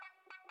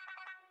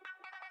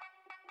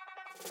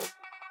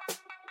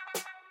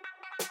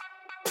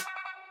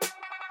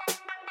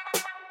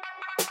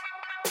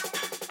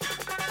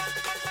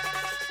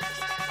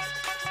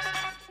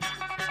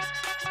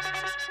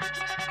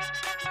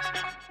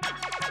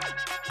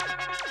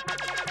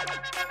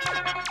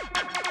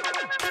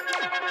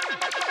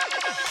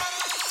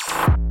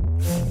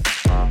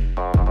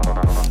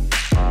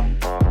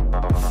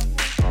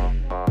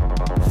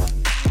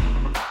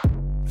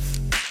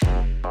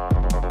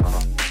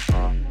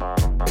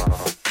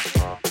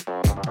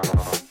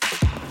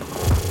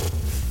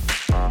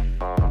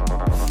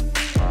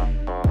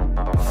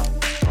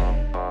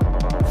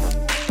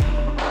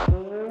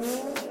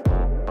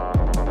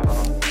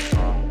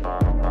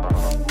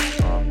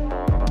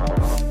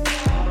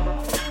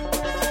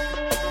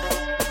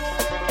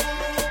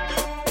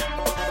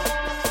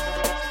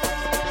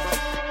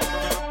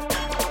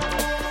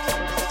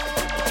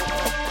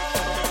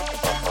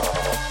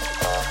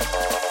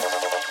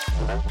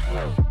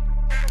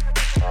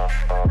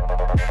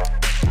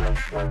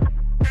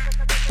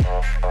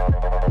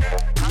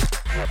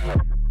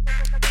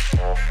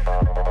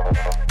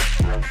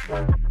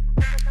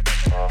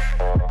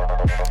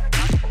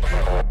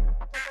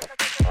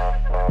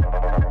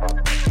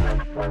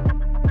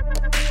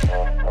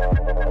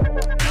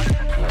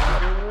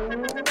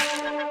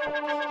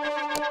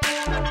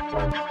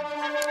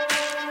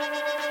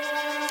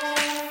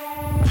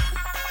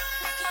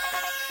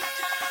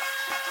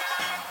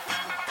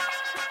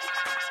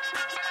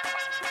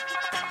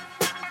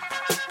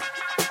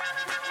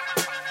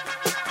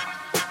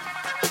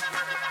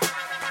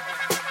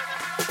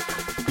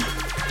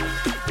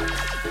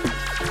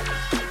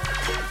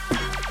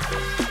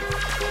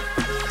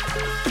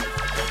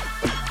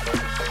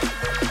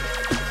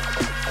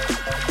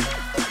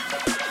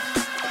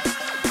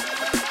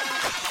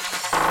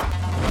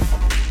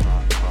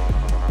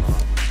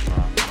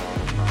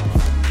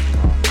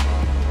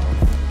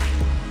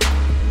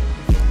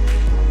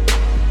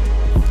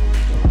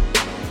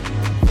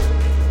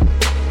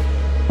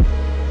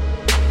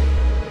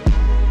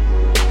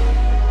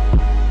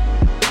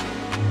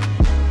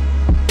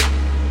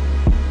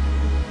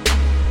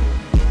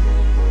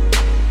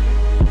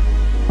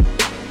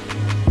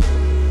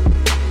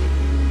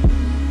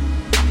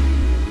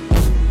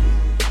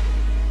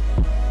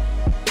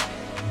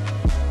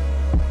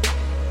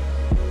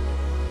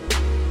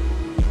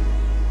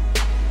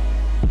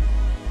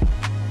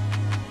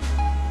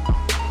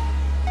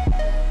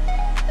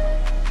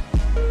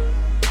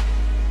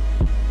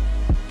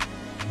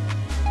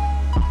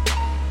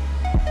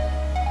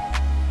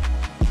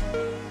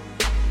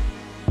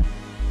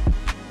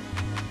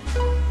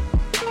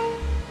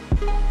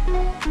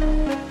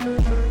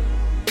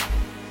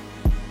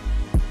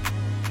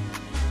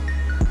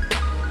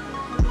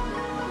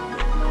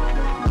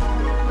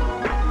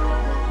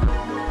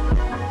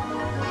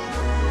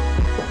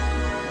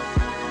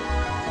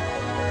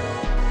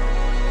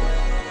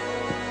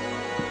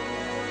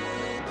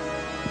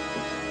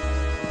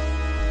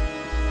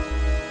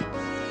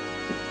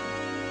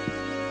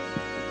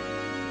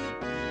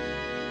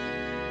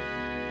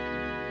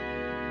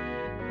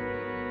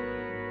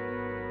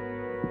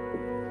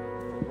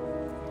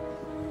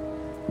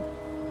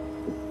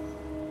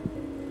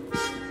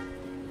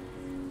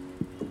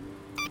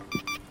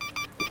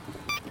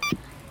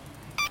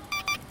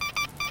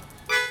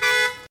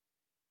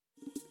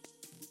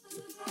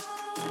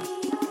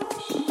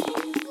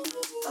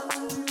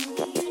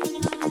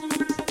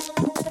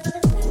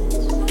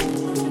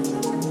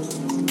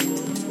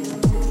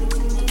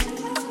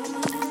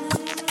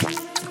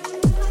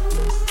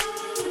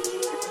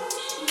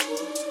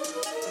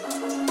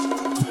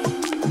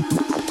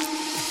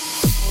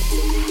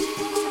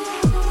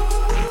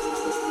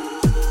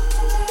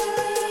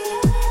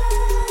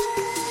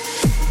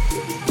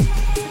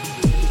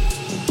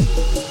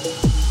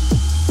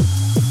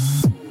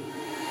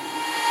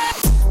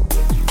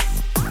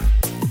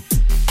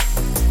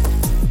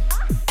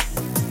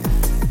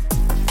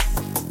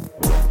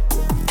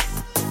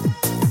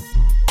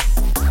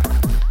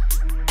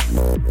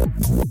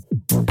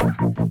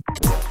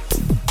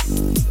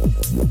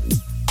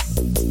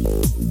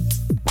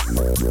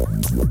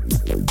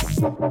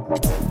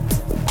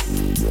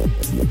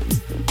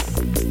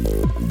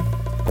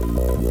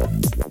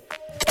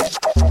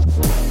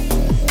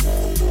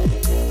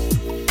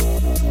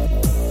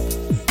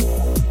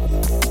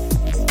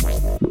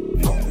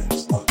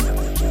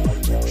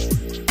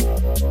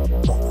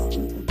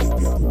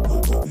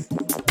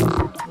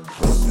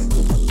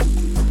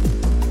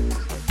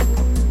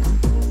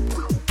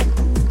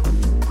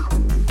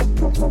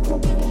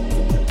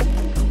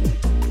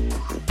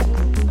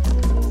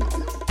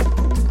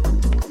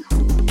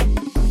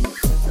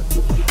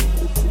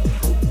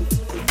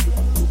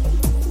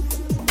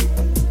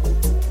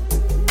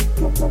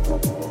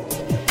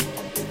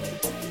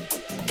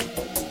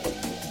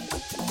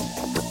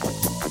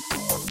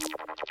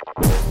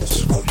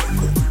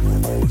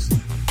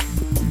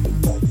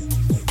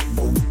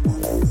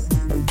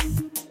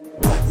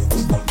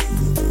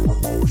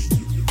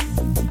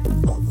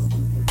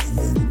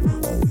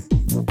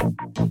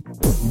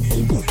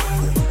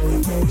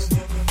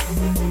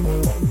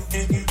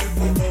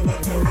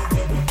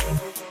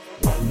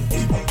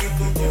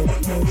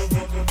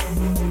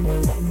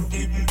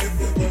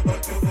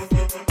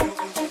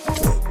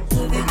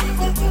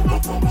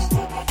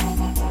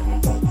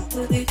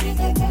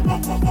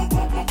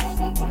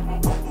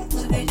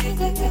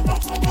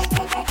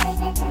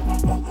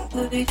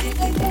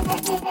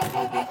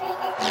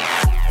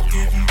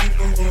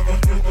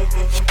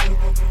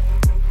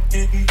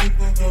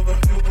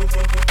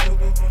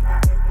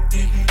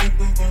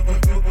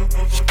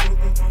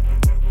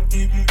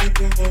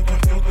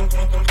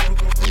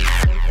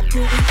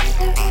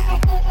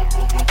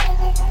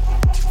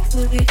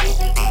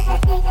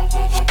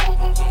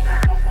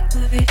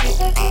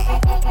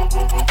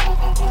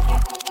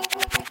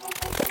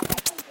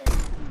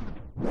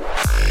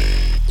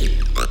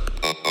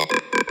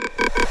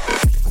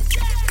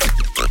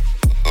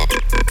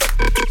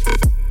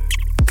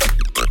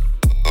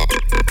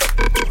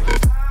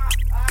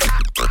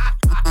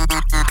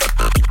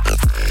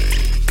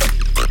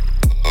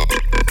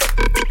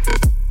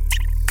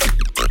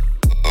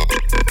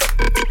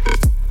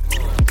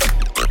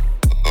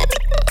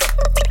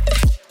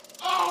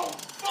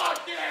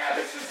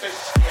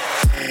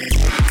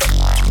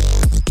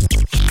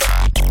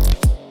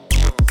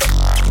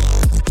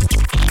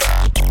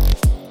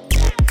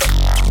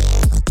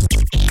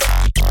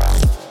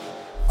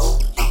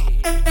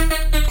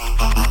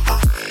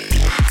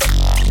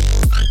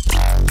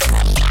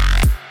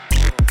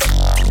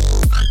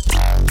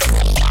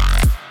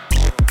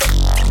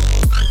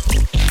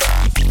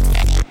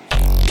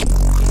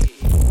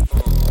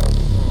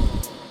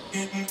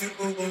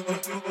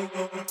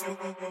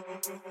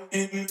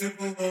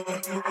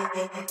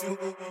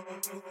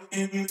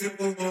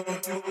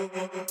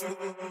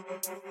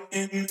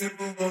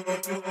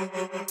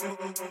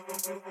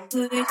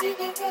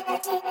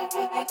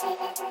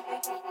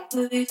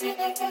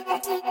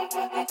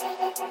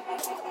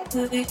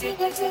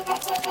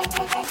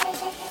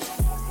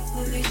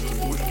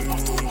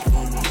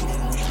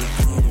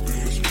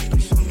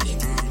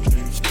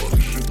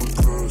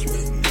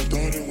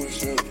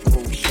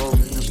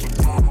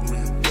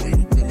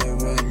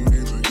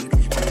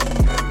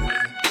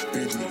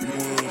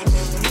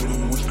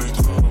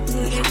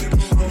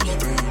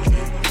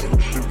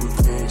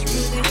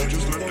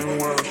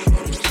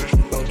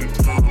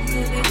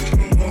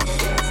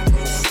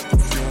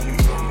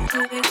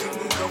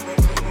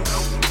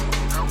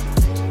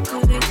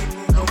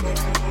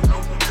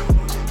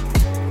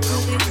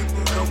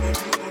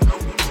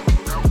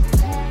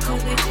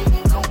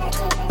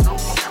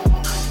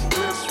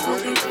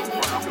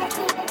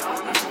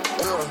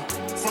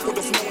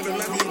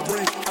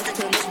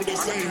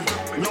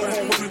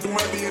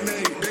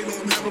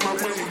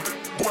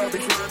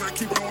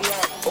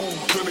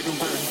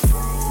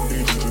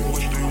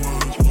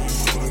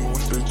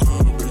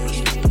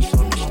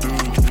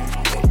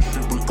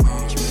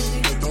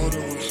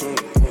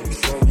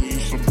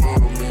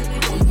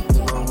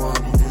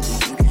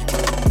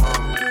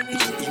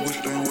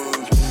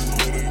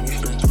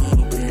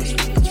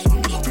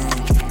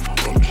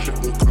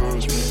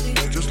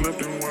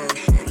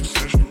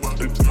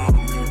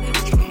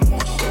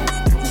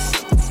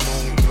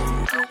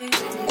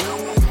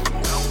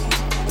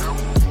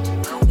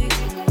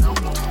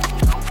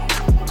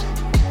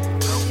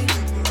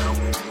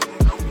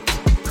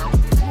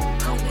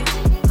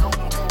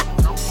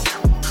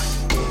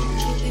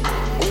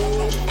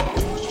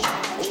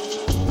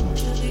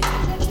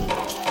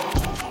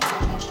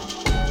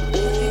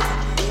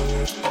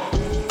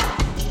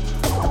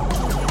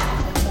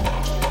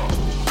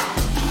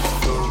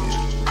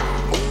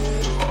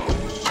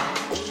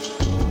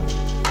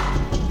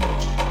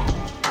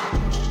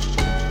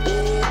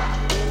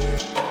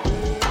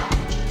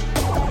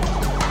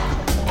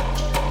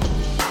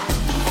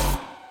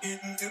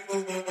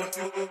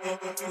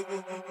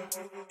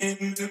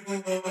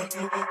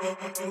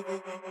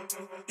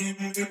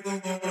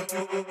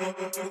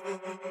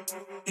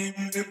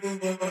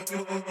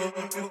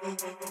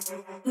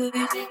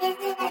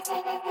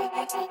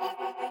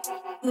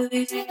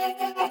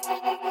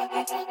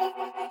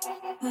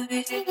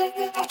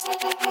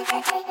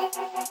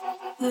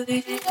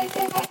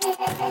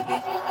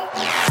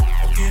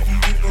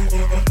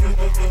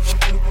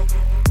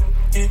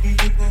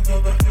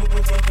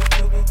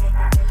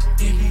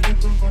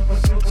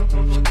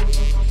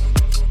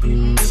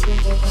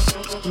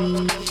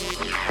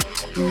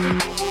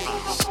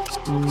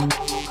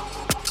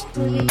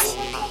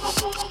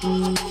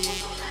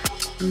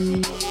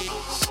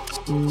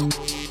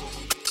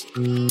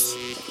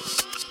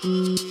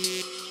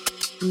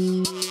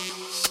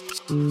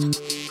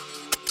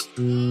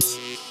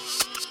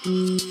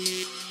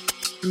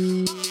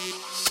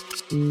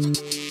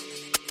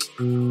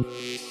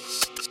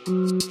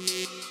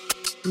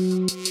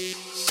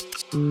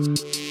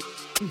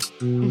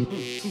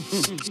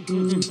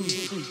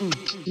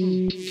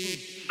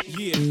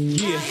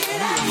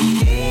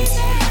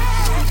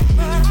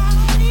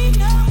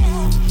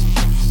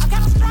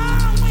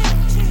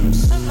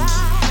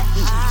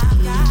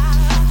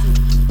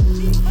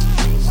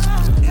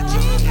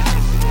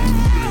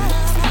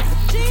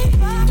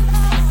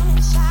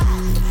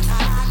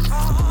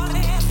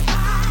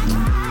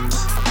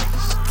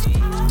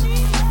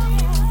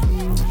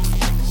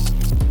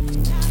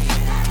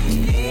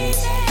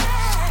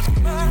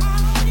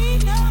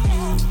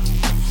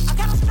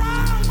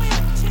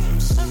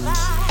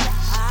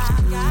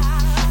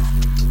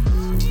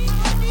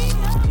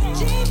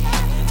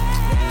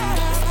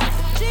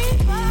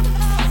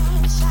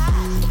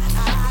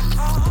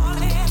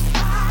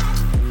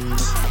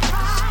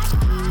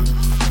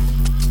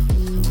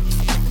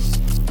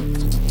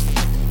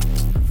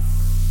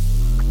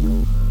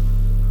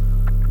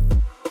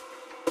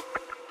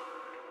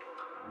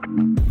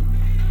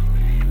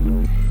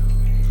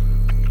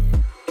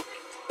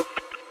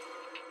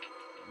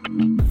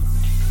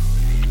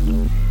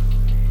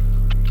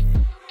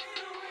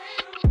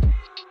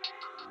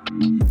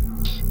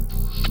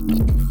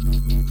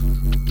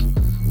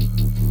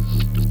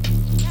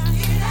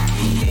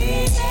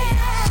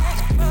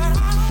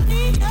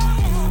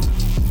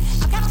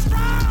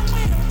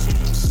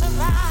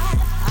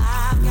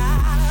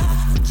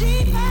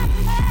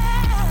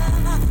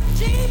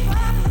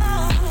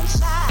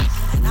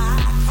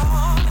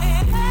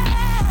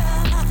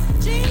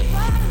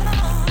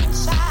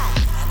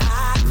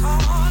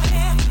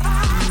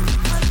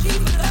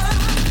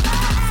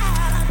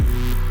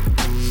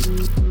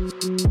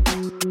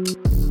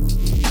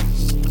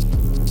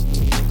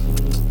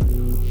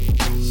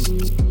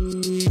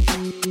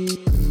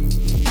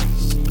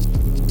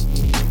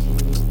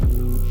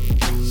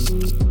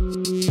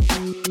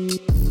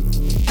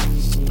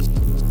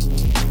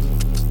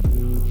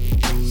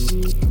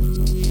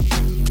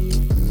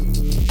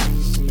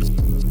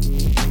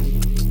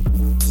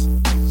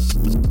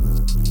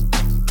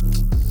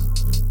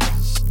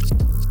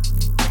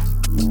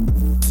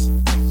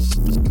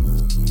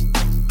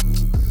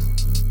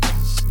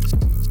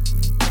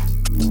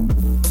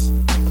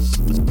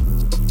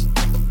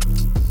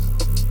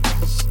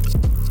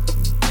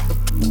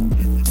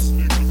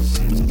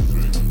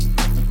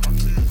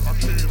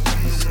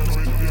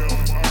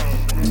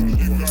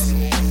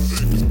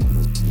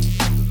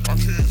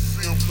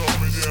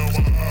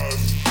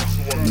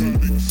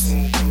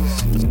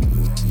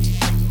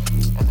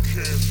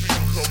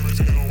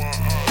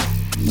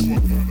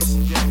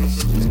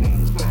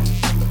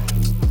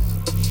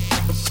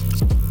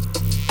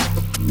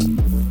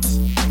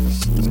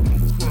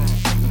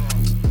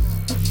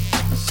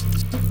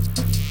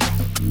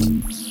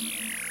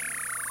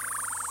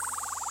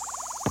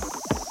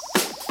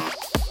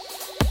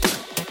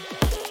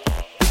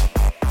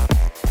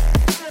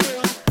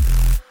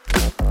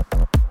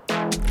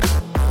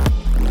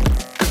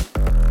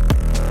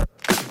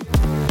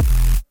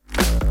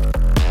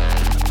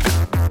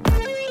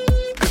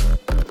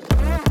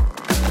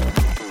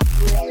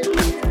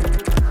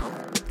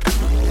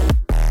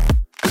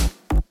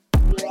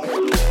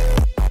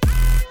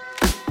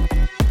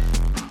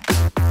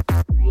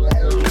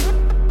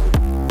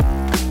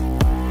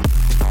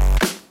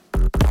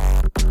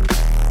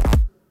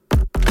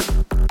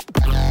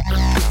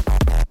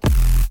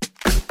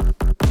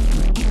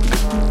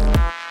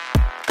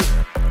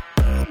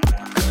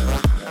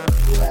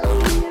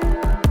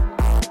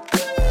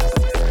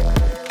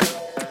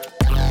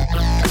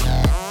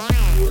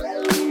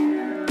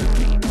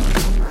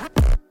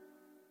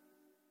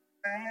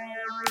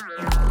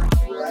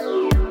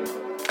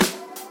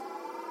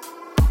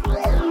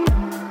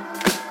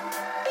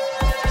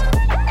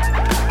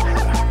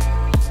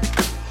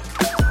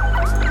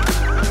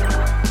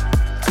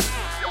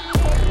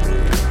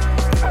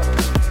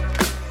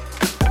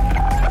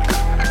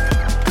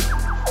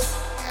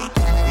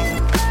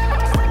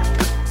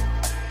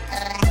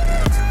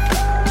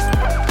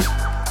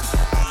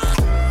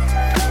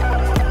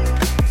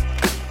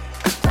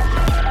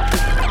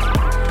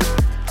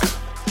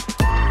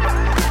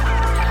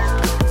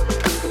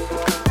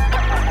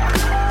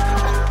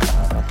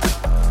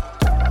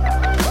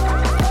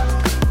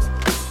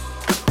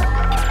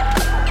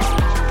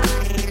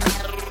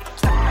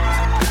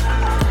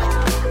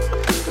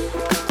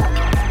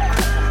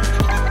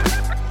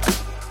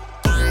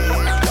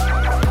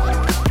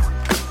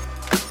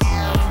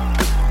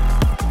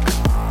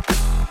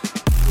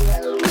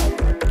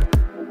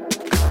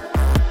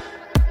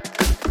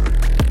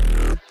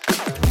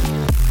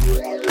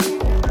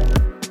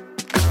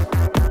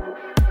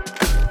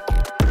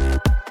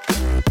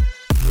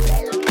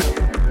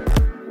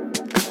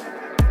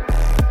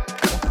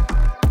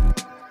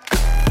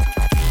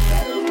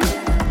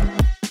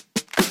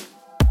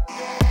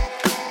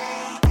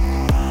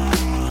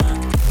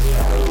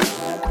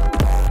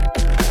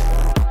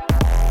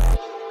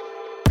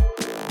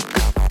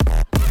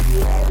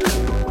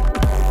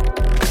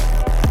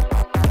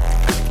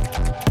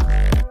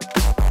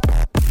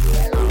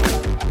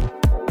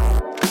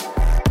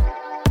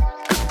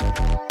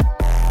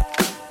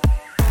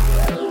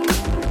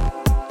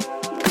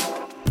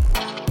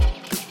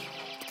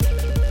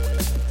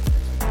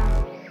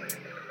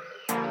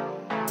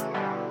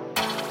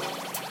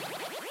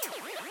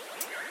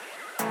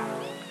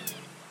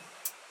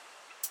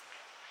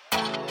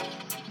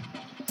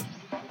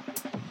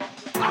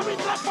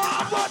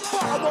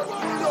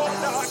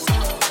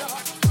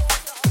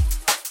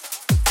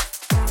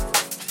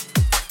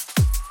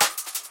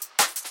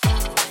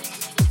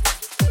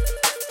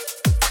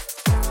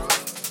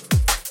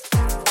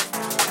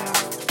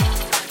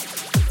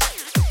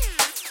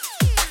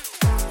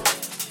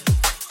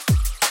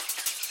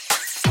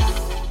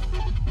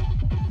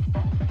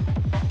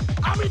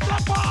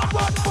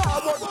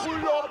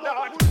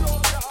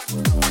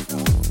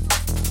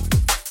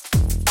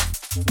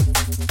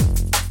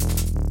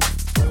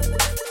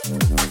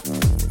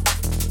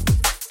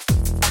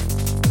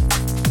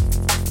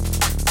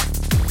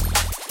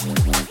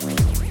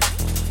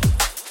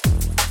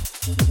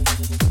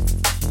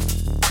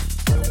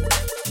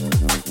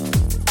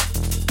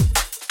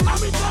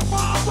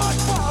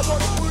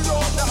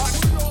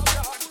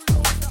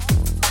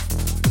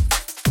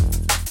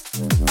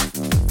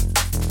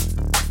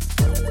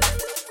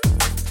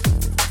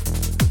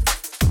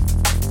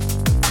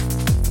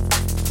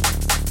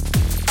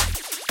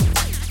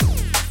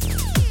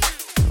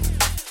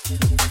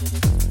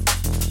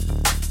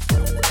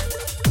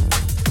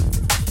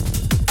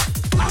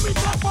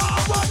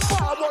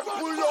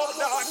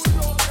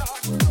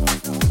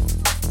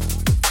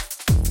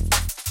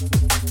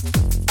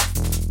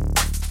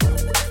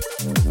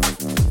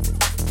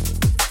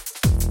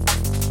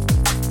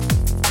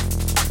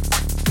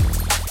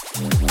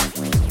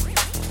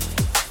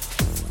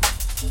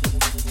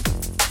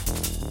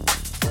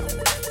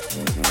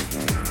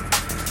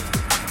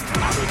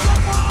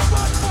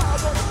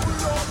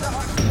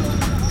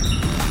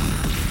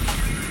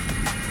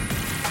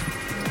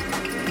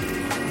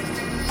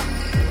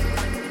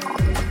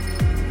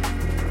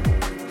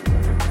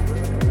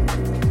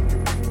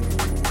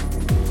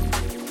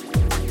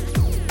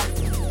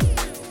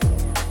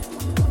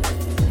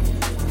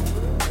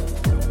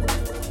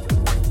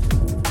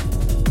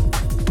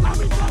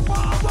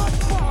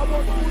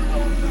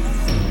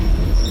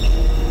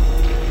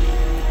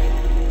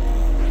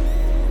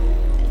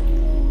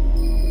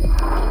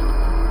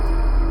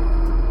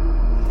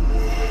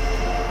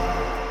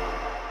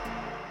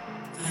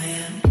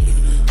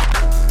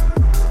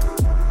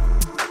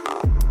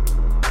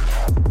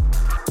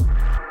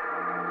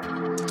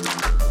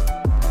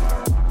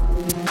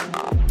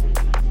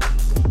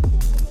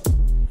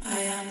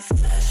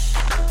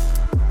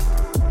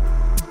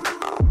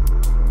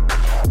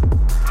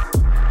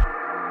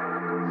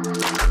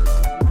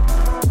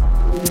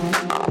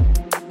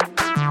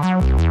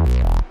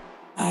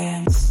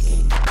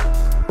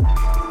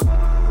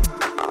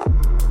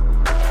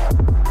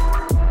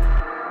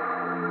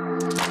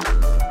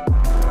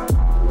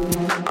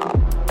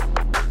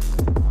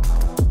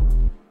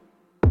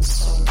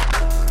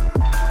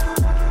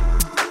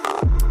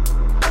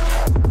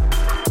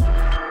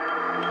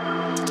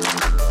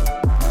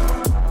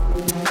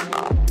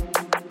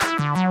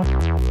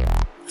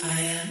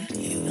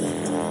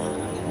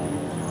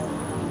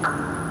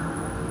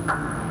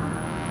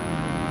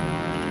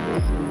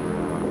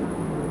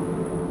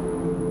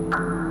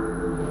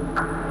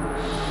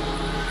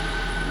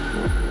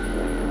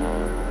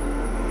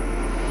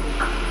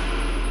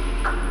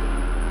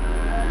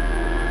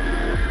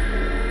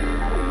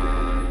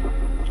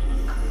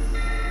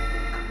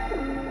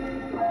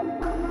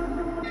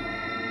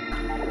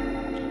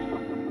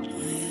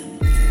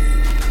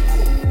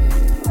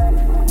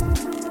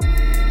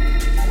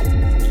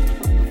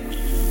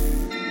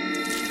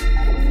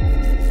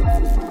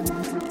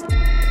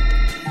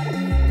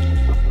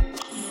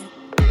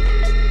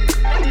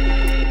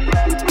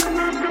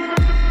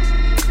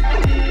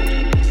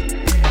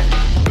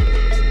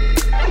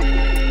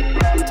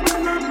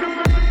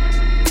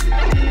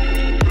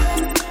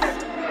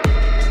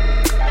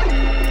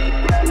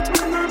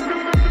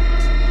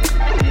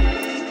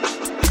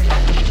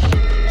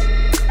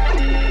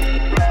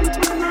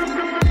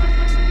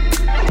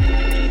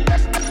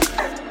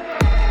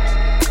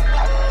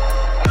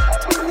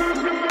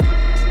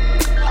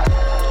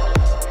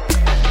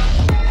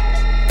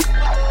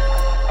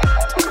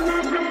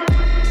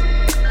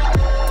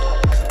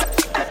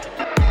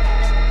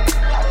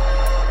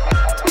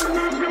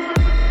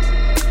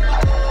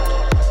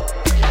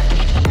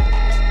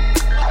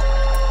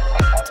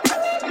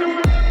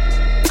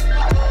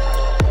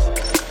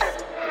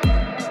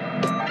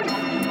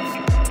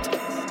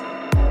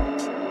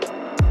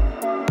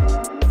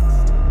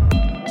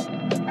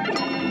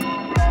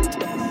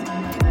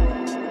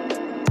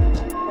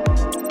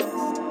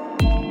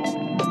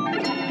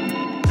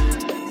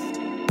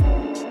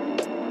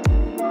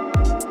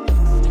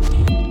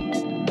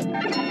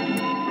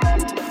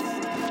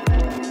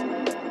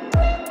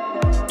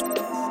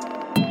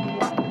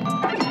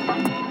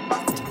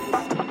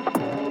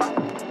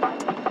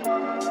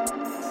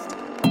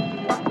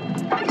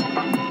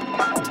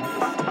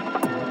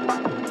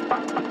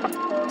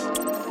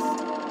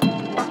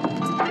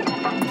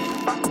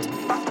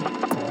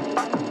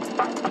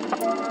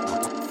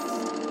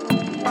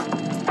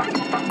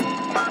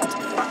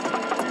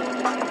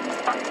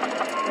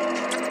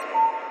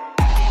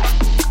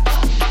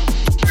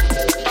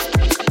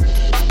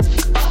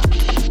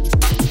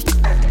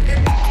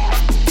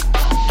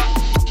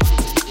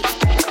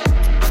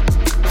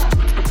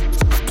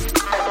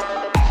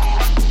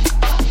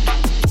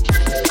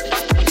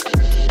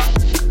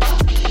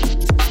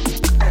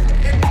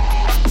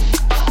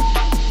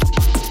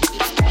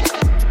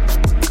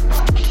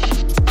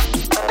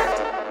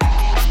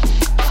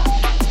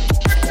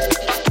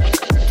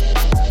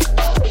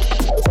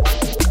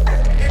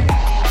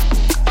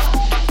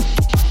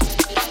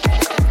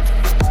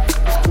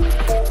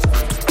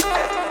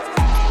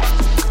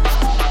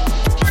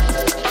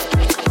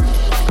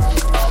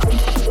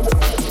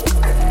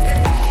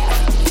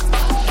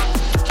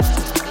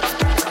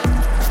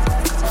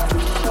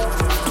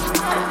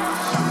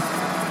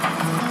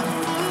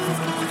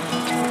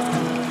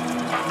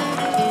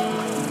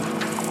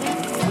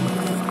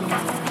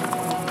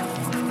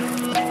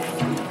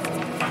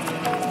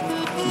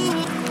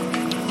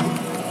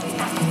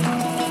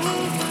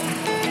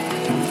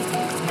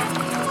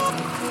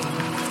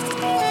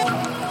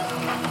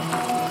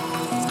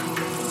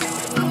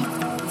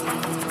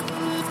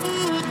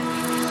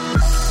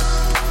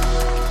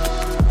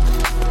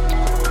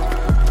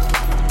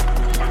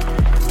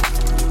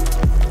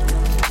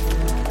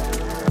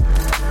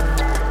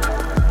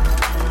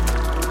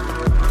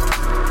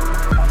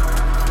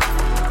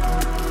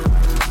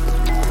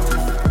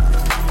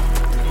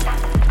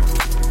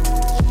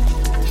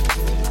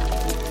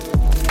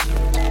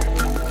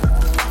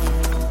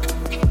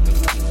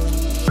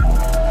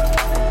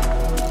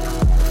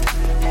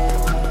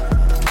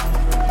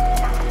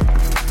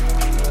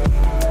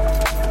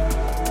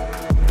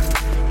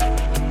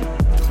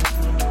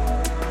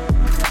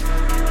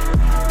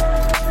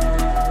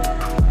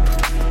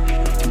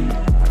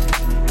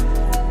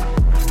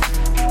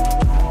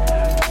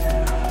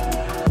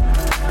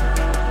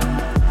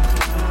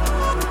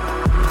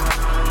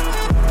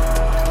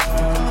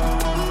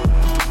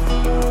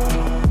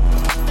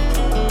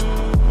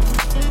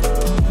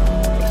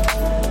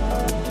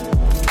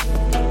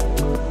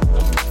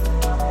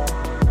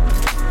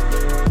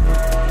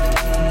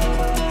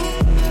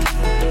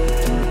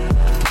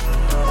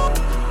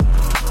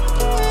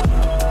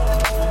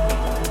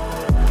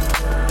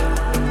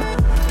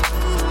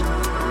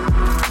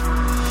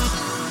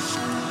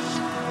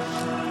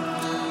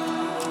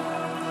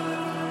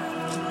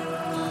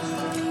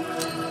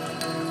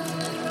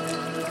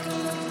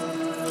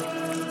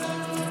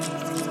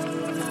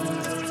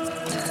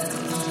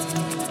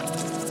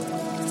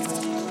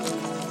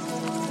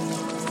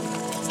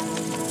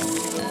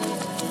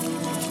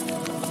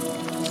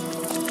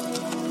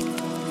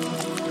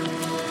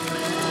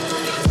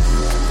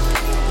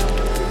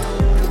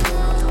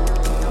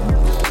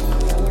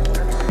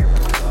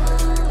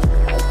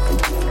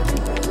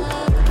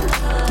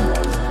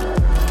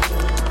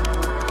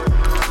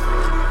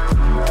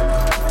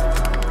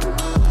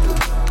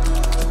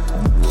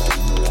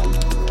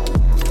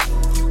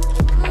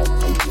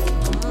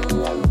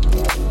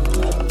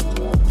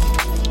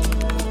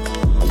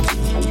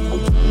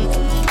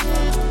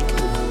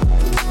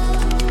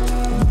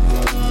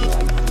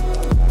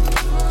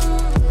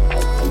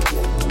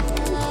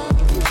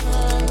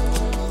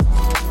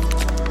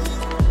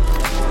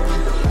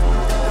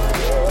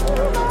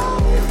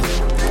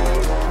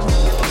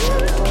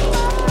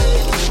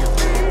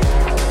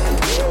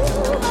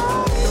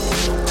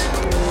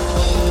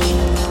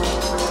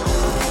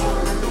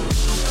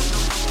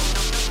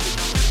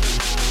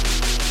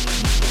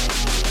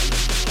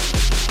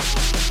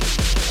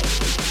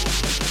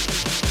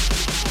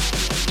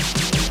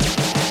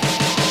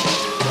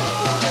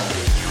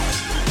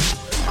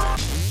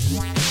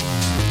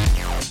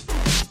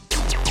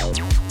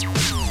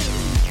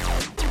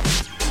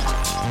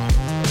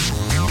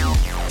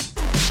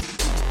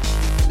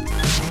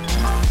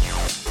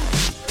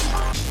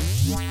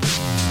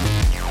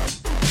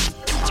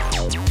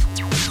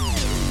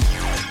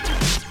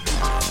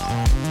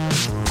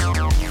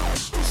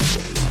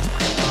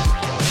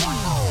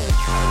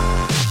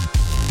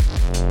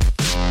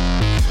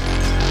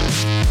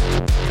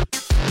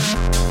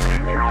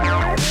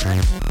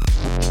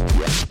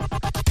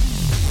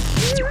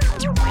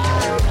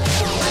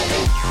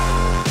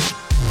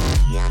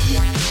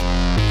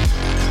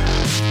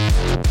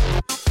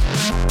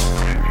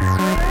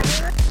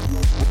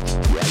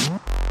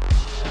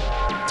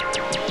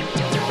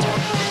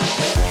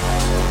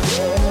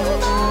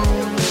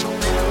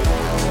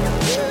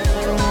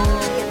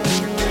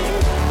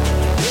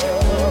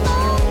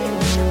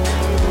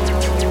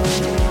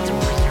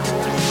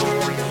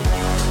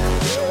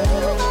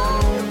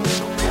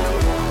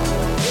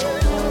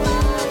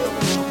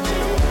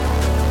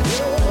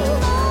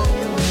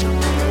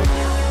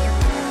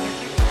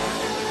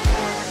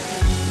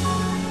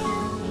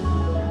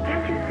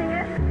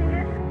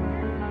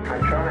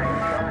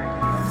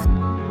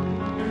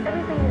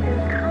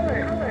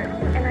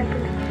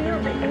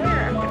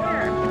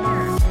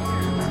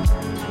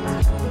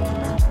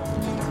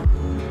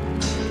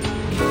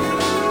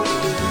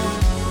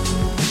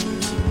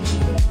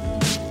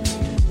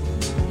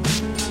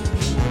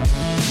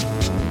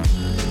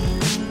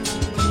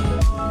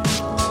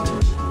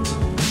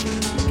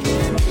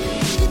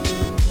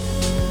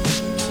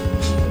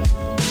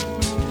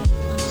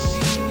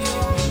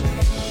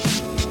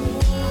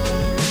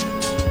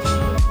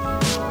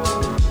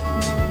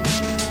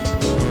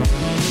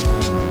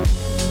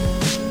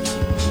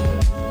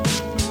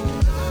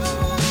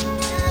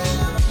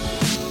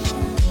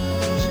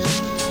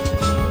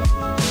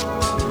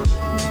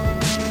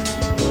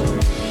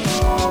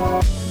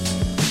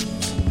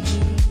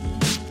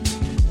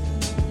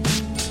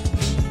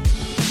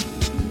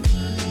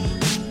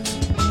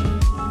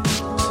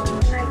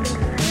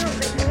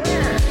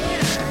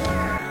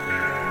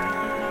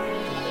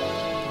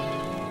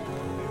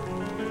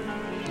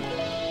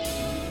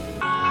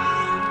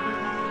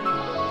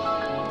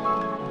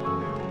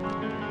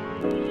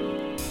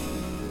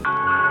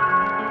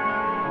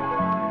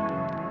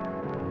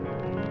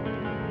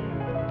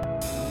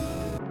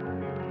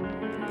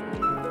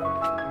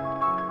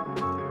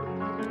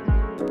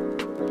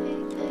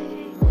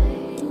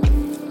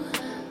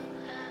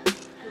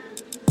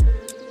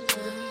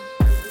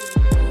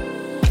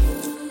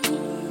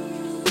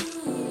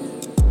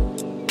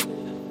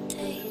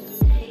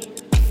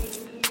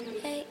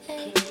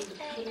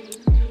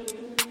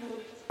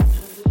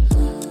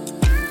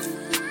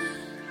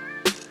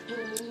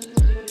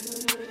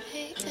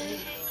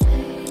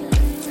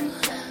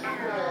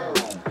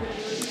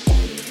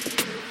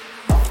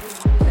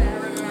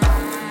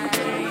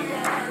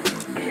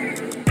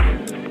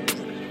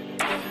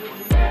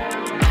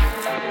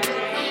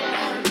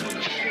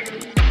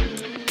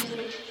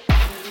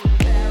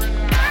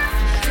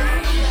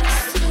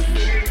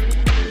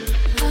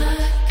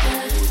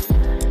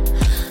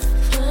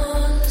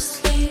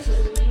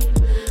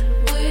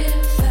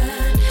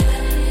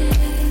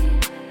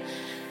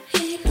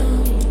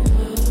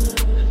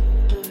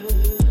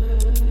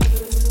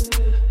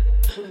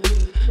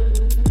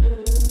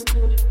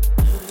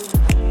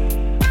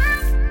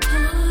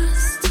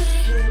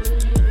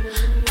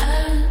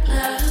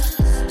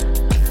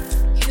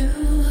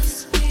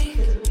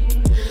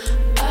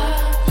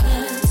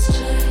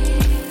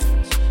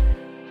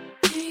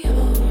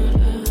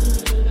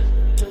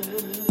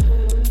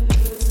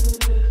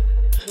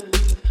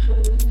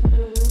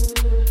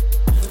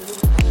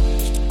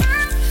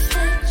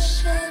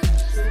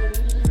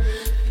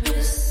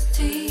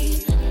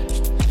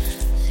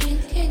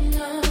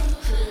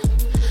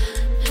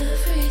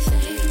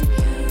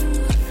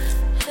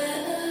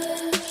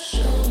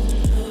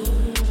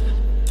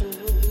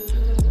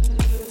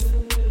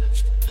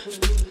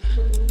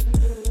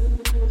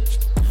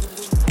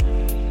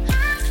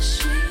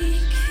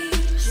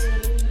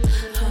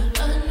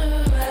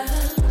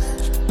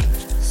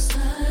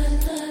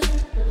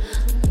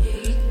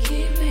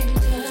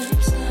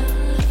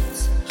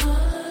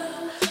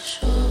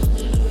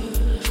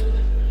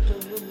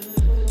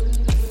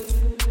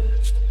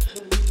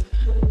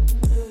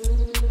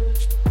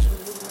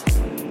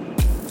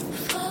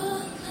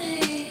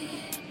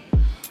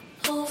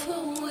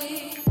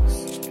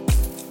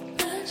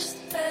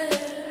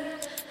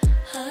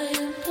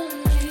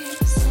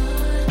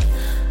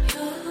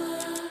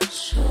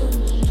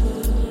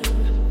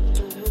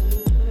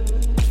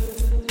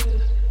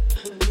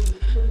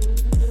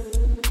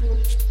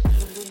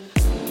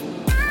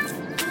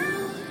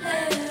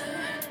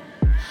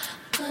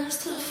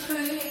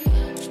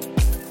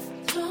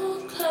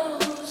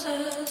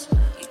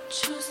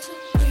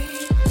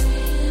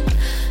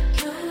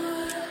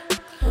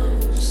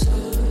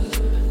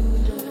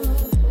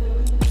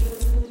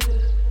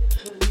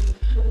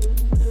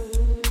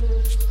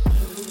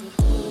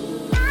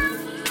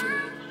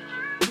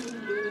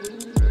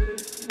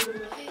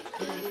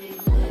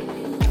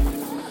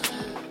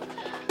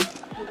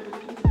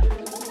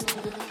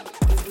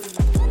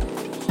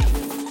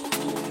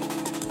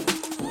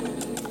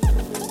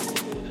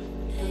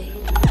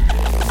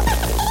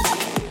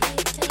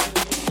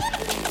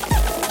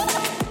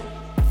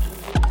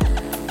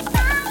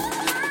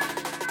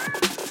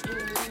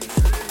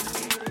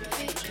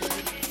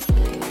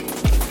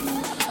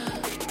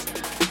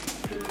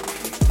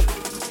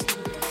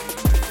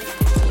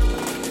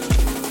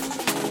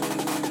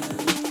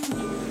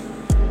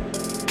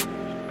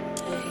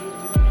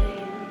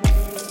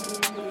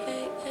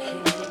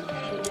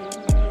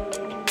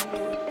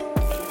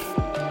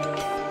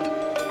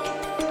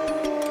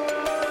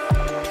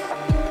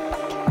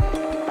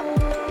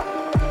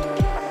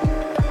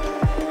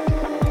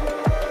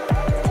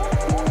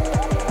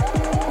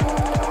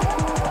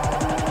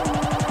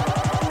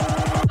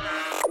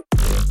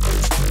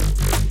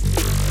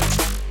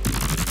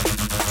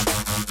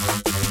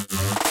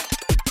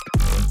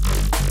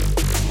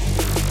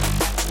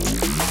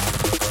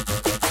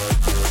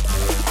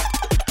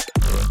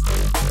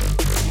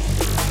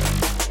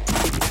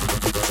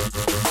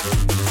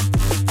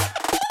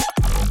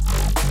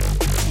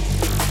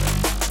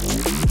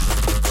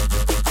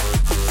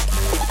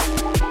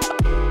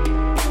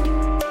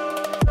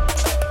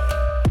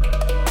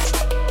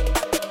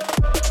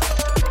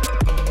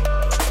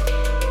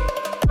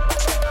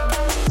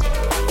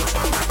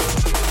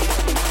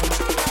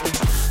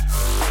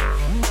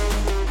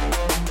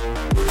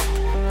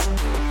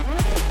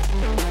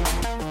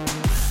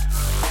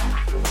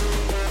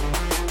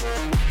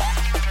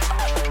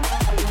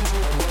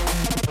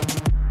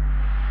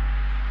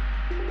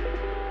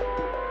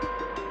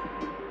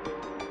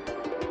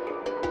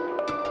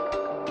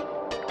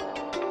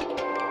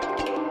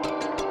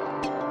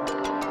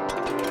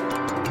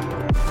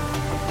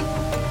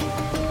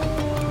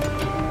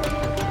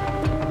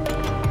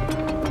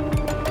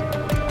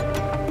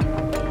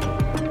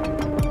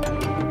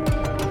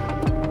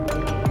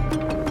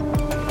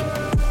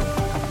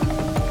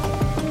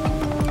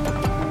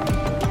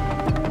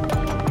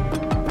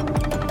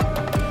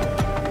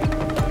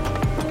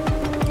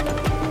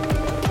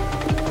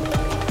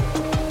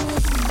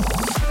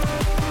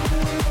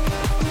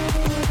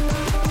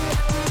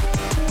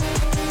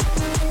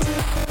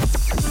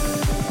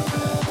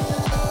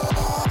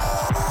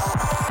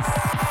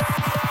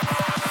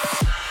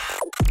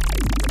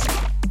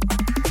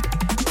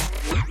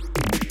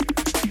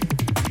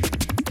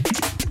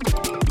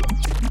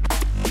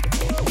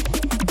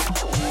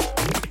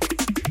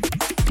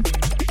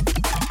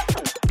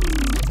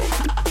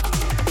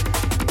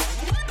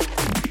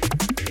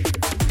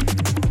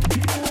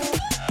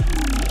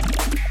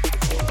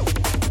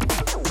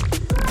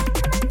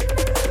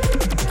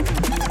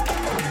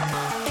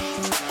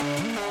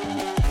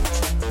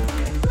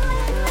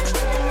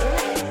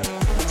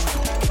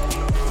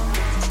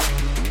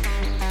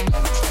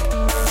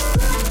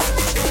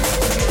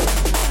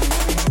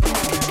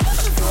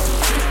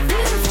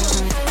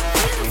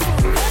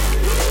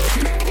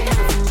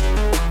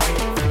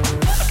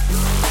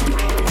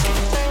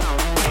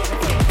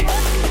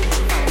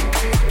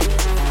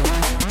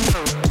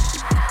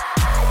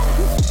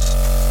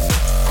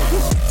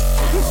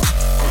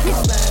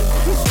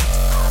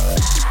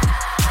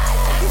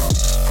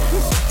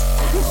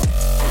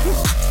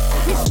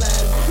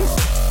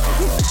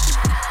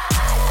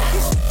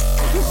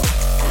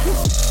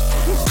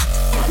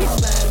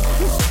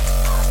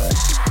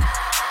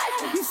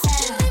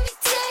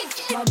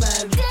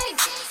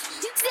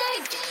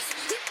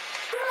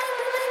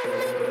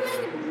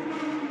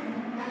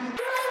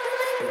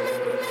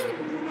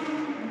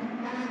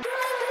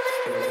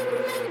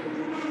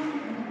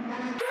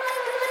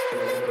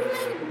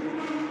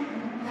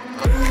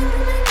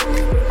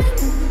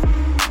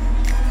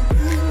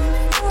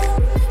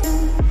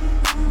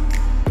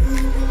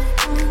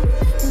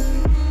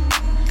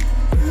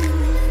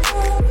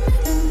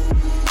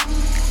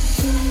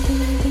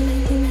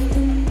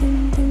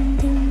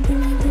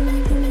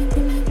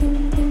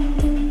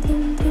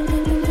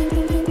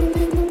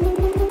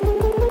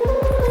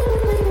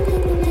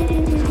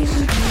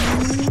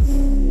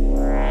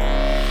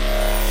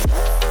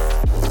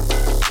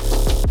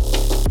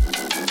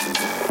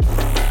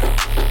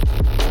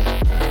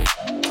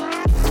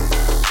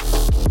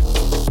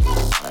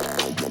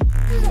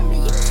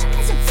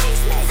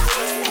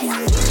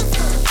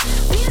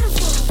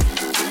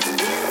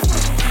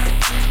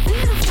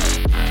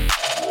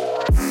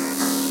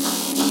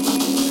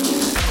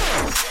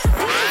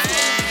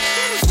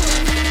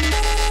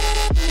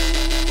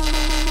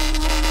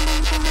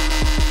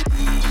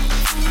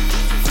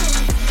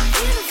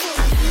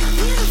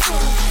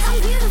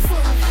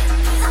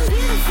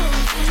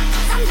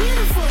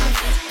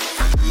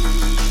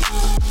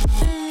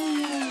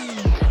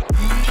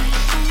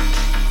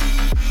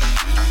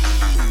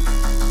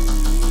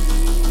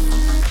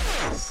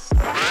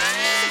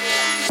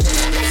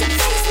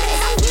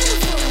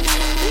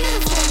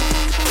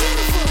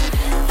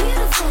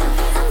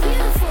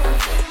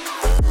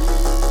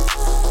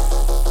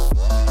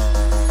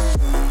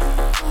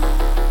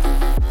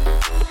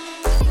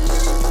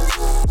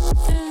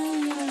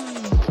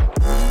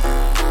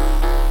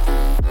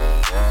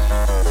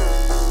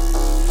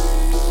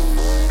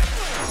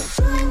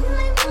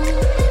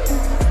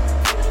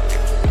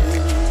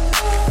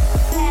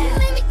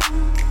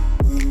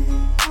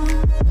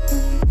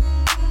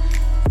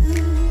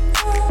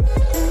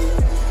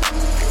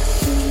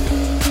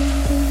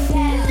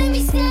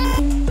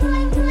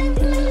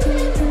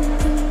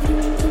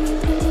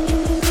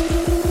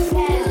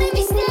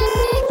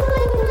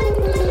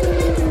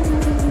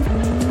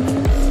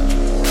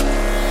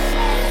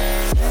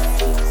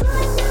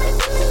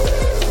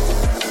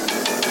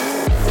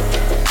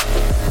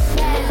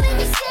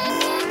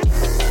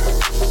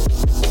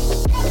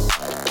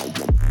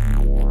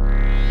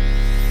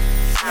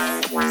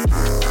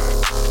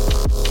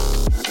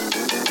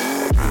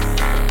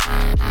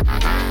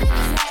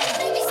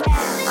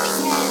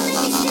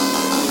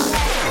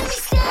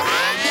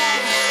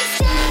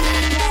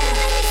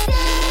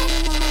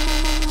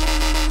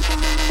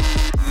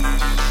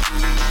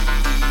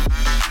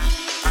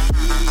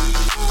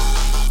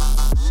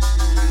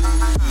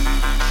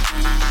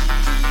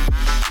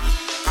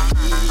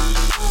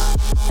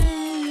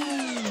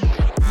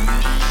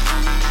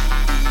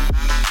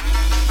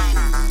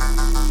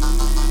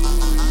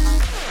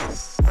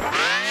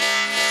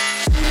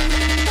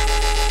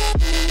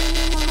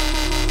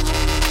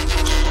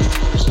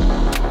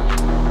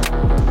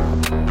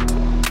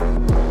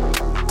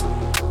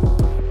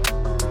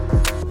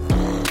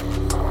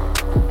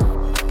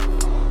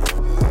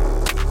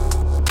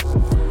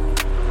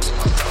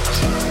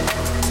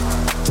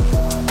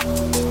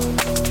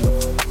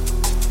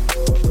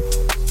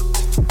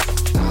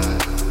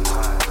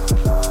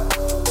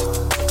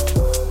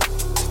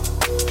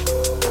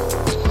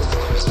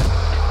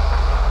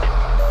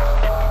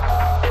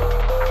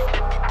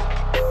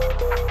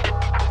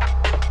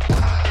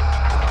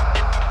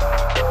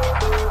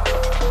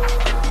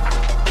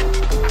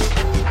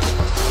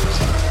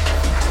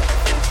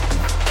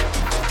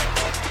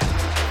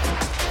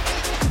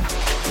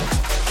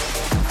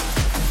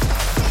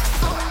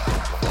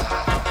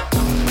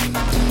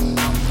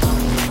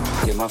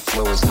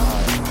flow is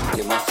high.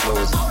 Yeah, my flow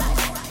is high.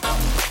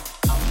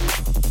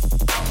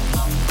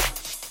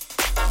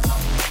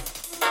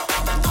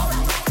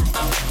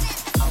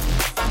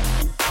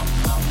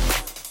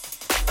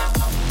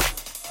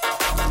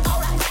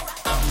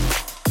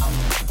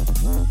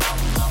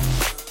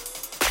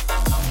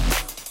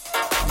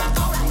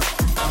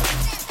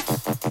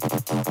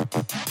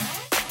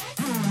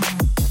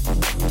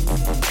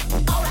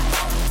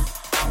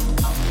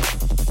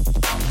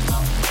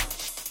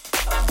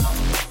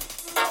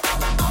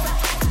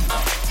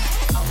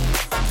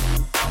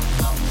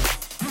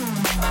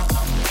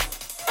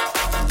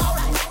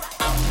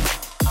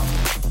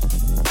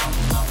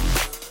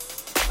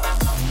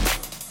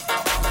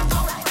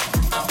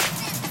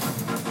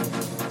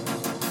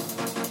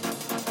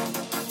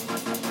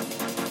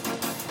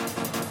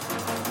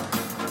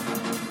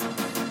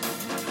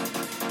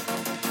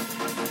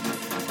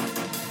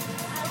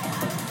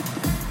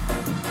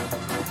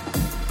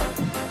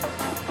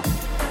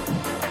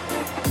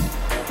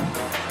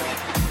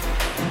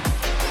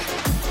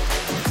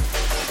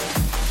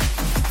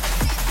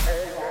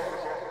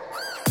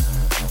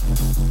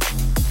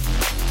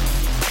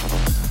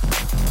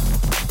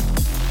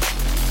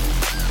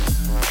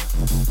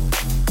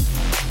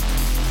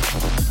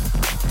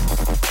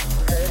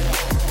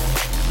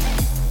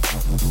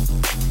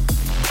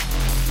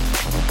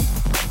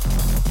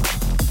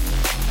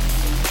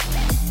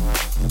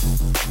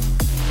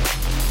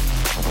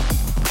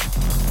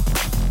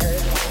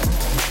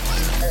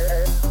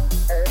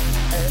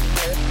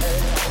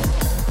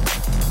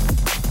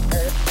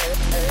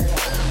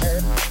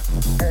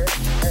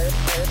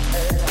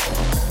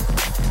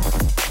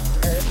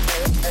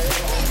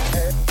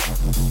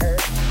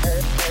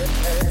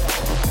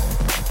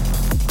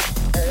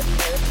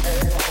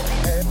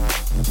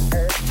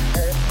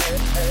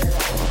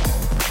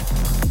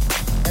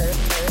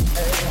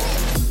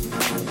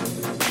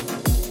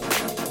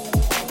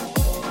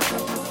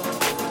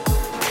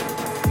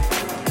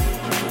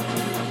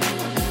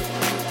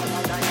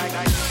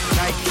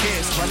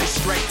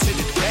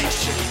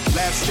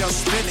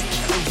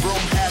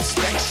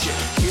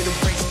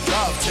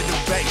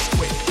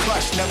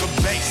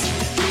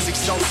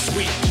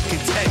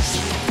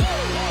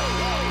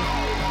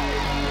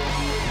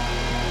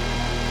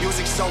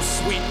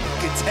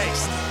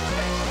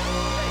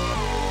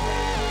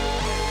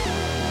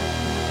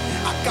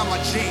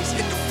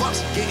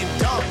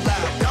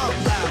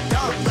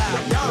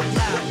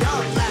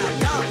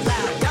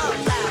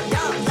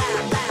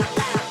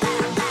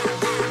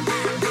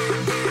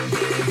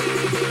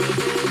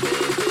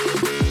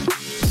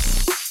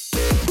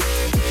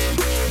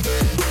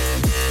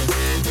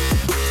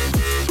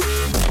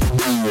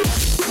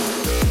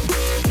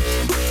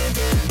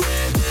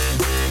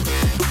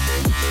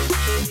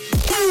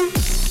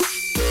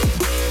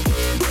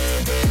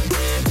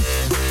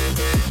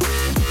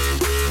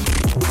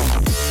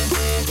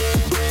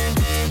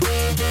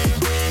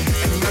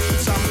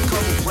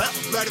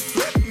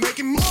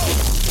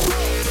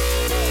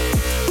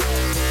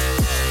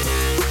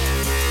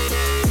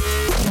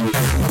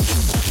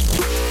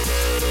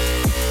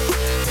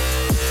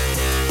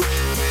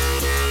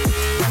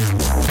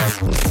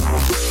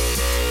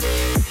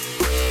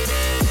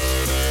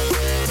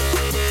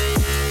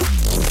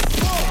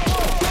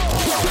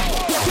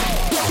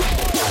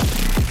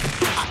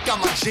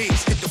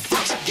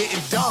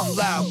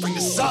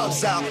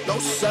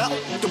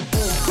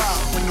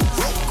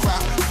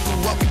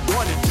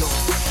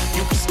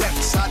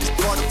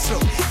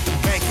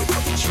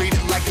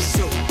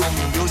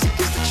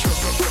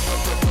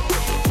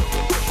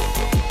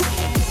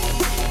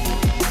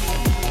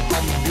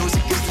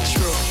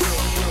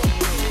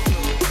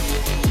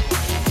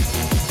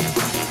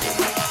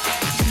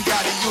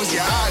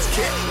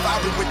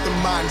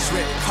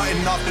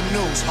 Cutting off the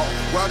news,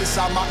 world is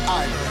on my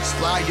islands,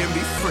 fly and be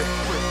free.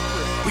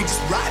 We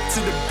just ride to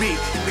the beat,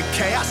 in the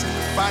chaos,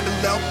 find a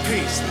little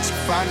peace. What you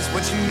find is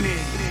what you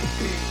need.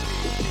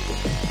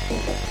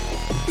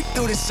 We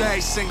do this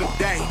every single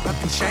day,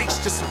 nothing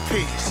changed, just a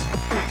piece.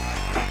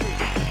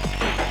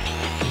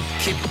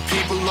 Keep the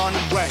people on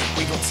the way,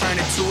 we gon' turn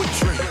it to a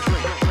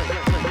dream.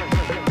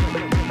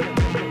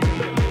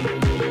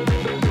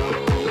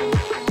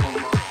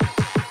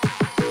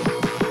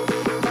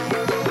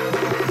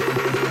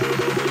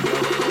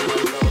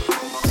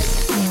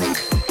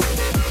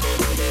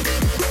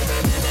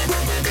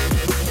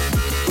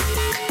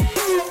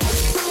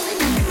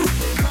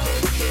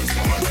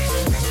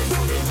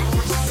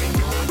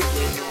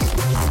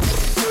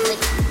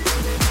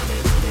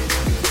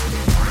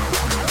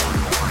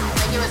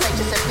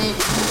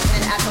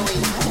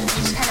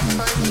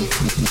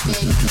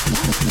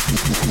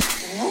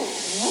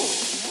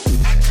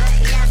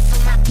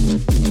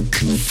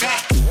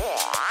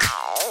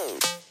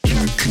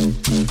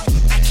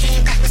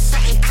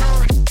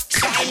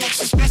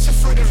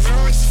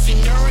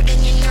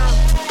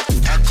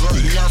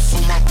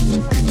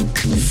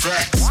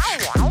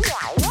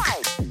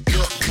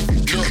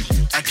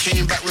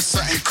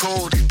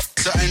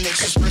 Something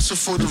extra special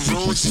for the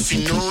roads. If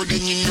you know,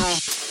 then you know.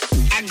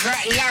 I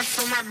got love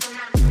for my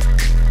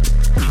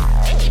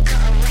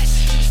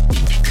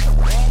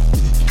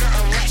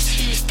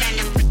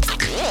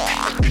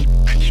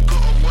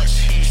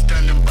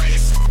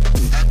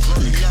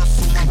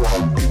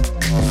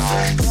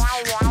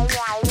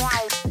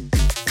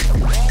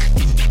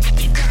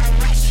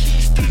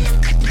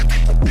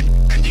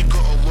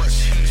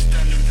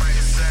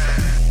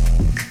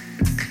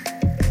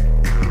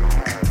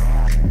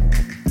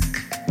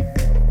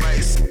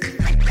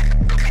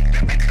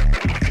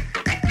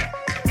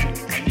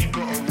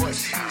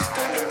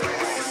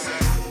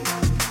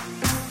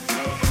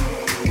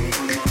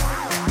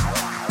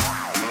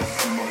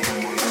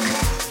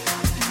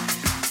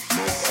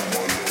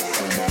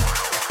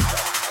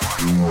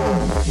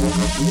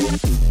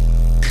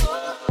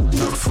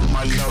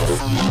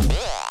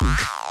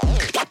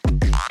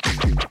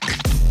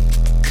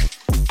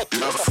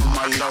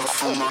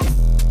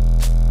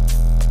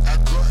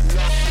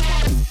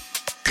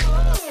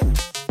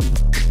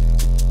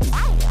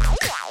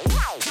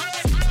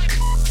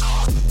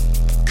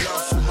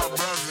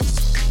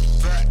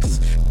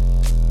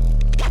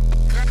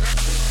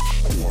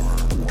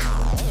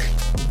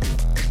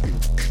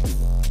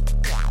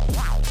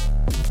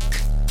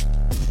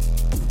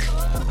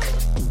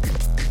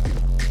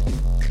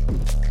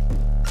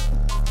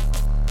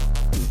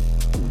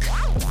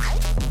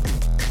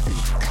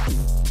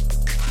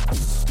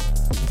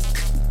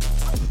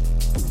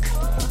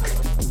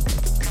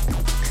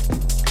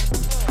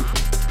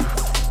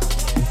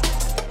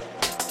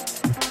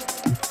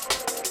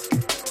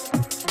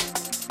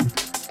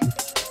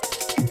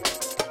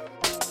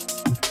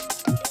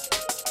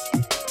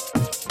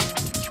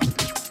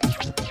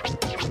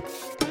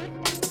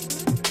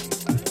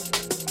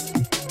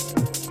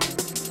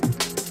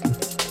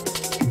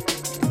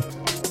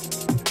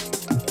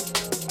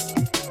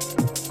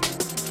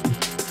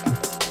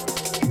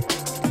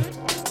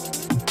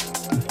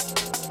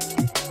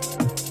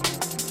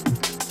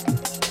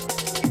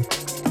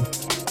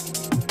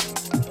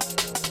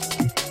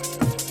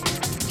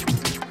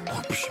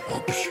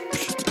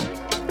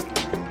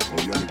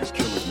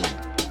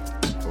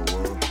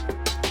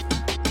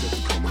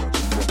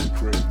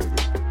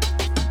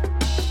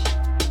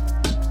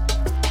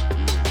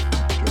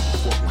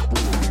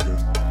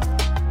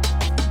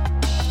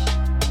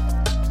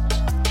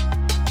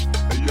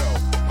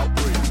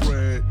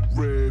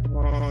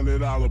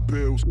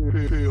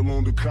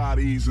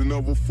Ducatis and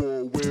other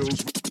four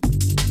wheels.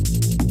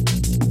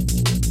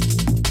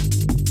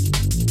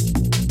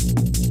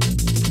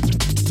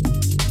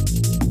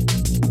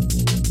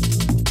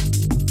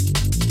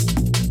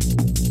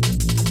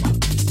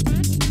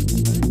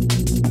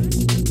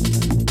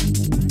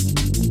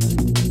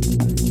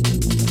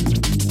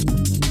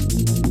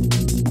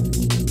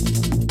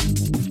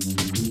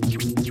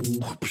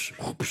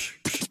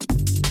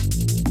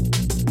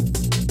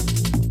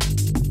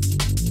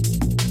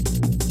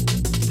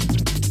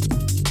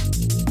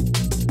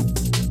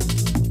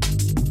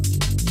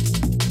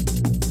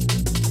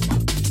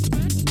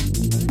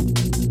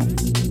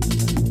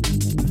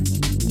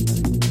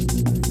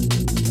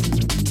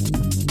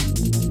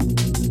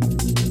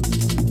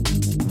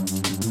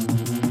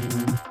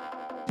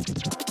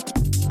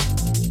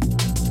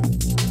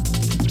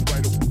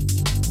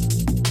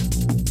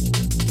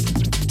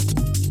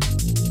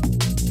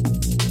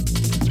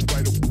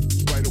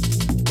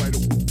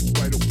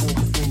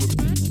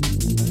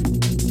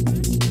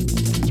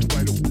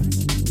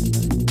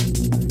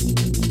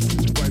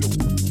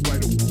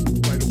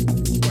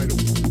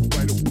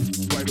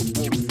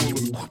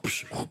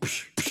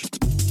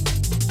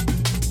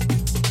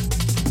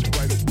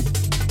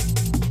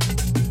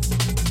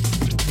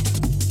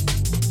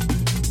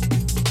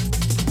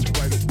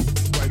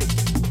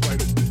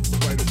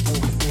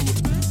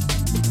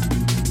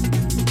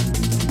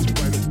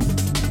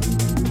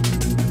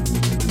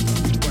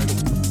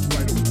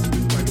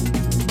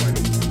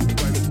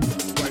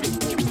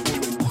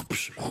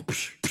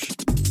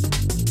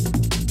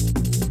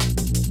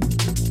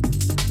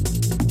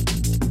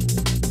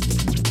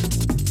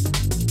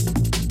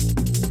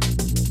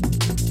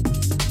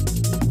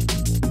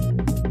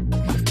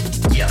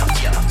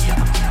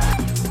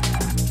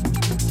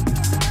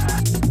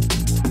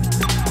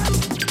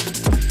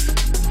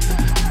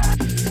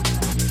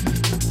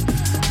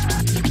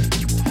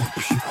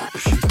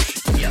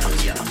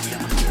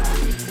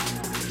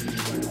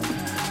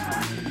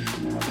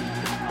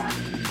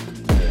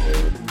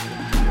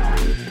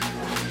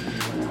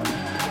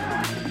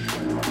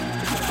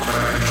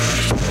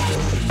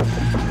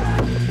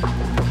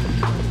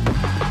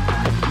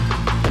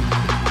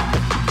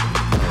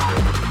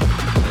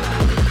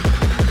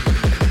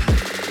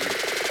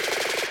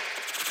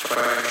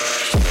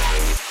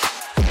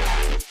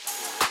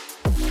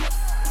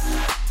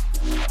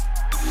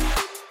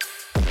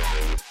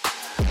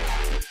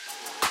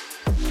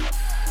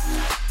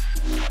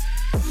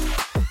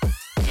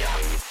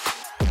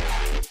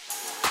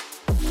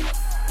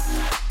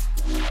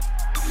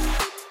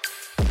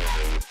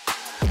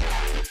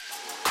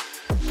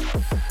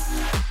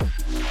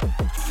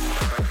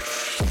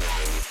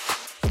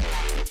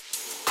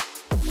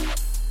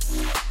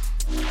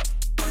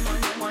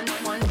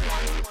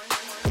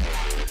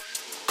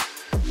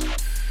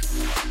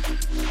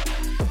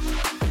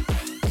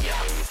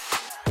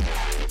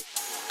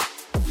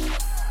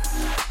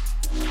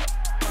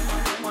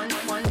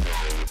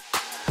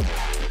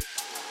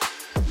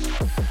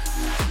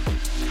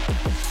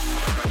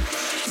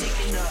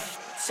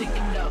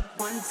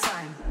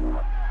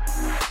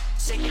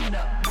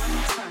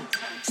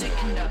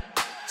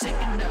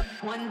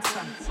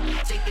 time.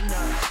 Shake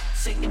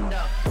it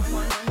up,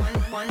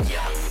 one,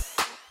 yeah.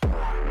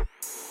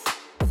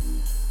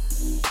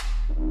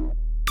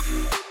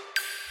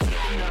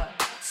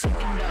 Shake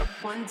it up,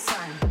 one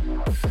time.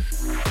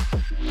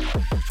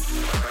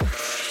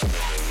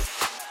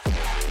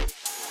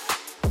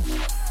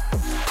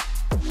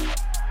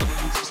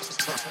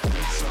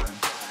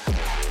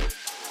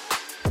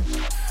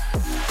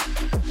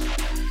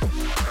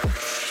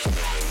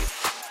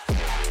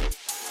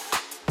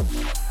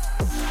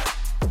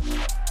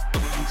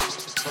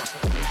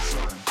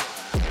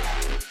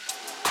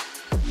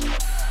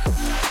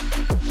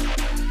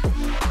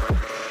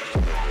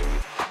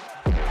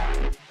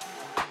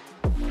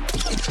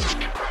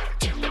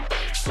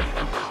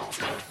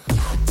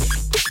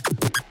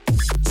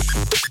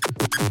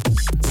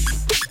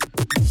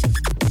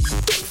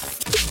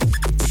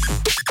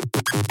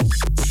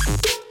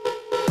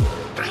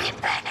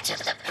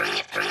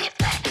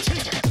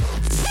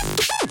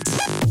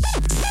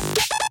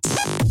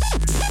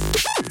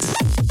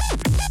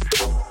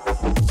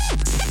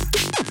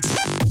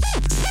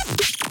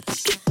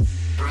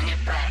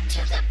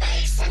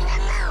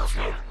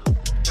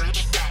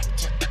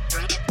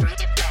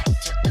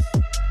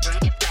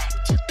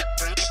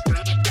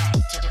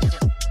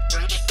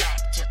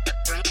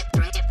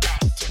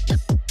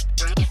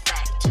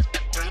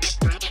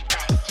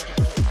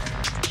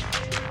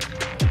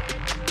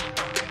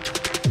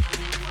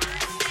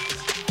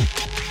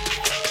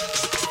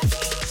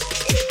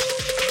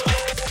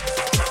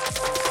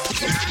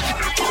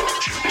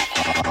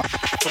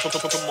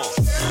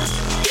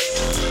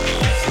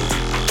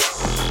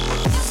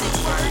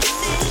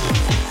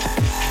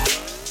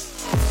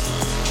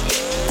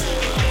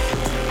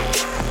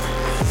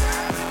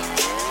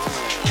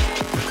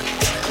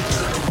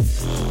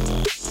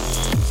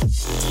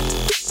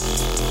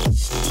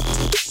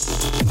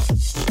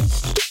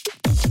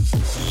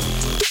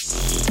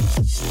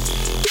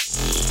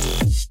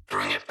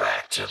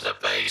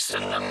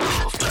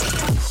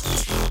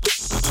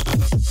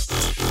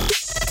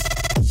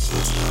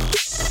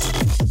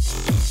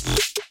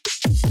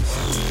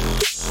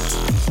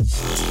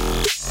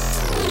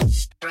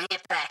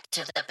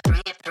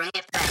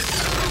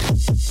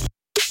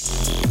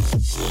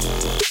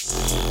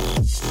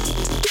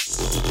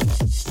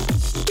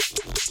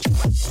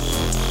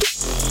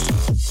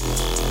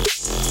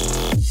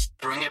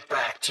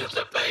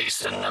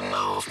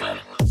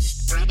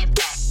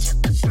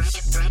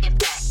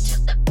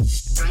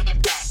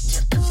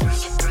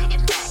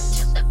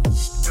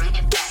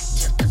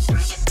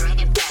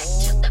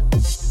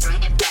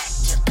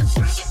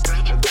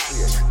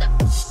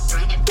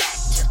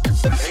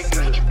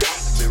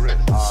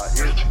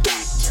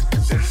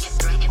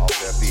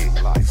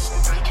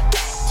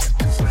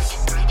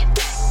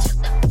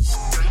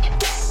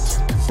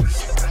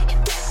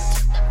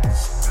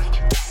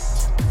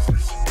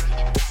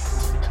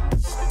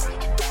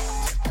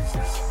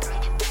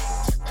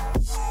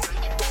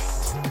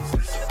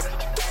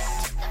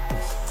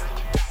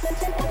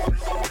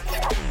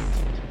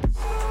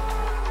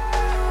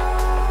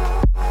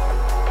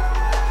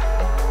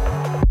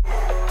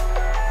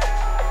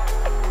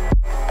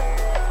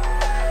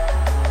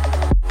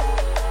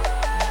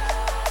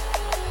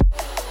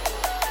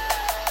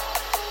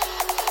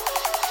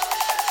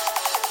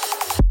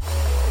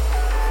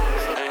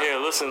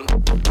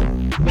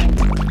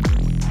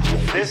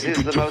 This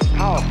is the most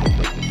powerful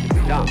thing to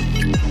be done.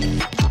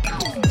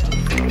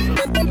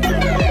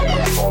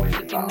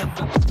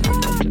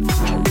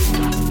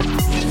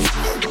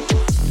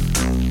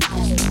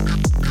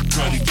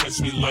 Try to catch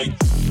me like.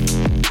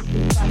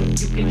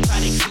 You can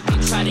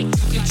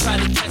try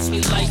to catch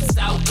me lights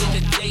out in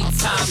the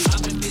daytime.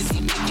 I've been busy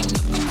making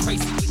nothing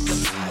crazy with the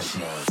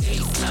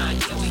baseline.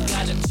 Yeah, we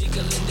got them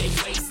jiggling their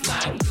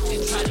waistline. You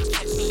can try to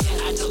catch me,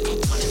 yeah, I know you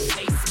wanna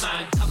taste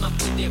mine. Come up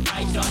with it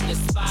right on the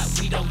spot,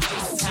 we don't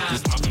waste time.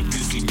 I've been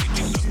busy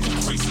making nothing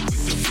crazy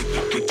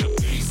with the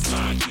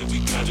baseline. Yeah, we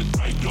got it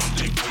right on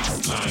their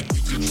waistline.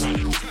 You can try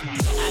to.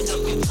 I know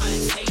you wanna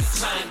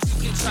taste mine.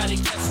 You can try to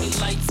catch me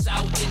lights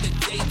out in the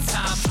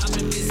daytime. I've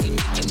been busy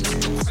making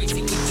nothing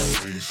crazy with the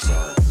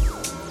baseline.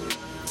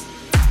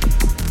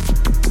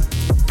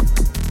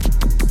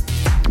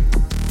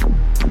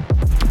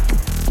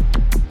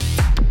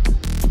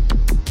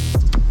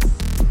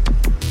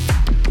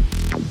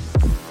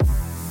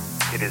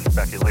 It is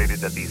speculated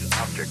that these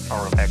objects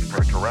are of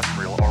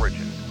extraterrestrial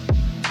origin.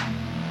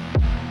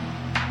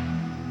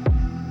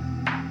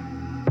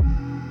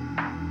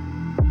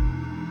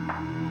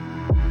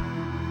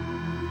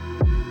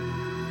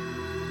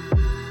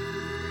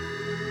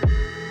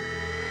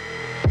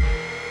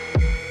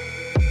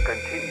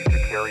 Continue to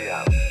carry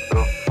out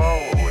the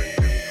following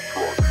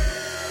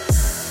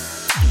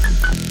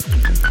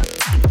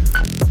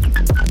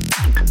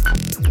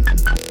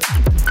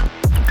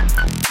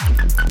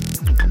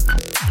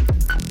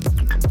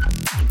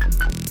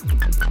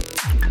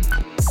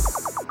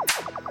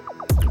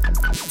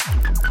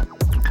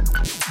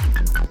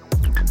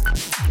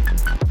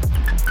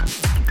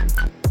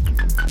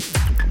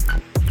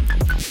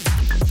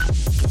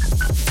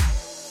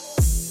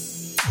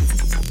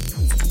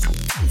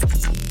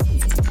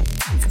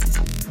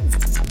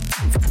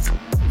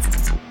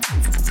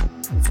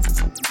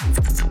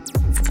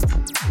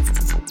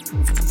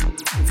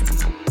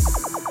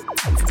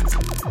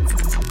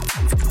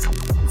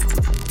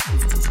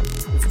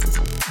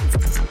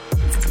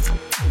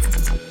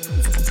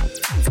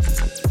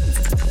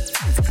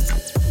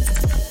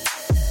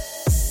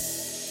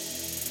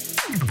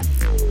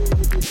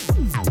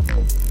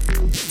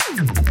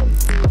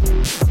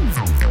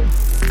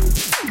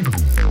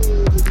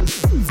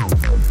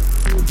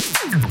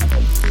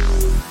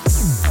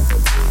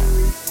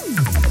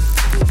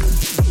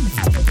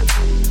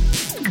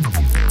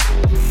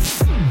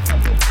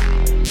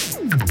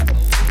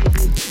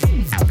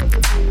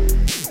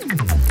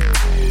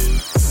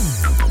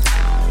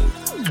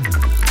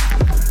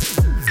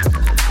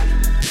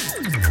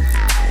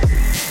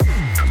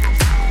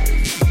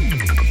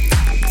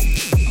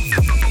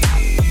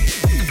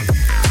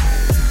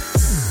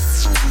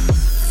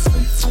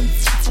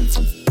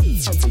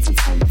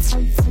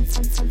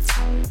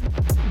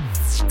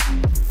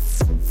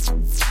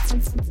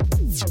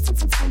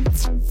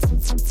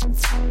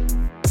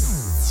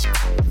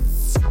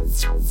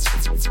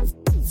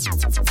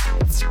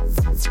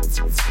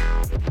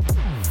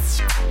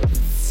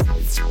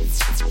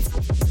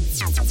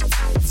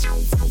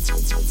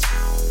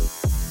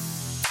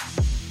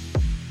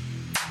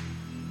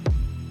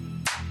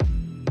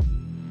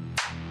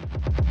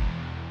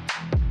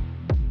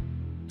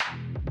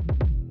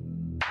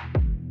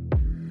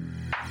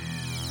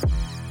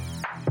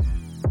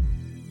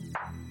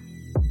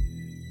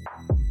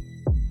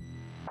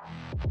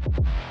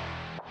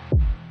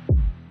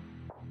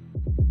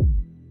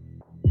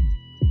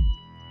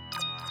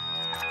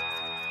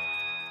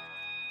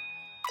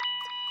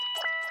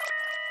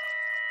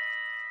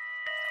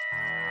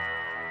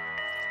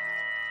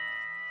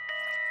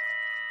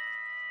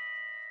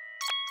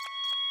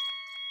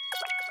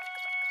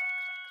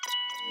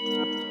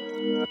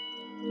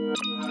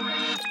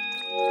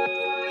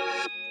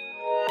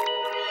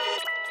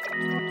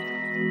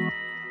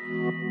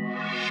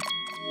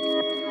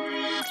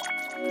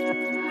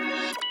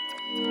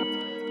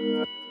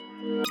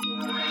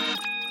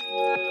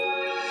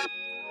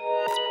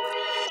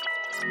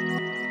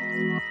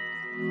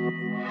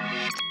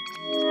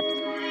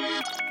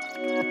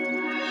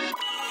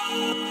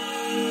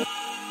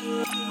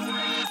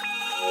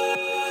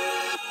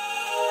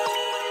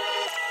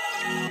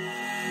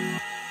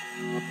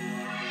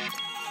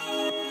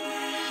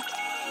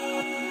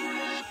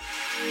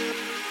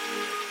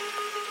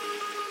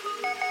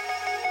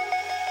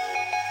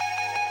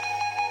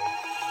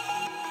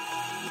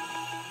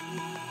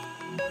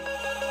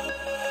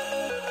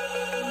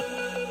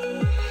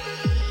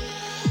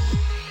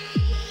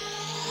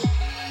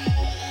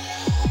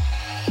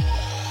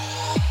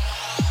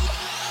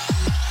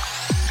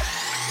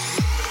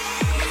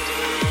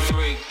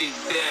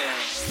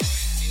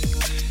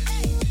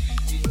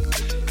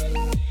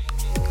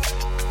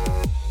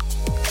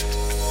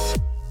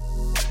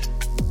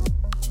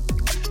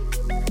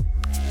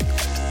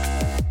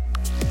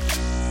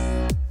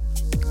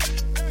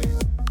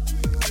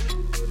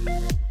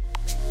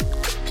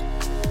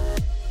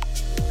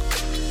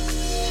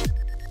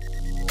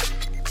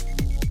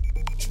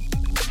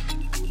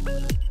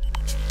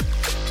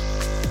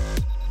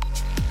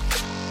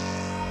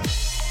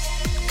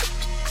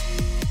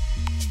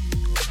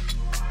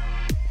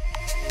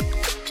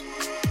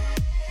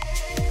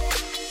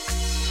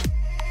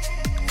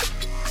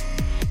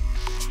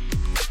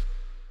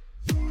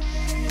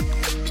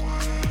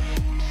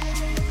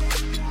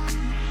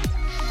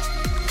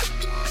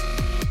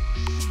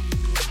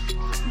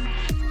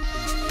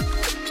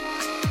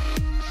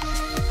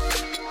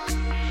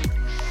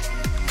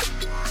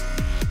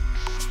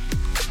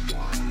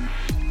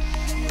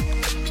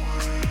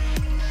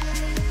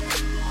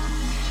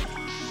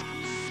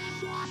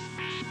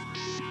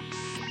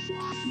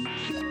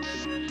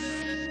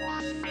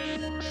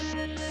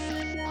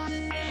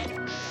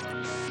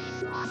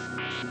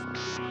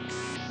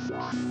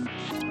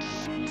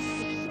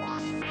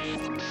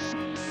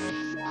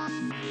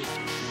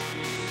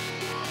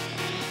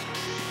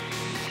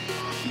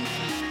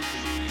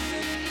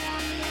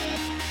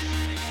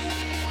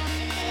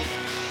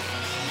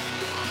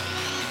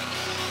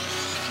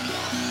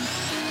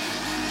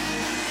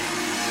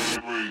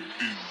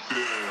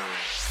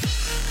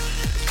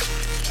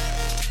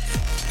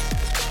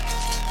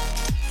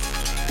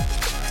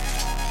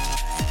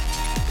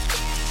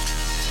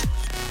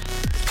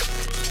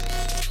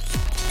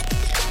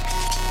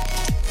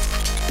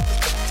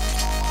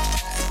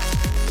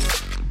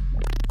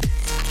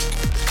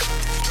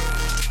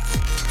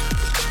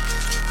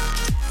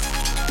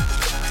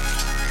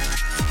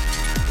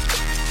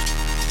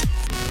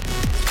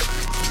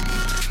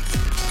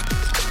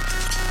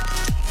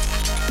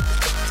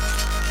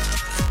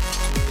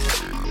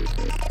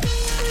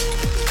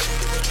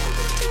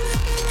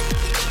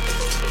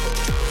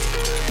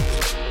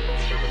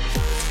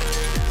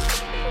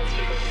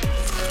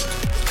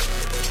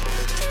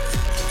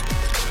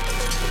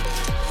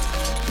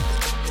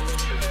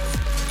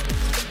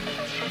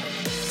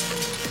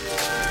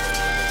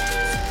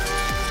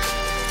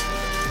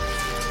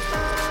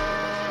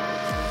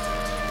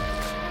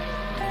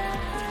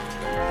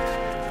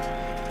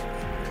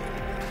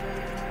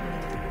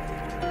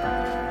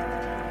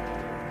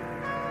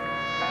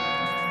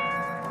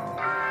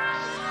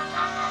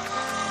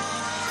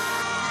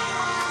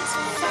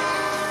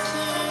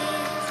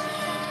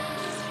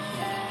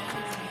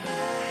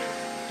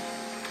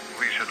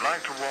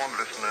like to warn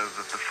listeners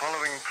that the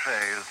following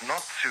play is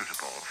not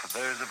suitable for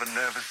those of a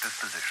nervous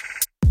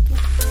disposition.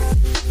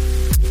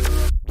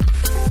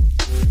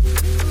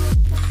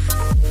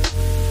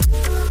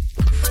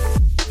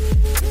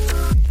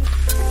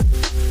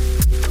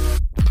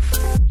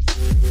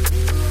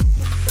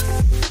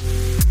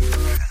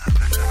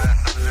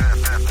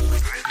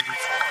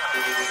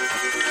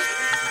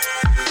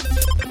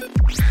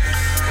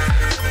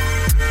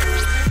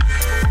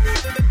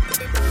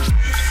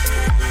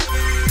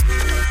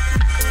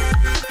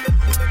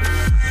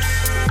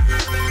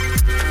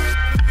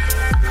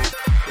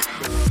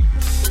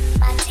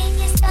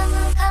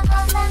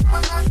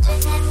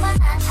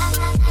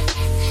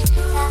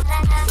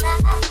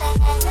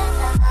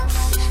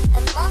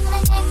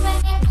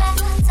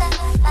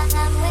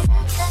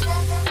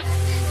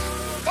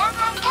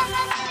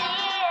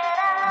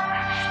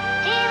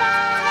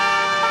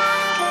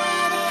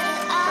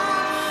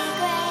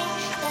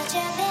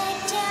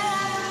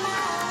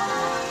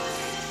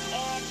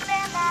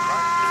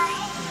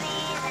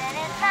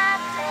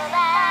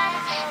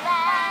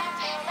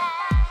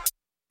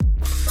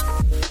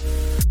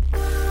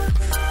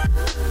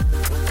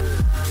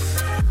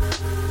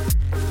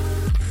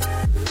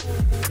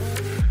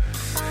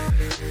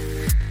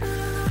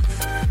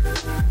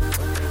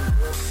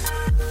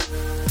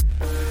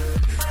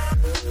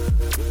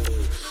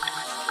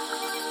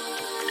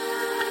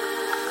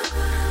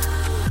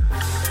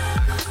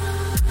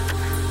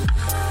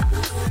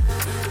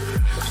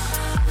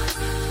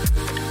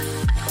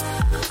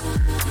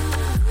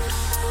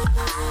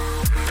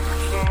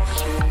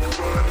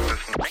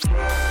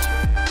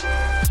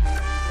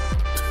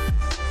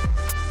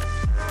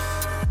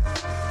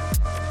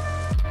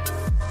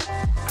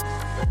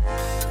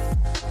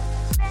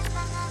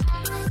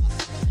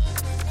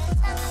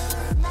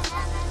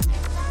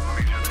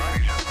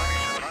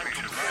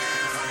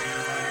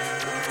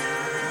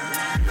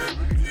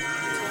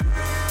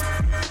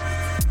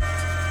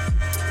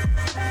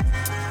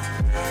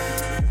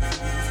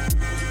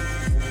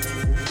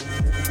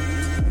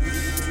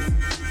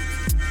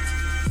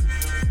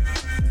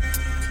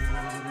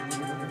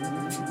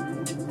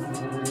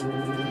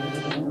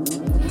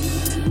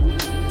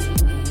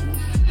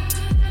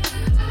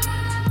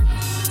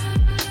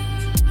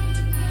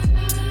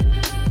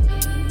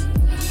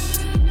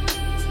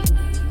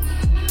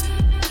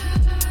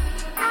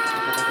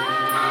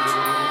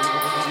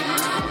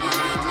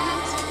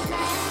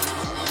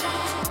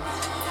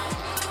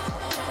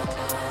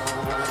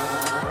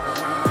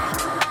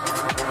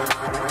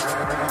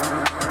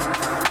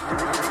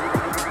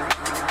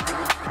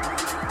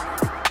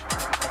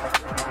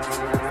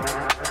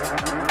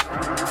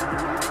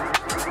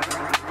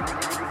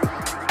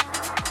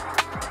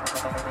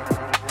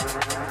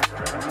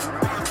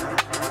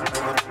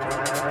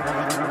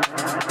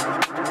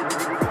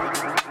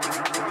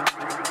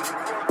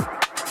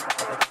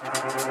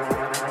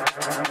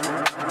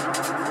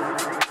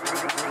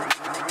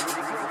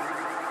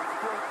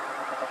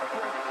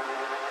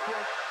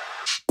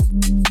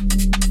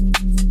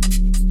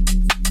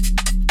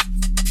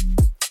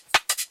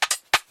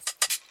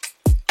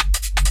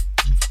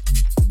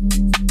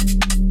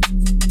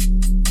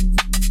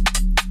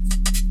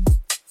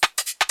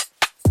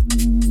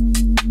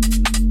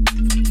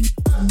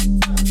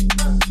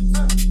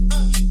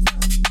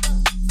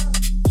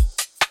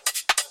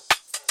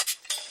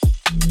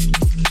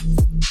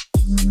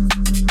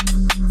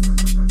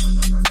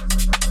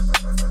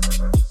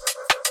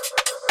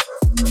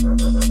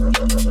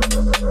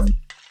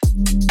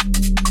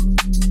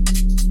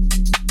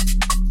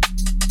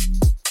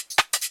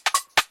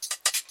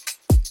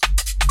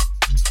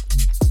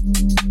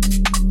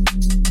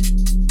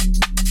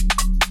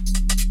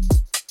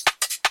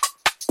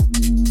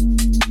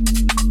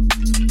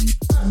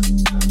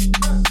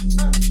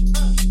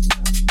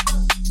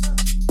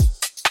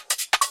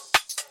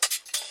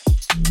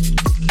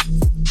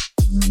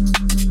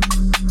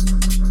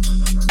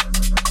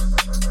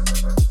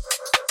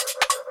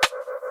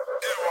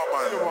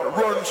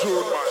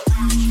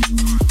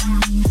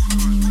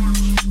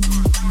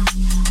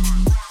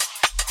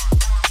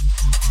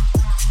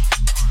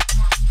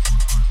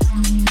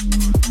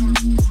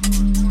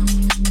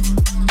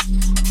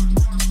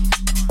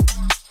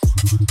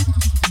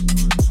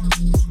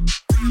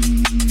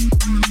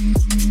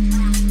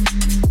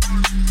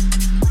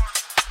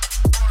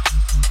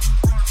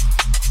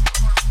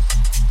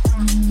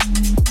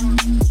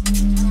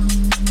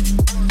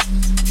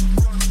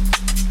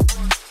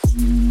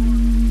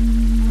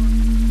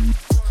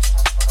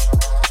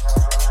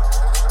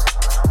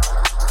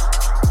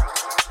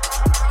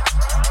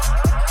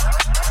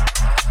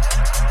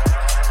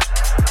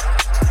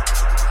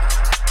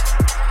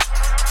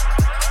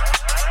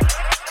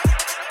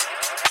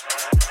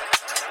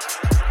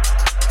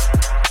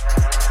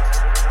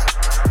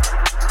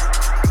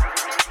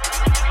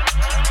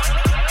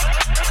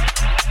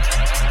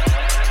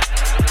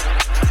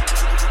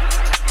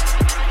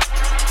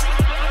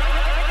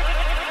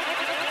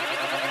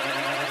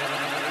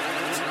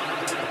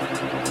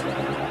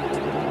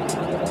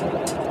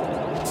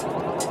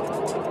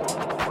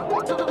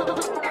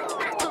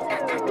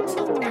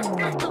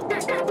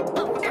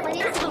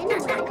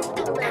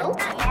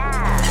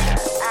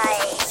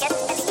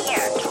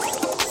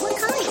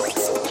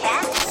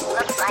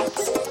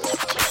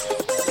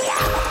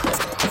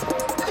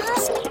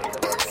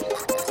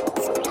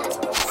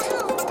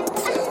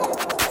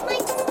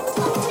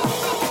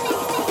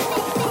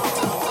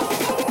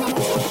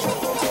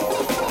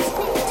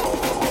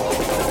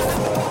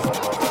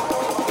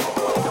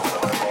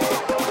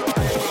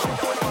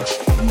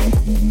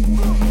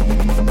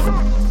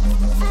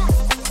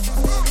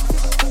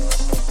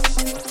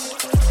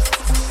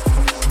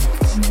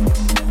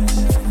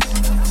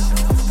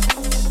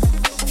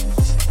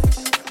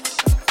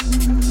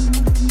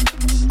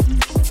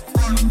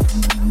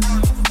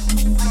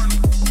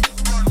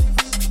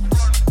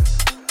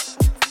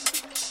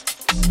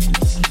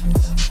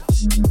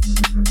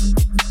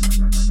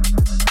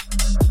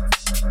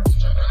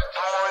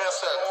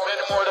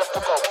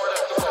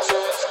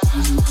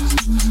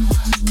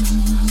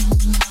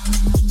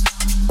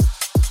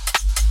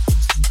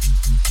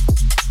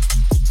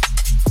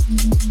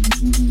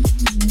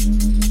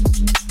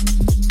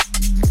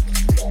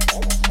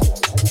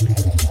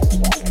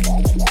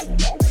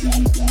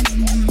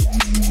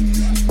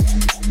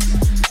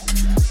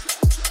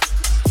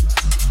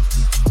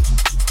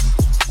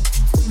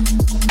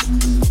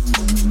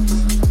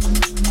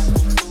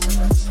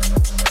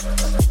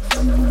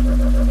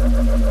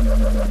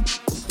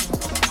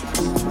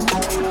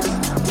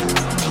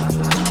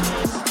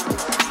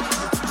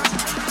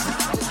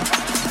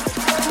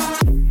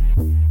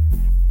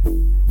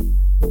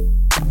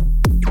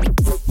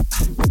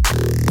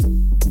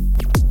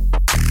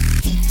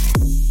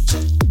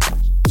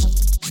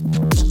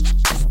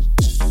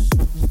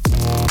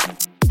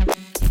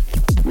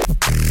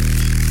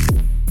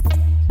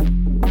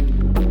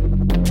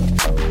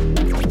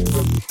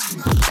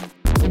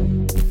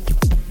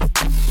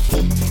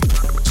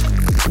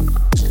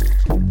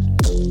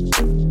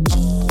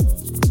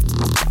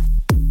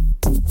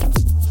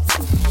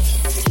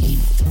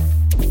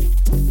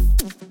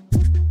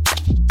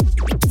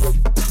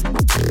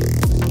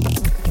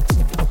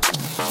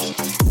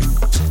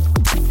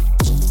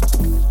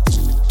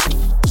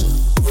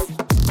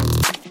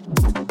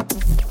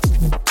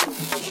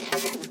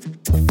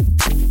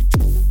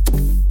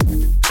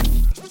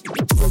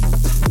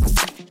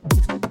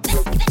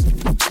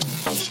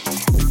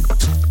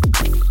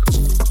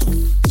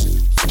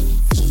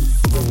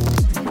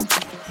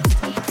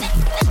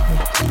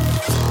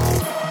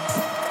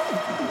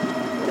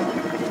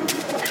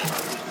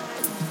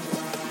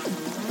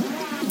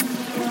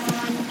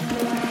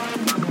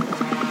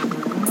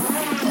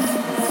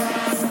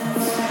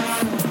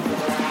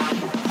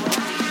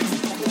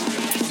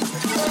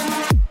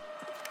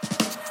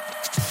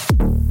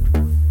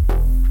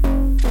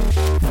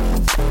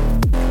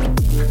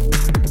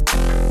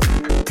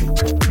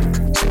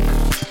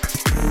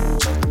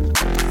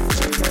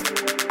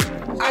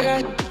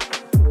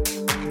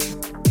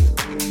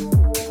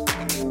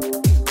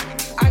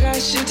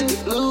 Shit to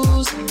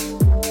lose.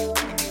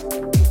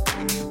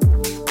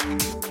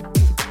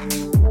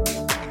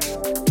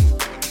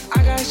 I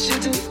got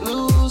shit to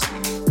lose.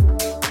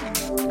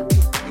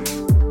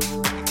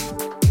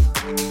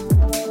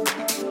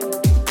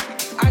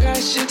 I got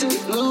shit to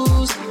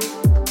lose.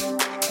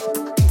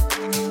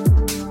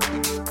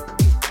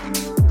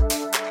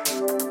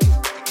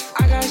 I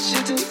got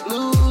shit to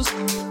lose.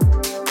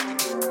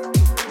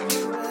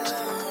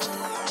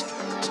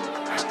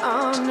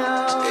 Oh no.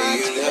 Hey,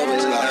 you never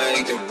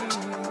liked him.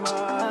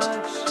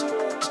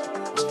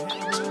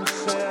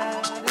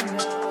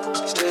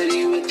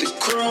 Steady with the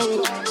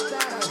crew.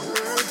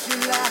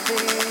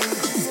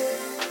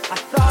 I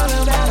thought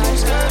about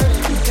it,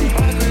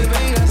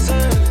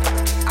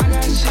 I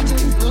got shit to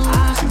lose.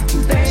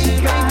 That shit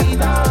make me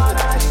thought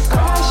I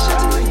got shit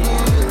to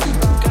lose.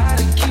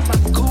 Gotta keep my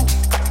cool.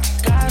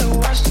 Gotta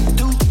watch the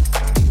do.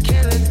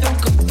 Can't let them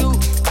come through.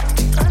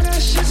 I got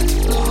shit to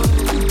lose.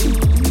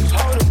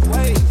 Hold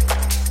away.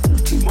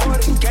 More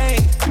than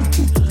game.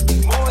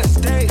 More at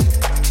stake.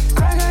 I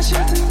got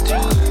shit to do.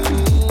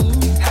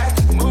 Had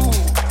to move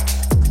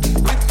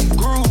with the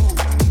groove.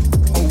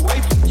 Away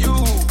from you.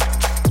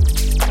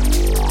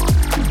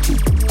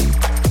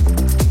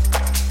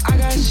 I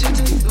got shit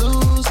to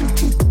lose.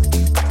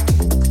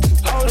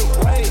 Hold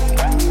away.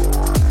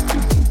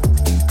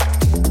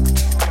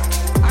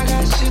 I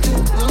got shit to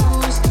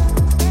lose.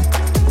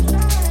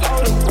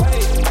 Hold away.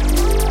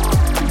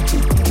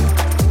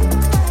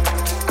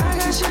 I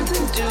got shit to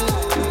do.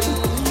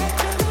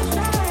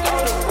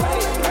 Hold away.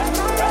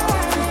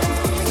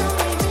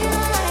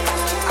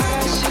 I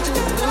got shit to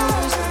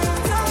lose.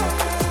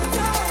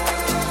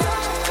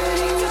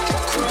 Steady with the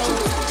crew.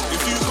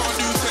 If you can't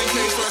do 10K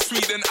for a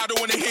suite, then I don't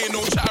wanna hear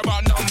no chat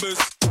about numbers.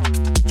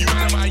 You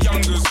and my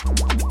youngers,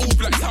 all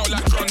blacked out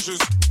like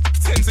grungers.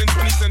 Tens and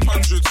twenties and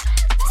hundreds,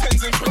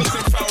 tens and twenties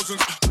and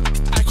thousands.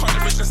 I can't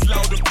ever just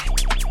louder.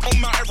 On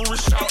Mount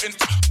Everest shouting.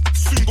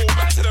 Soon go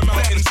back to the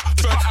mountains.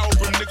 Third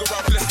album, nigga,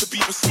 I blessed the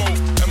beat with smoke.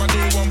 And my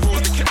day one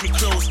bros, they kept me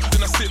close.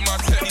 Then I sit my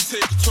technique,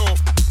 take a toll.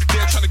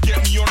 They're trying to get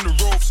me on the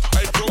ropes.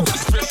 I broke it,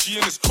 especially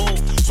in this cold.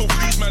 So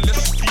please, man,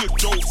 let's just be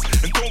adults.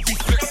 And don't be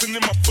flexing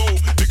in my boat.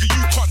 Nigga,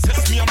 you can't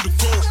test me, I'm the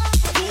GOAT.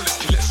 Yo, let's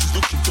she's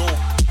looking dope.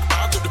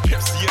 I got the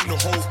Pepsi in the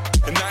hole.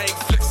 And I ain't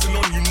flexing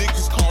on you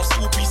niggas, car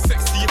still be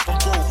sexy if I'm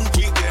broke.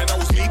 Wait there, and I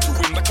was made to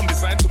win, like I'm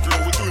designed to blow.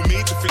 We're doing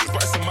major things,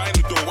 but it's a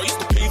minor though. I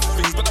used to pay for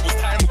things, but that was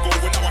time ago.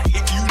 When now I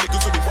hit you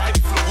niggas with the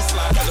riding flow. It's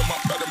like,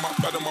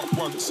 bad them up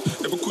once.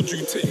 Never could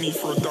you take me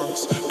for a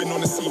dance. Been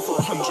on the scene for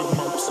 100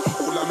 months.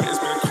 All I met is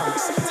bare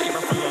cunts. Take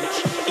that for lunch.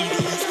 Eat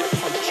the use get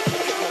punch.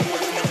 Get one boy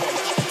from your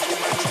bunch.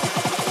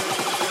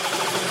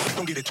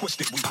 Don't get it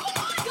twisted, we.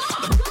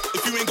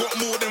 If you ain't got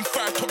more than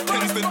 5 top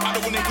 10s, then I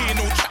don't wanna hear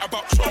no chat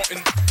about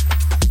charting.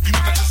 You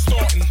man are just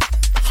starting.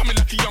 Coming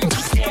like a young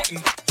Chris Martin.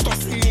 Start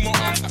swinging with my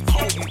arms like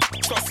Carlton.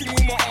 Start swinging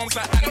with my arms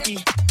like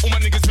Anthony. All my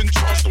niggas been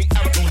charged, don't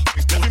amp me.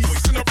 Been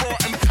mixing a bra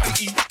and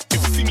panty. If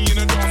you see me in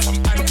a dance, I'm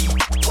anti.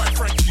 Quite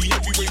frankly,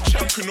 heavyweight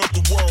champion of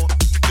the world.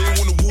 They ain't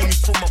wanna warn me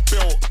from my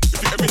belt. If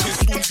you ever hear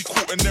Stormzy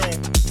caught a nail,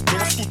 no,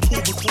 I still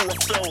tall before I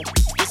fell.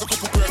 There's a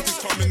couple birthdays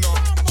coming up,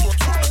 so I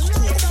took like a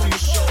quarter from the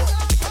show.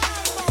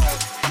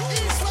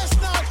 East, West,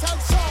 North,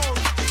 and South.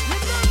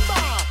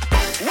 Remember,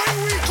 when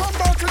we come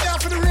back to there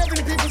for the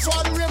raving people, so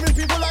all the raving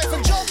people like to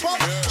jump up,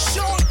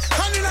 shout,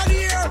 hand in the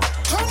air.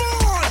 Come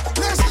on,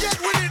 let's get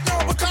with it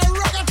now, because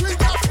Rocket will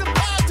get for the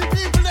party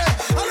people there.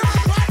 And the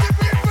party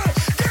people,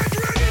 get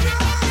ready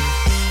now.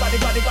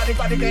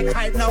 Body, get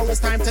hype now, it's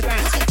time to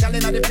dance. Y'all in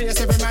the place,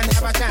 every man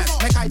have a chance.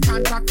 Make eye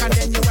contact and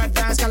then you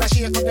advance. Y'all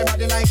shake up the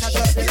body like a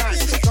dirty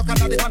dance. Look at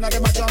the corner,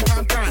 them a jump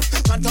and prance.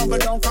 Man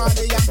tumble down, call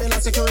the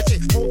ambulance security.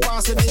 Move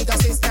past the need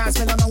assistance.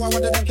 Me don't know one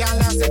of them can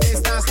last the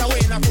distance. Now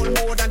in a full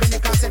mode and then the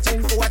cassette in.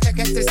 Who a take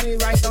it to see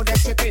right now,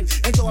 they're tripping.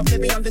 Into a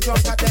flip on the drum,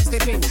 got them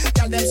stepping.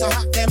 Tell them so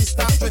hot, them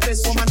start with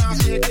this woman half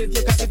naked.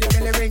 You can see the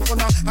belly ring for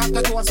now.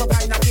 After doing some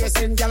kind of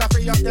casing, y'all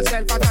free up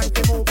themselves and can't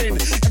keep moving.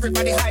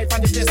 Everybody hype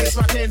and the place is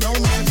rocking. No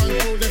man can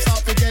do this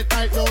out to get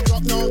hype. No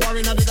drop, no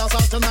worry, now the dance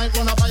out tonight.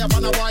 Run a fire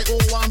on a boy, oh,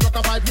 one block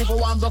a fight. People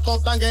want block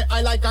up and get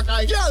high like a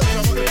kite. Girl,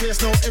 come on the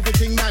place now,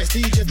 everything nice.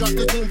 DJ drop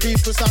the tune,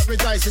 people start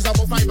rejoice. It's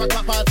about 5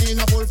 o'clock party in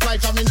a full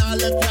flight. I'm in a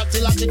left back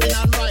till I'm kicking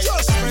and right.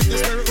 Just spread the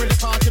spirit with the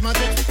party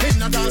magic. In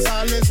the dance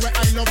hall is where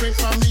I love it.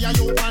 From me and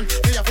you man,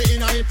 they have to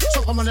in it.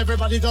 So come on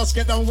everybody, just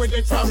get down with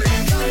it. From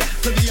England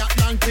to the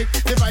Atlantic,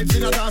 the vibes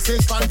in the dance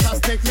is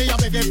fantastic. Me I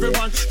beg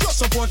everyone, just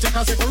support it,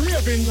 cause if a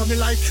raving on me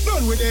like,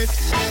 done with it.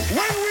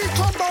 When we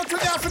come back to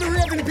there for the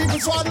raving people,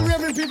 so all the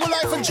raving people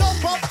like to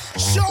jump up,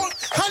 shout,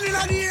 hand in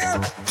the air,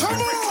 come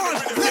on,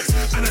 let's.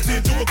 And I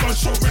did do a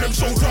gunshot rhythm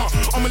so raw.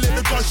 I'ma let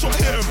the gunshot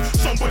hit him.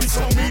 Somebody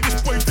told me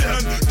this boy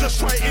didn't. Just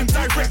try it in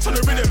direct on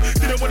the rhythm.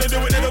 Didn't wanna do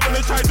it, never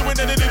wanna try doing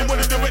it. They didn't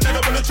wanna do it,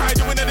 never wanna try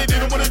doing it. They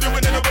didn't wanna do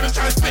it, never wanna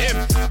try spit him.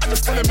 I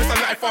just tell him it's a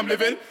life I'm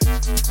living.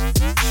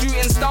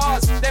 Shooting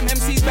stars, them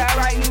MCs better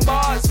write new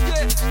bars.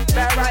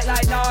 Better write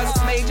like Nas.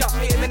 Major,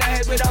 hit him in the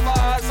head with a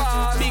bars.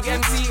 Big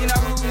MC in a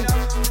room,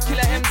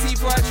 killer MC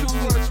for a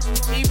tune.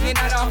 in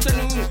an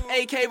afternoon.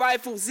 AK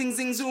rifle, zing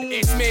zing zoom.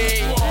 It's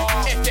me,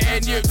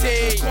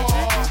 F-the-N-U-T.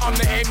 I'm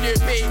the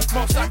M-U-B,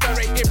 most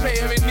underrated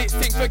player in this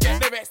thing.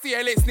 Forget the rest,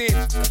 you're listening.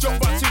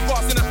 Jump one too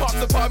fast in the pumps,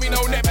 the party,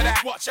 no, never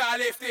that. Watch how I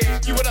lift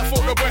it. You would have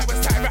thought the work was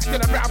tight back to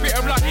the brown bit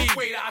of bloody.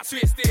 Wait, I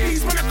twist it.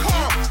 These men are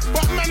calm,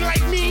 but man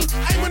like me,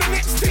 I'm on the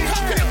next thing.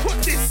 How can I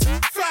put this?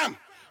 Fam,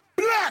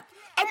 black,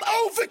 I'm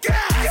over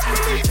gas.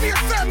 Believe me,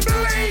 fam,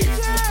 believe.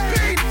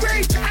 Bleed,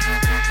 rage,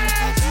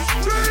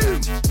 boom,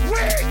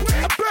 wait,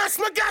 I burst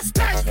my gas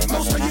tank.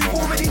 Most of you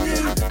already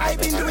knew I've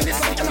been doing this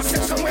and I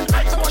said so when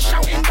I was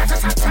shouting,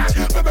 ba-ta-ta-ta,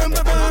 ba-boom,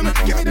 ba-boom.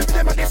 Give me the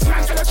rhythm of this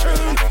man to the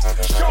tune.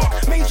 Sure,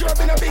 major, I've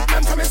been a big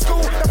man from his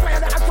school. The fire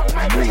that I got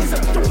my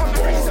reason, don't want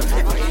my reason.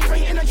 It's me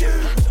waiting on you.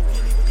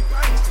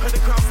 Heard the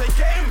crowd say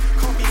get him.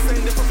 Can't be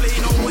sending for play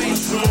no way.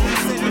 Sending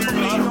for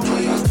play no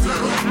way.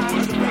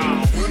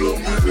 When I'm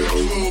in that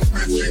club,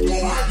 bitch, you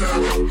going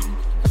down.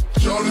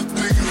 Y'all the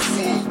thing is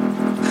full,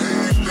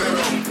 hands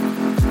down.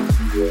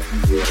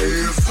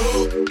 Hands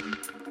up,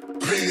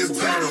 hands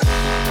down.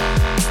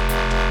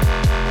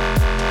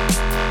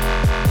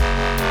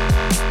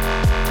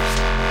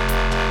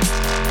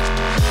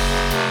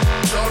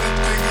 Y'all the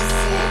thing is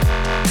full,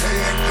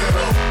 hands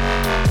down.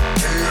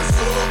 Hands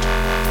up,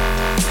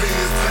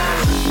 hands down.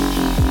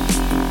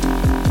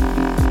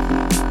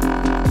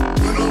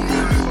 When I'm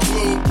in the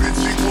club,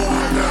 bitch, you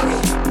going down.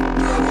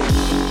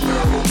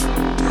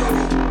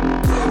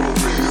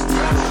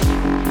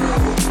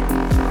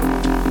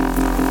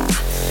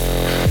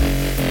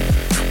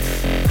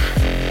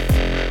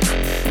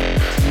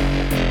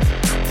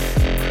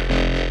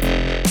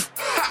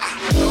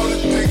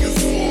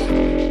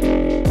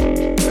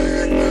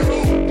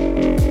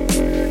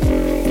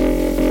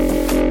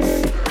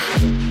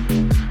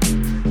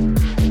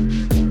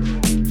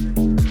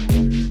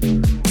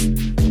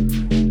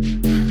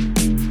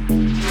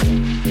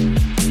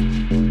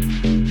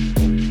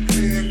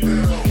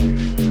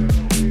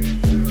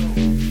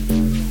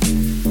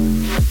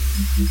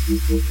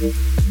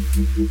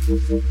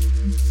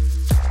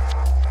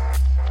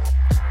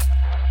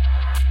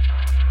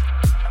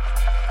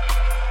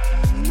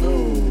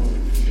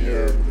 Move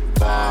your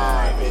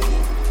body.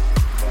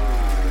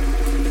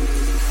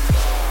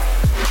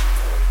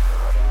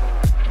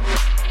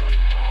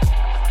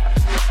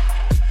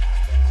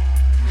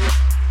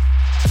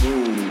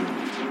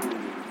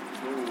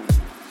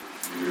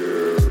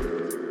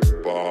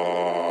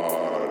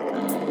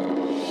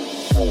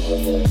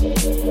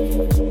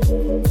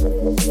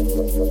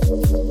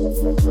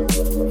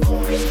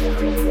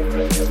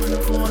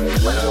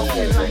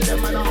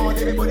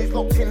 Everybody's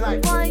locked in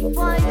like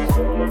why?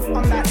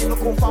 I'm that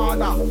lyrical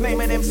father.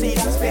 Name an MC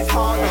that spits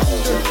harder.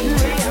 You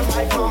ain't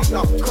my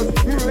partner, cause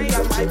you ain't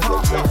my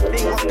partner.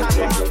 Ain't got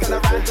time for man, gonna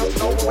rant up.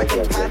 No one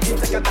can pan it,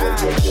 take a dive.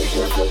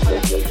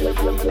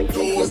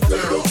 Doors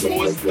down,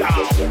 doors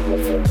down.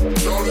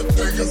 Y'all the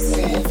thing is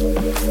full.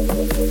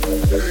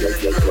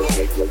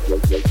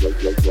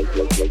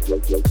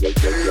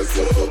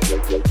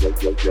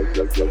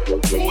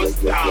 Doors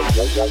down.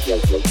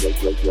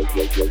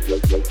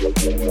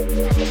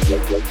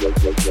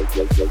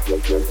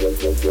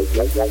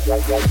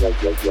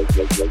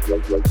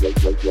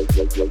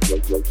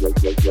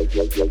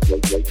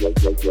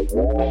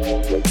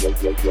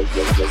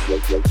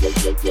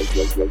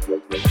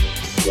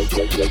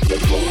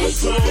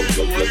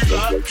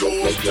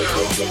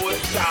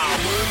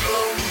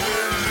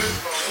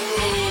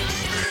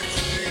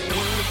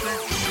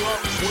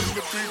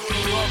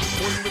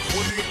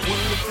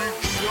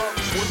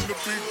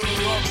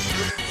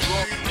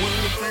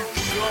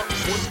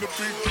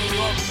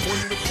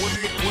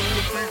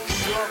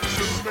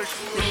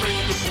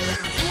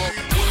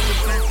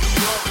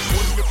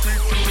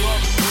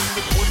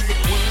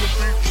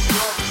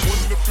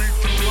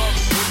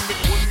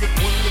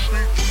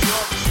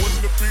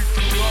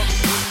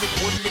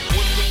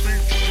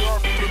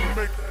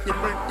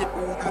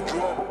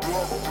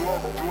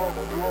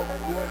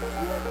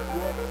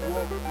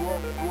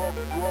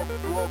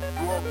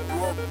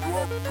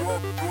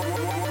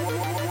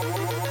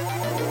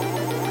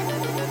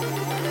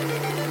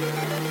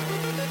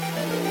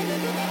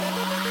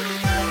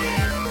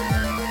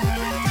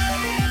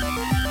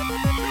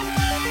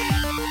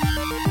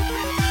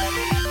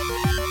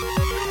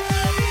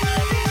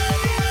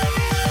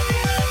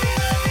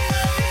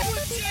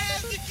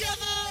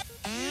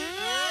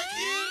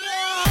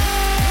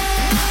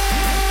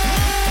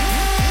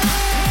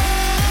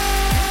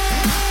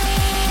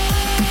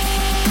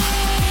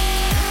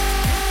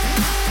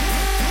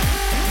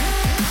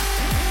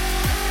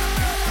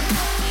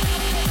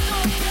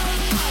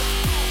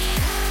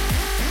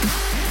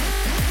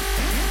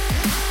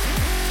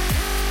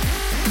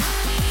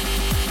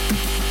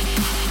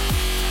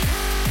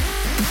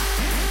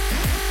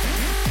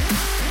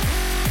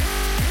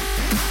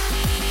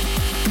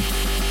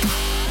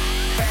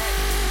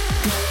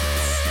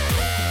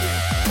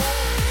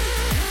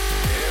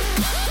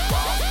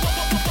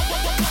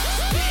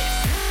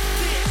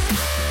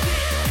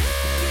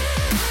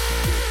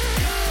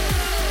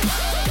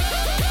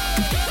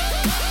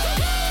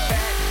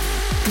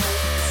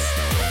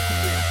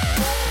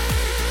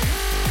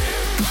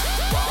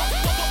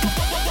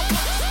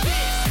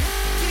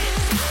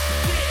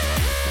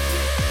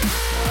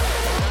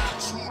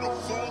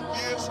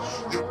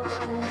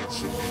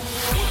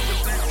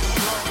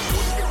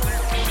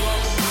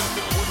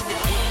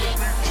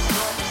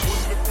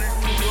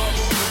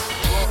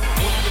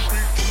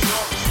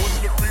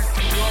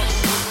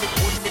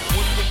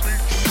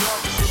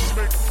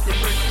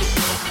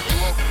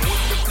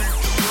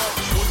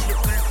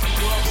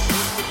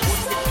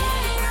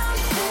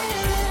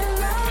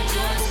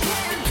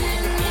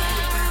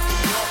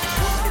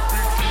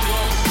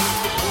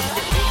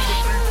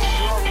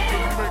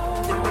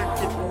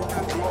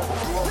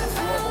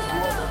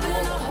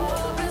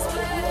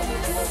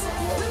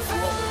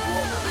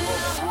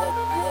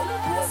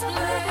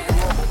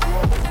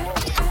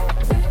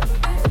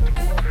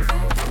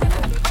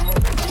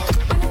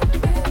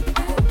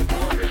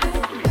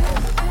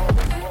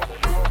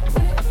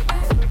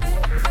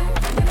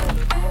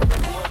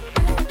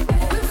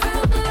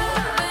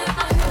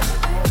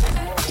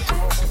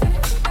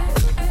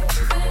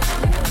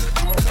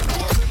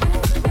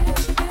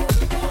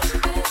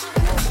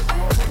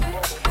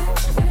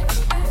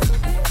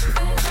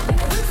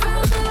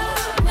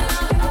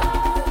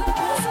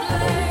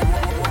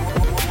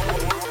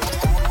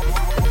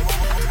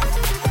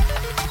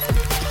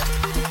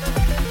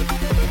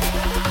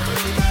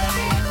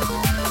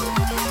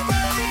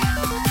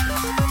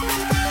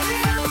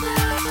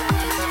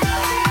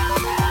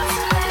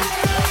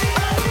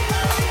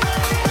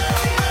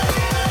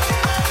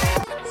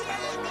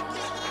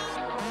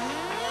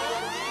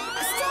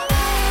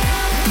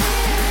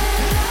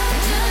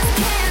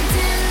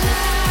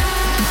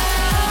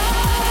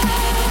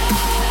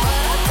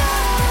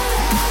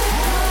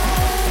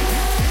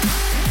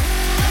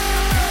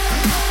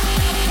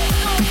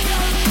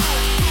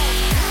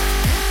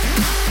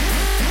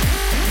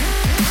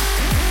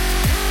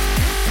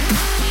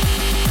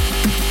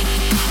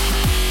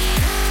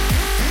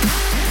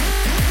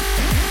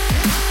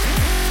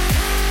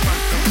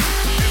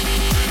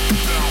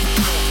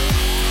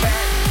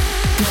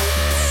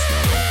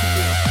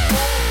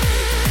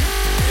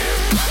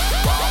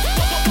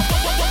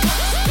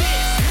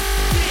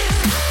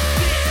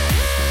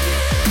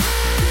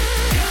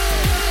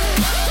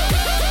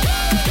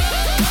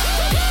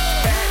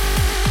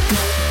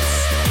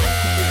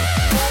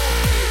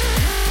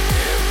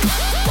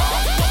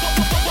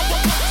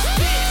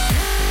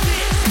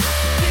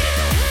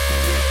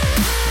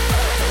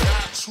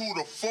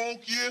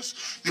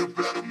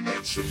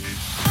 to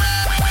me.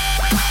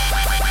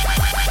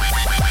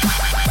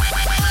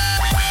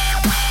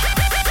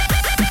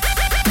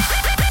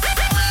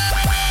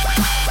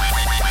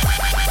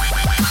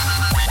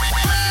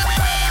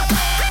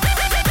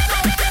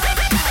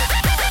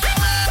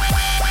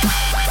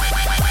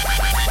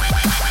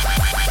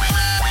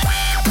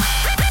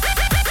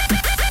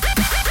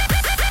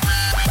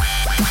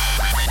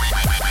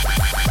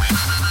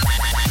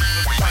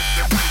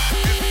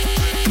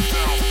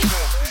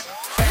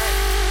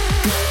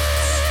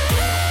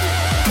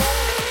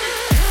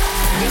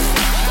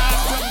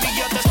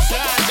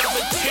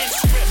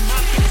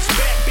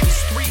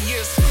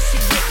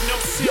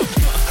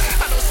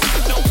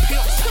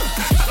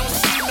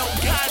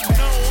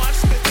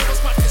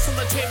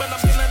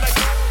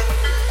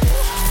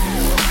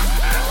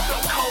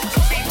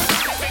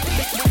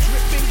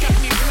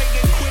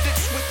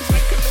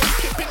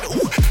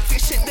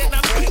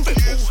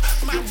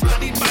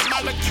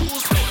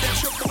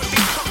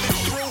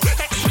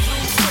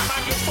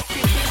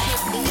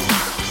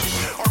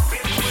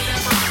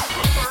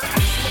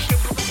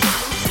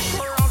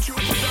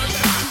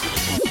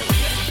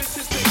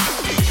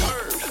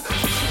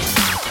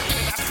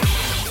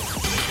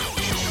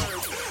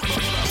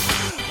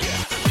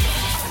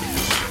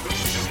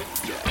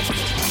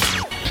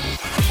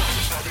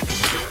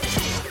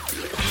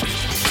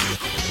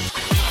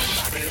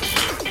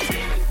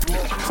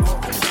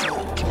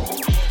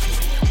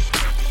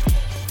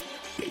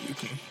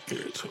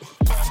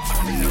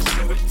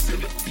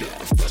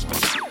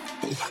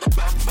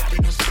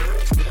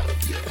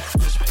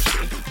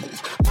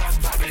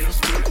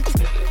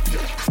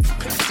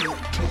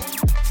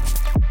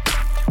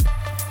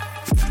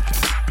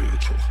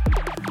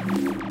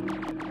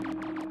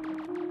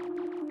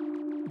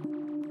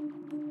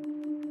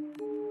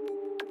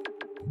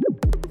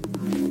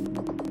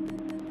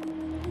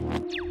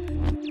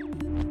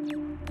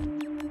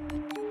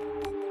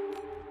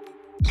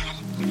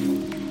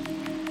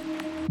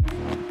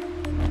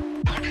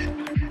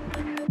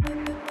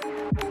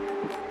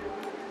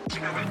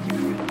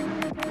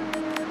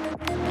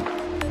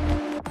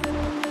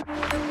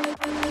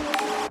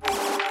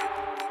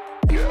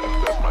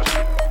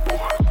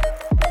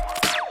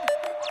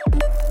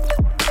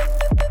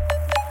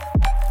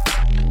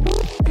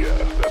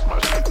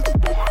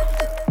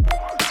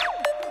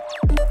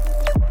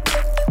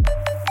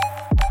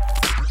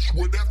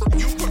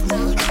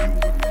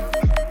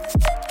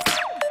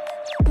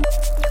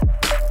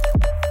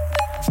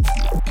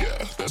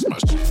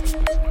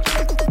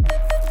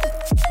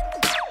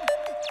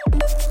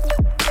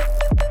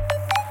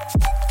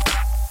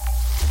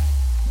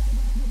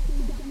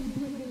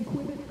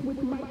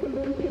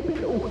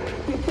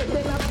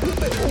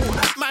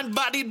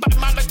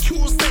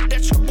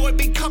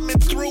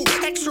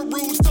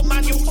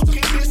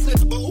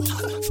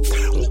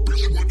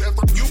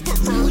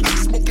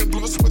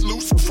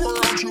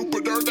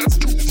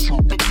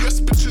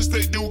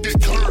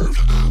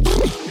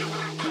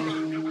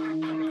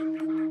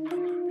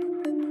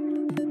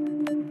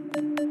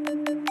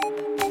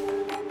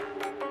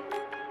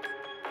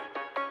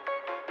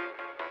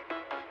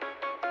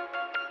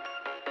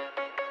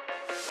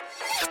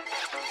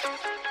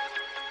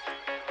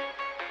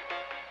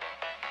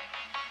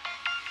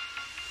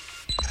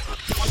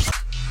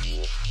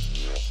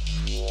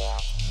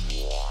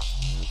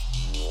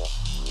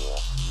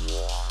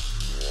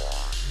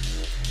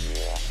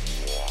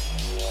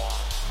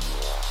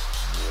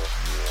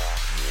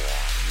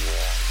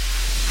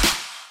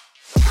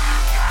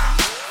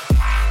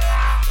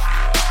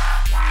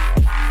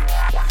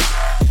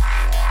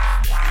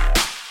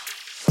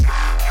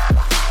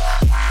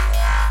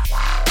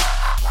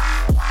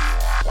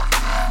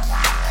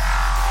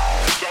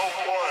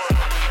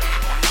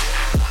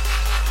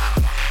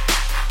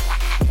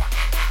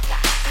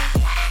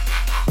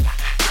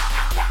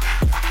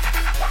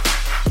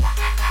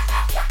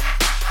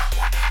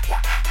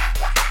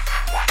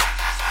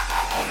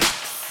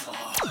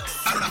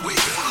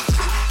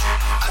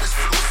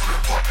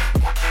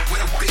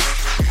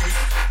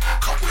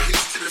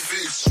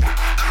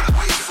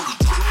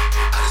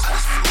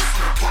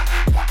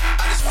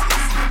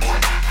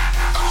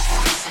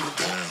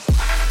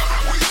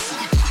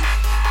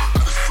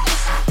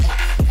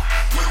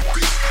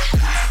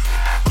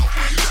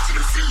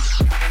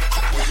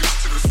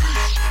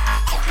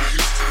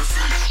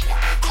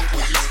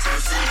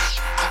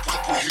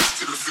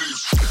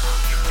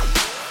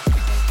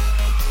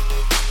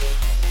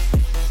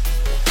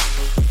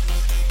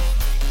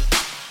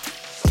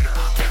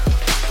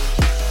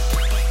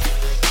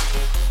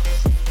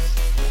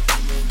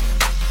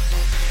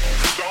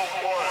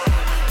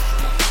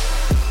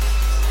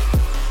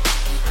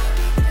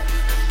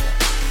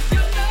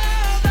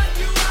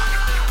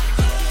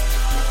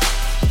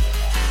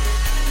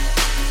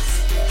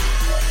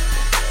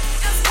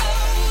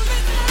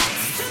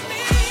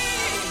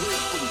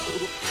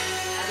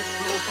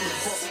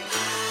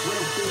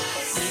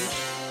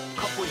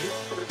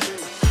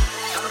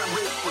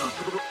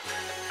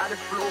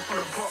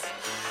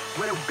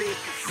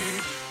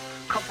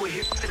 Couple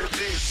hits to the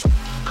face,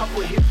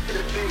 couple hits to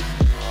the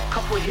face.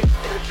 couple hits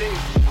in a day,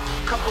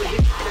 couple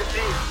hits in a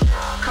day,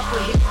 couple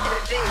hits in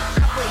a day,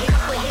 couple hits,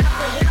 couple hits,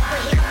 couple hits,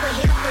 couple hits, couple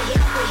hits,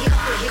 couple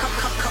hits,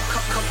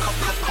 couple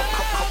hits,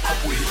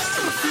 couple hits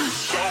in a day.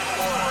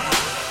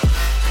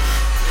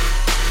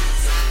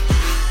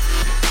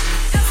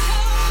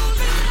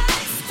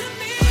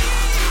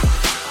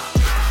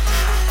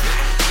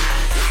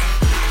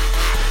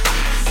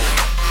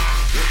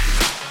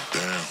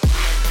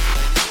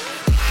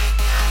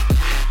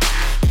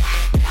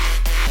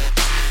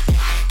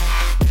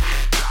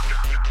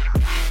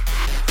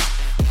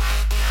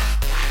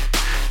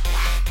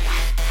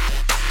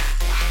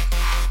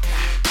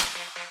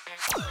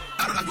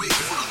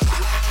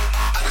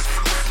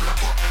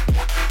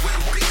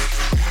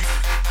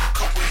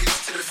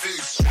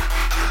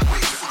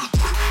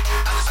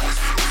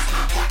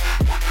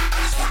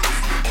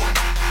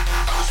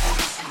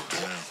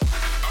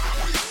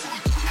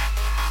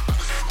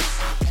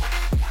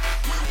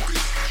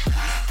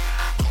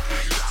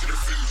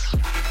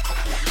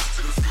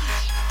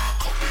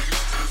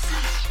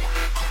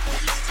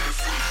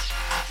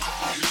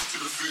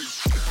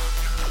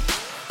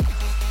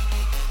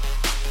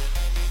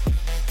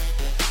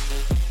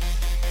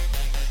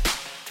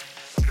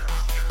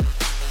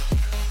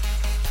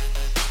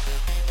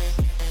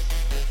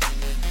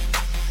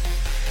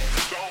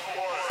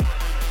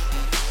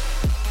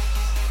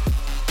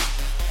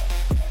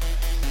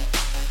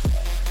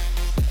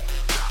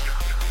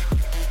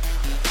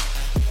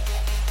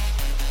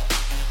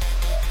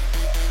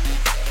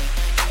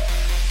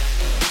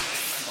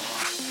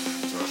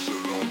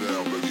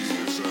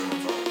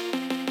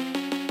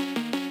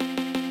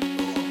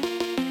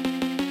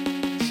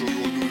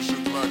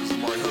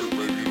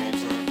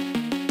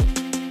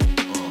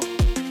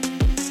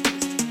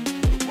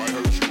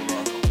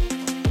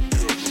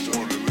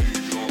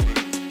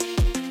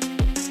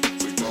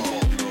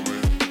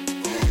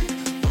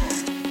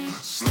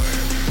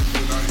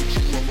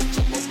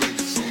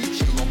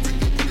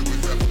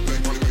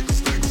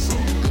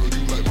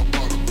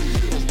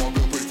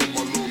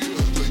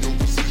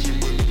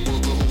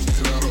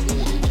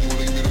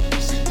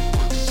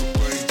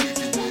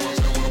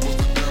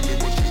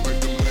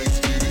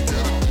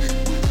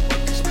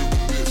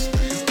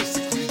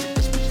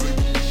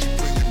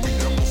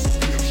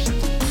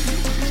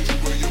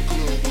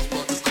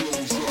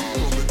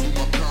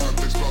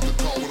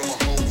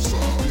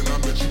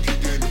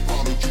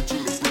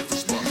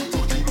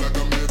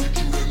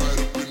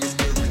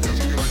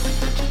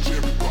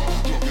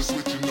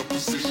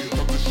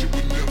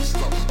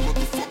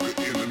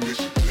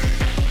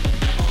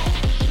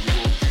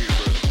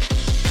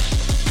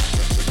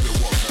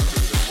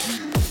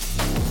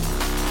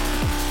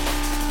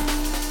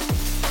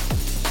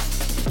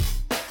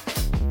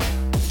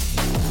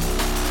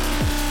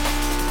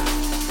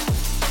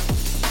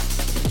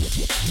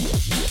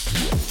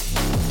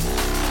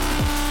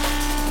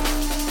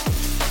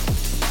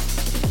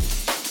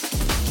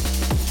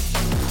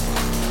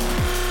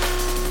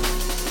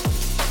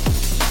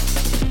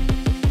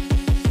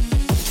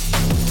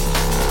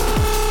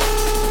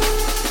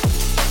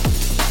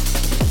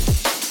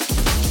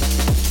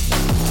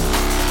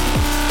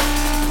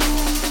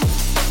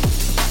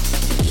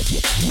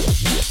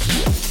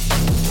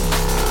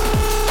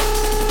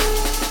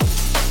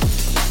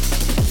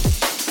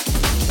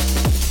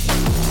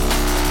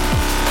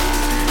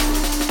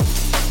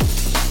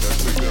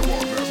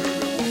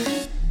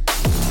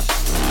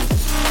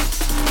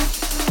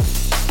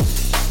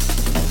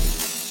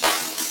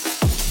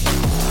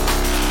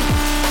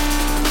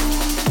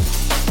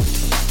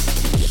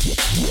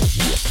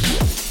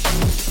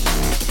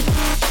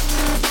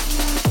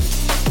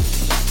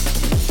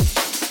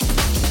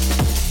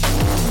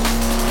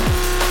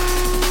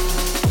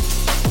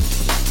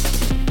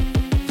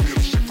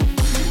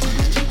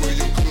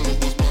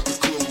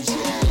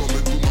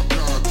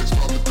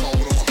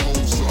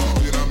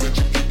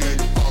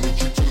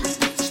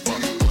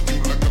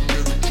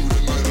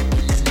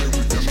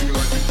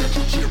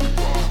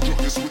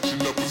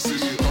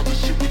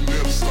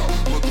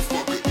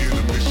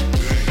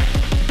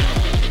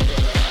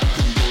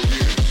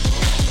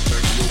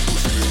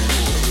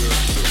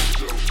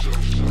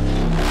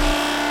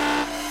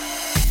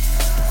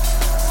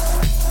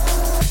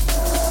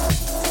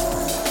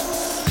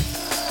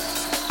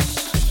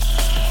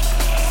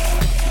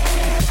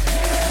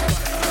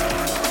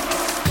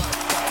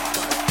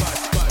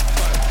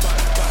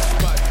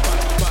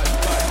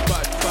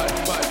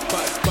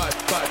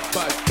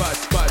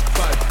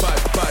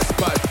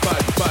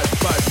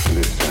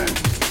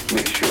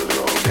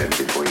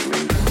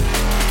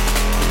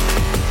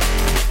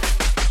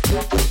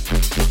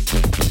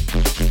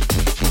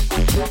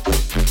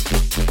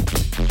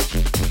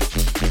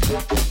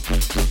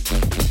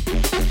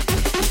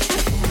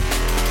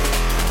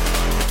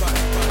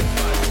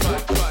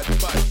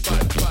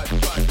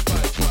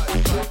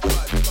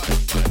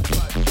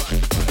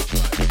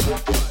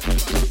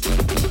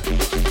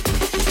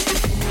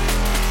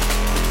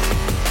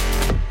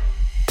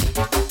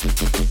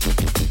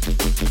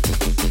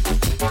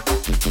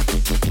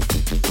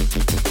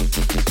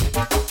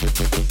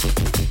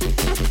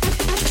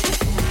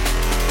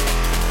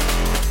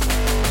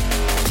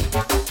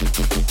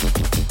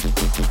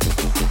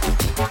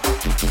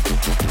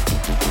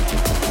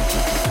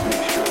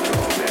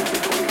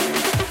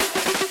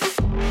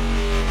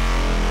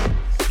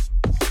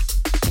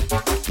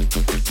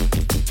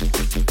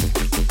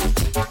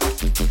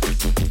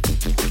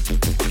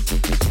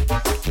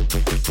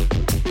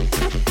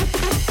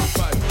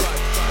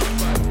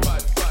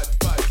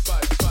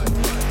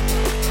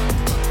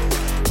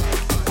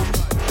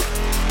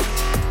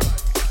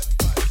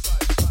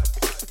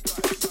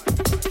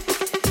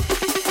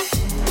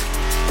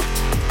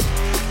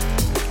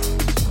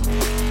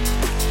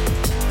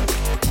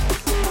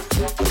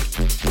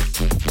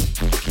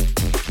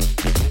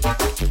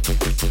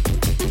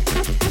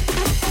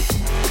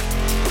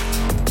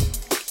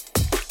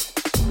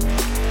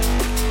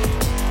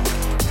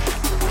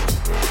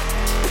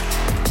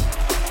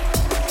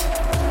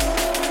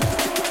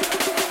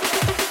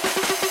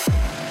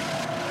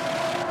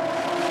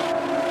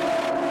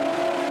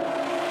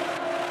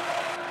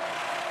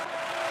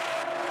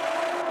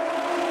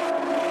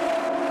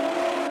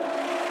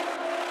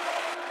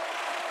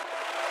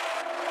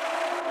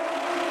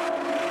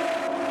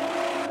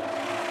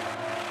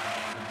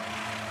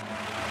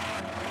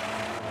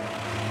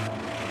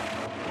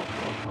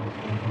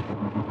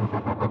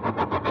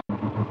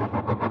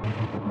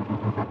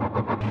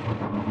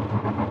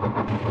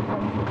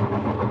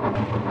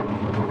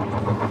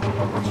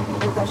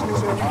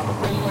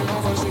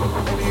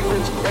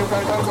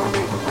 Everybody gotta come with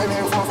me.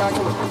 Baby, I'm 4,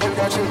 5, 2. Baby,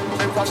 got you.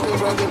 Baby, got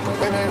skills right there.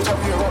 Baby, I'm top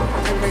of your road.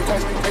 Baby, make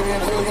cash. Baby,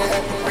 in the hood, yeah.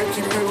 Baby,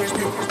 keep it real with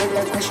you. Baby,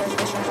 like pressure.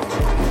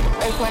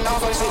 Baby, putting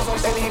on for the shit.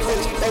 Baby, eat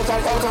rich. Baby,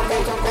 gotta come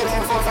with me. Baby,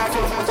 I'm 4, 5,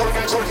 2. Baby,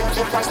 got you.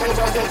 Baby, got skills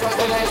right there.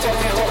 Baby, I'm top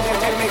of your road.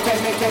 Baby, make cash.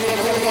 Baby, in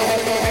the hood, yeah.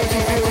 Baby,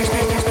 keep it real with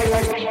you. Baby, like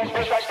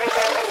pressure.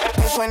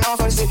 Putting on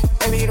for the shit,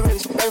 baby, eat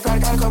rich. Everybody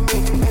gotta come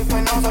with me.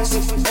 Putting on for the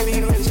shit, baby,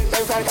 eat rich.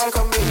 Everybody gotta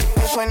come with me.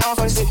 Putting on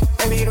for the shit,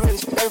 baby, eat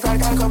rich. Everybody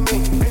gotta come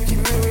with me. Baby, keep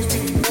it real with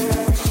me.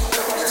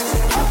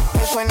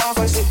 Putting on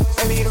for the shit,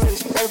 baby, eat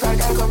rich. Everybody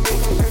gotta come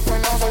with me.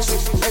 Putting on for the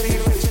shit, baby,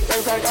 eat rich.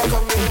 Everybody gotta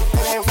come with me.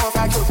 Baby, I'm 4,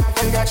 5, 2.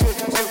 Baby, got you.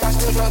 Baby, got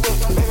skills right there.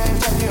 Baby, I'm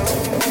top of your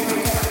road.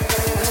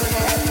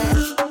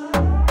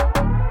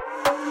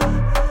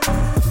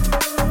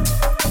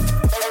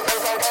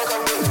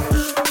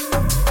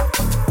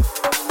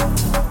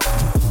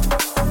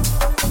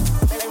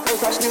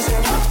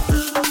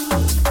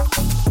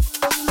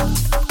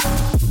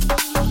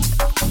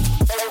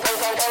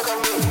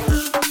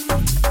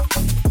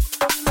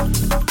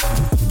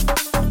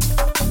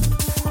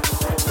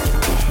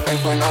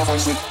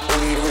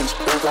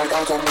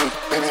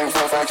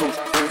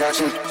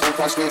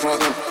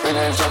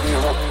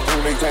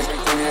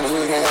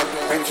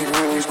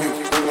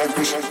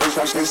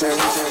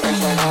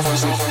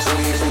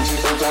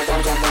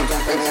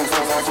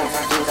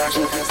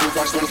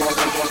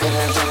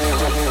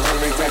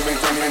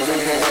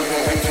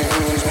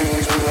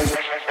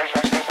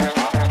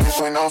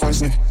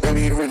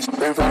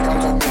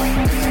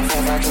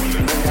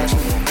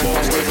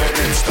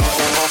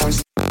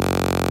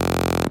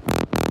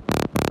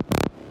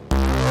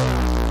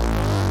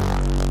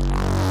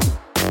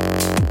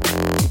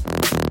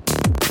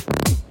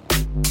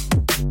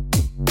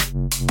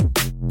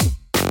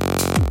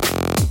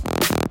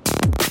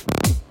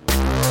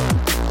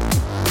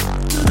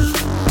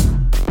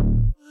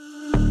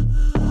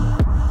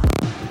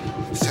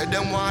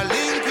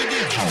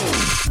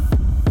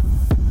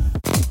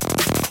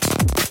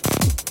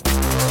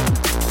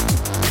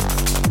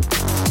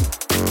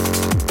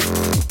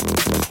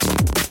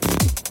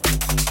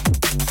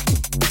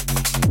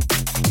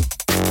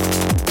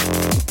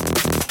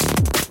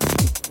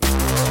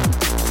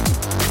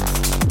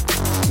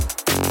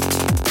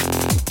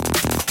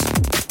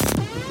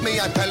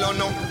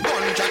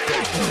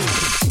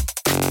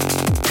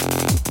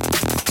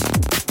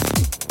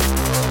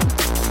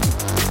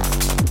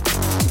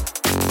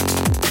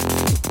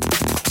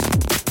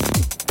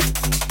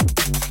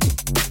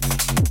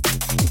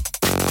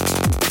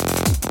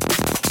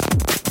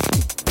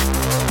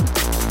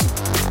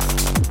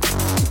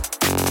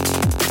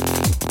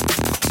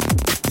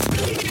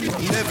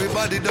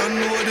 Everybody done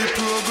know the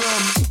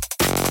program.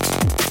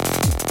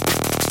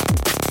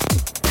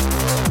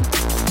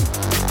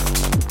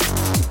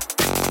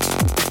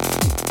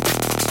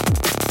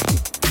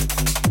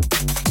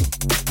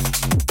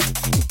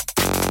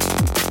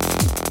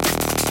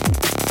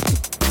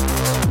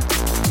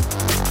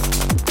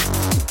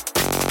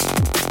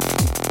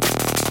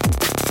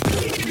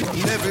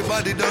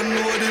 Everybody done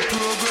know the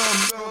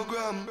program.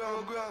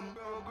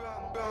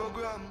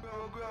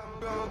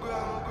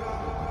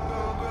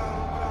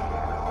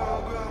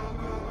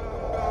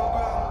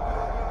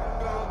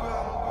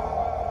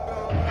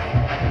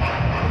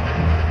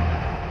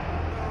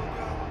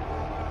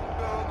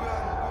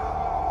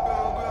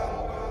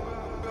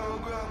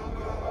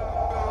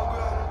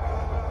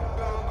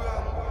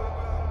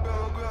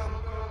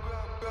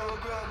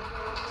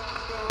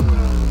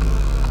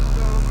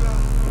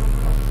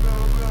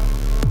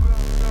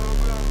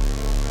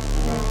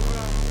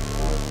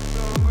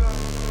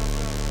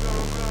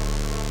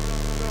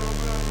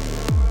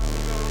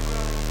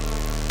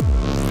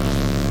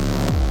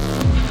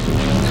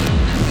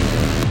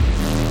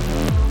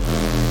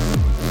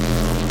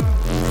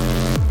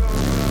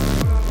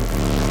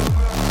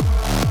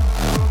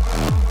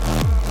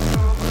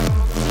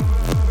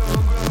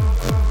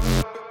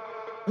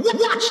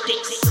 Watch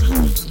this.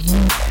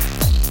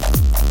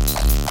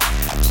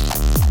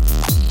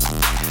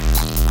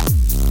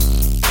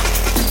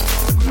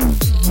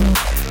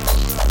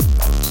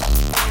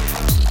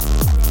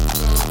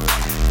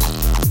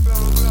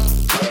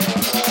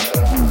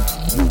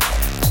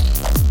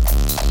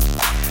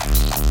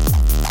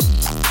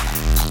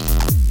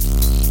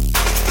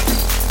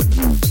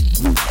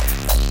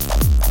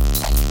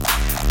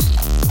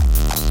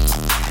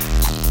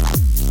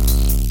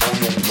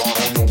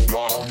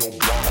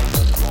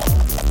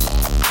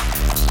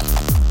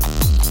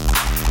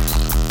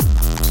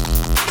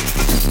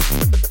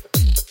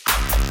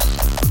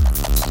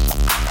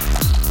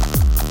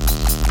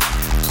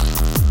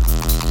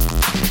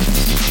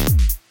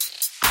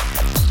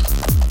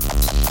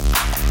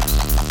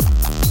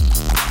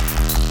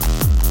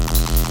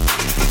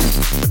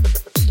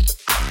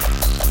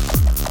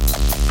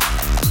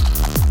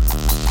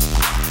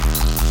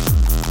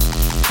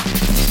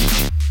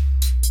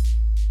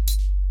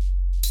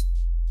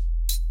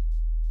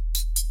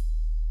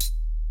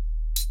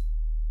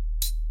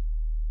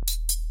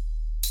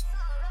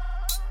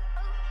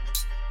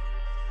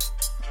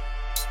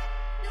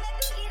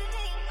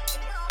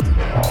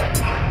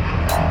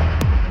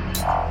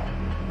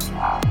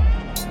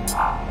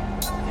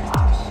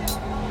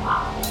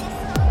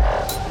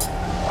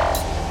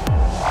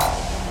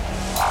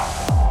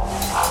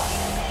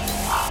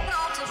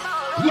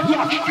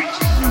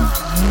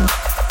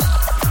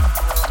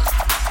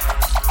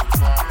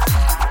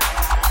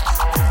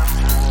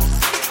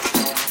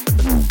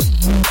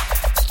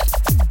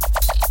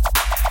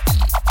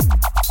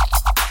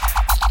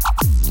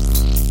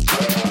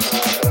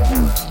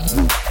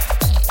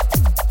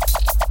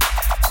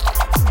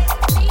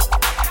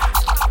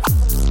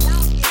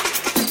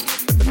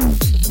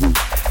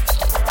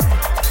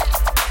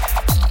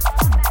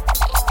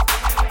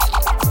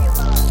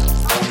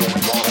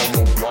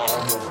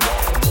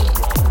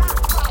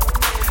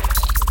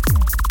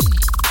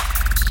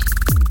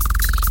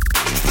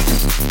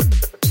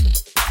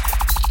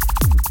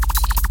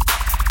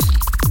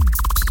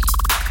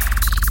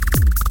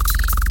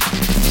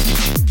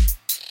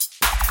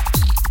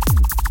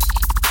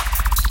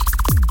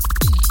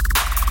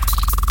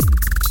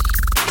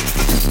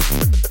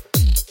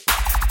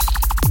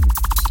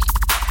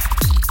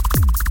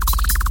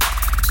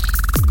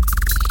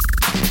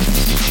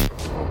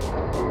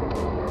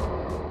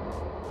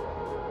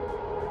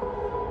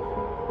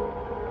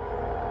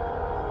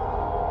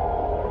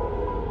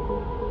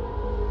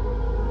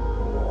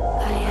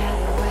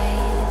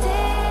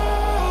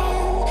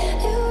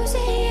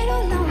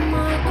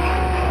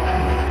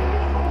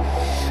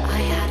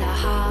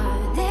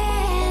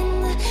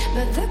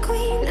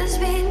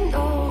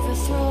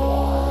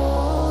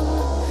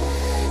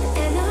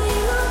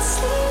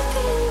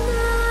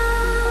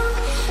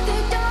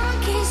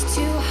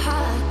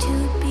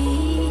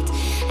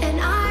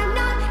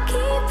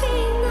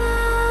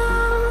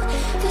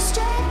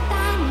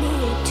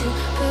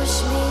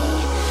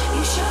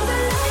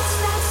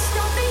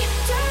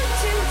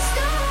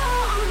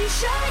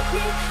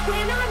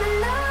 when I'm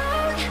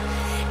alone.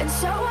 And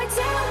so I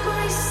tell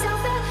myself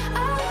that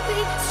I'll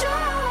be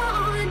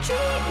strong and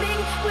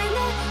dreaming when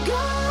they're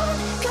gone.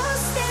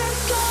 'Cause they're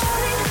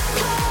calling,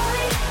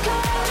 calling,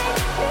 calling,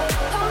 oh,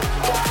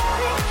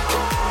 calling,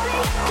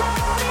 calling,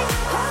 calling,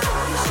 oh.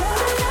 You show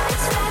the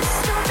lights that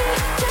stop me,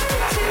 turn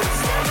to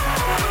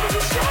stone.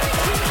 You show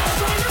me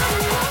when I'm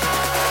alone.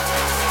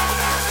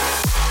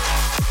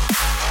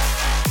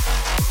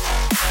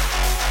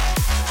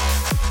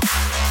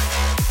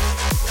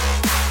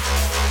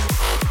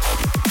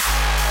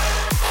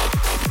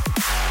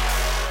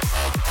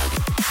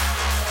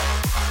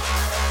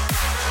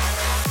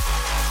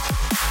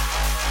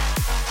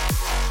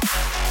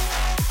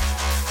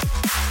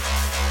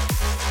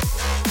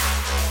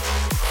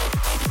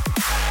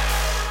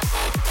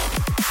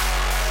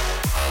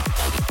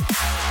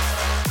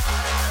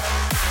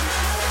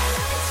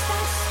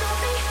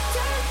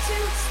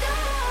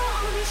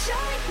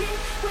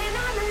 When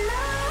I'm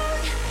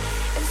alone,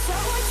 and so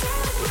I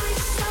tell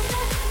myself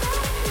that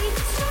I'll be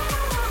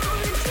strong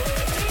and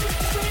dreaming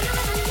when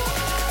I'm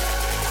alone.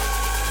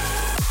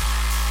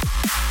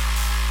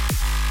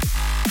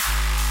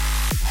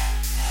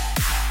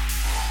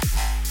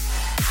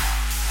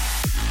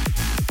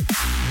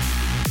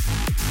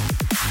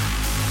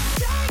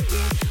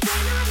 Dreaming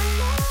when I'm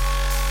alone.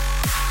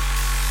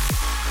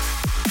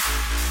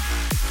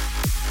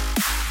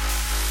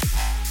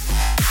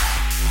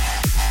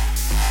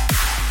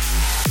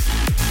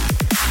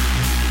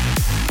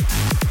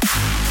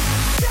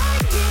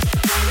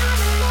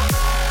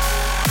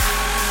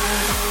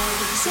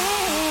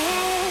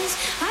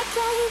 I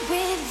play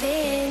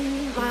within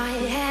my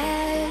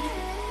head,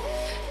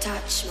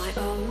 touch my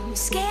own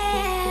skin,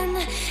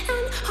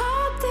 and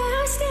hope that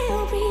I'm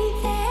still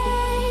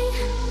breathing.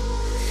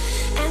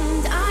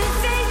 And I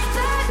think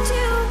that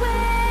to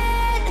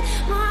when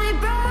my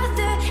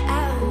brother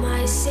and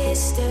my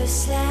sister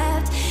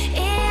slept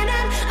in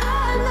an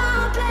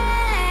unknown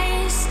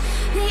place,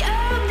 the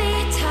only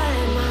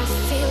time I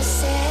feel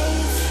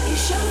safe. You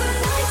show the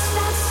lights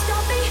that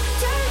stop me,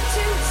 turn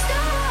to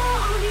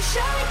stone. You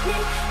shine me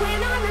when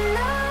I'm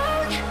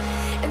alone,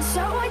 and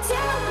so I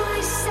tell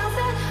myself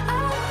that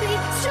I'll be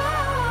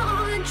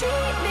strong and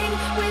dreaming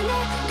when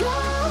they're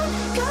gone.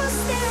 'Cause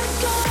they're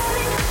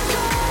calling,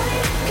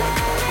 calling,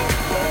 calling,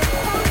 oh,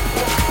 calling,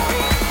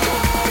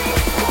 calling,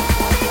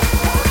 calling,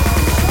 oh.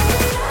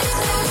 Show the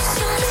lights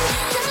that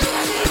stop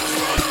me, turn to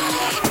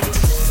stone.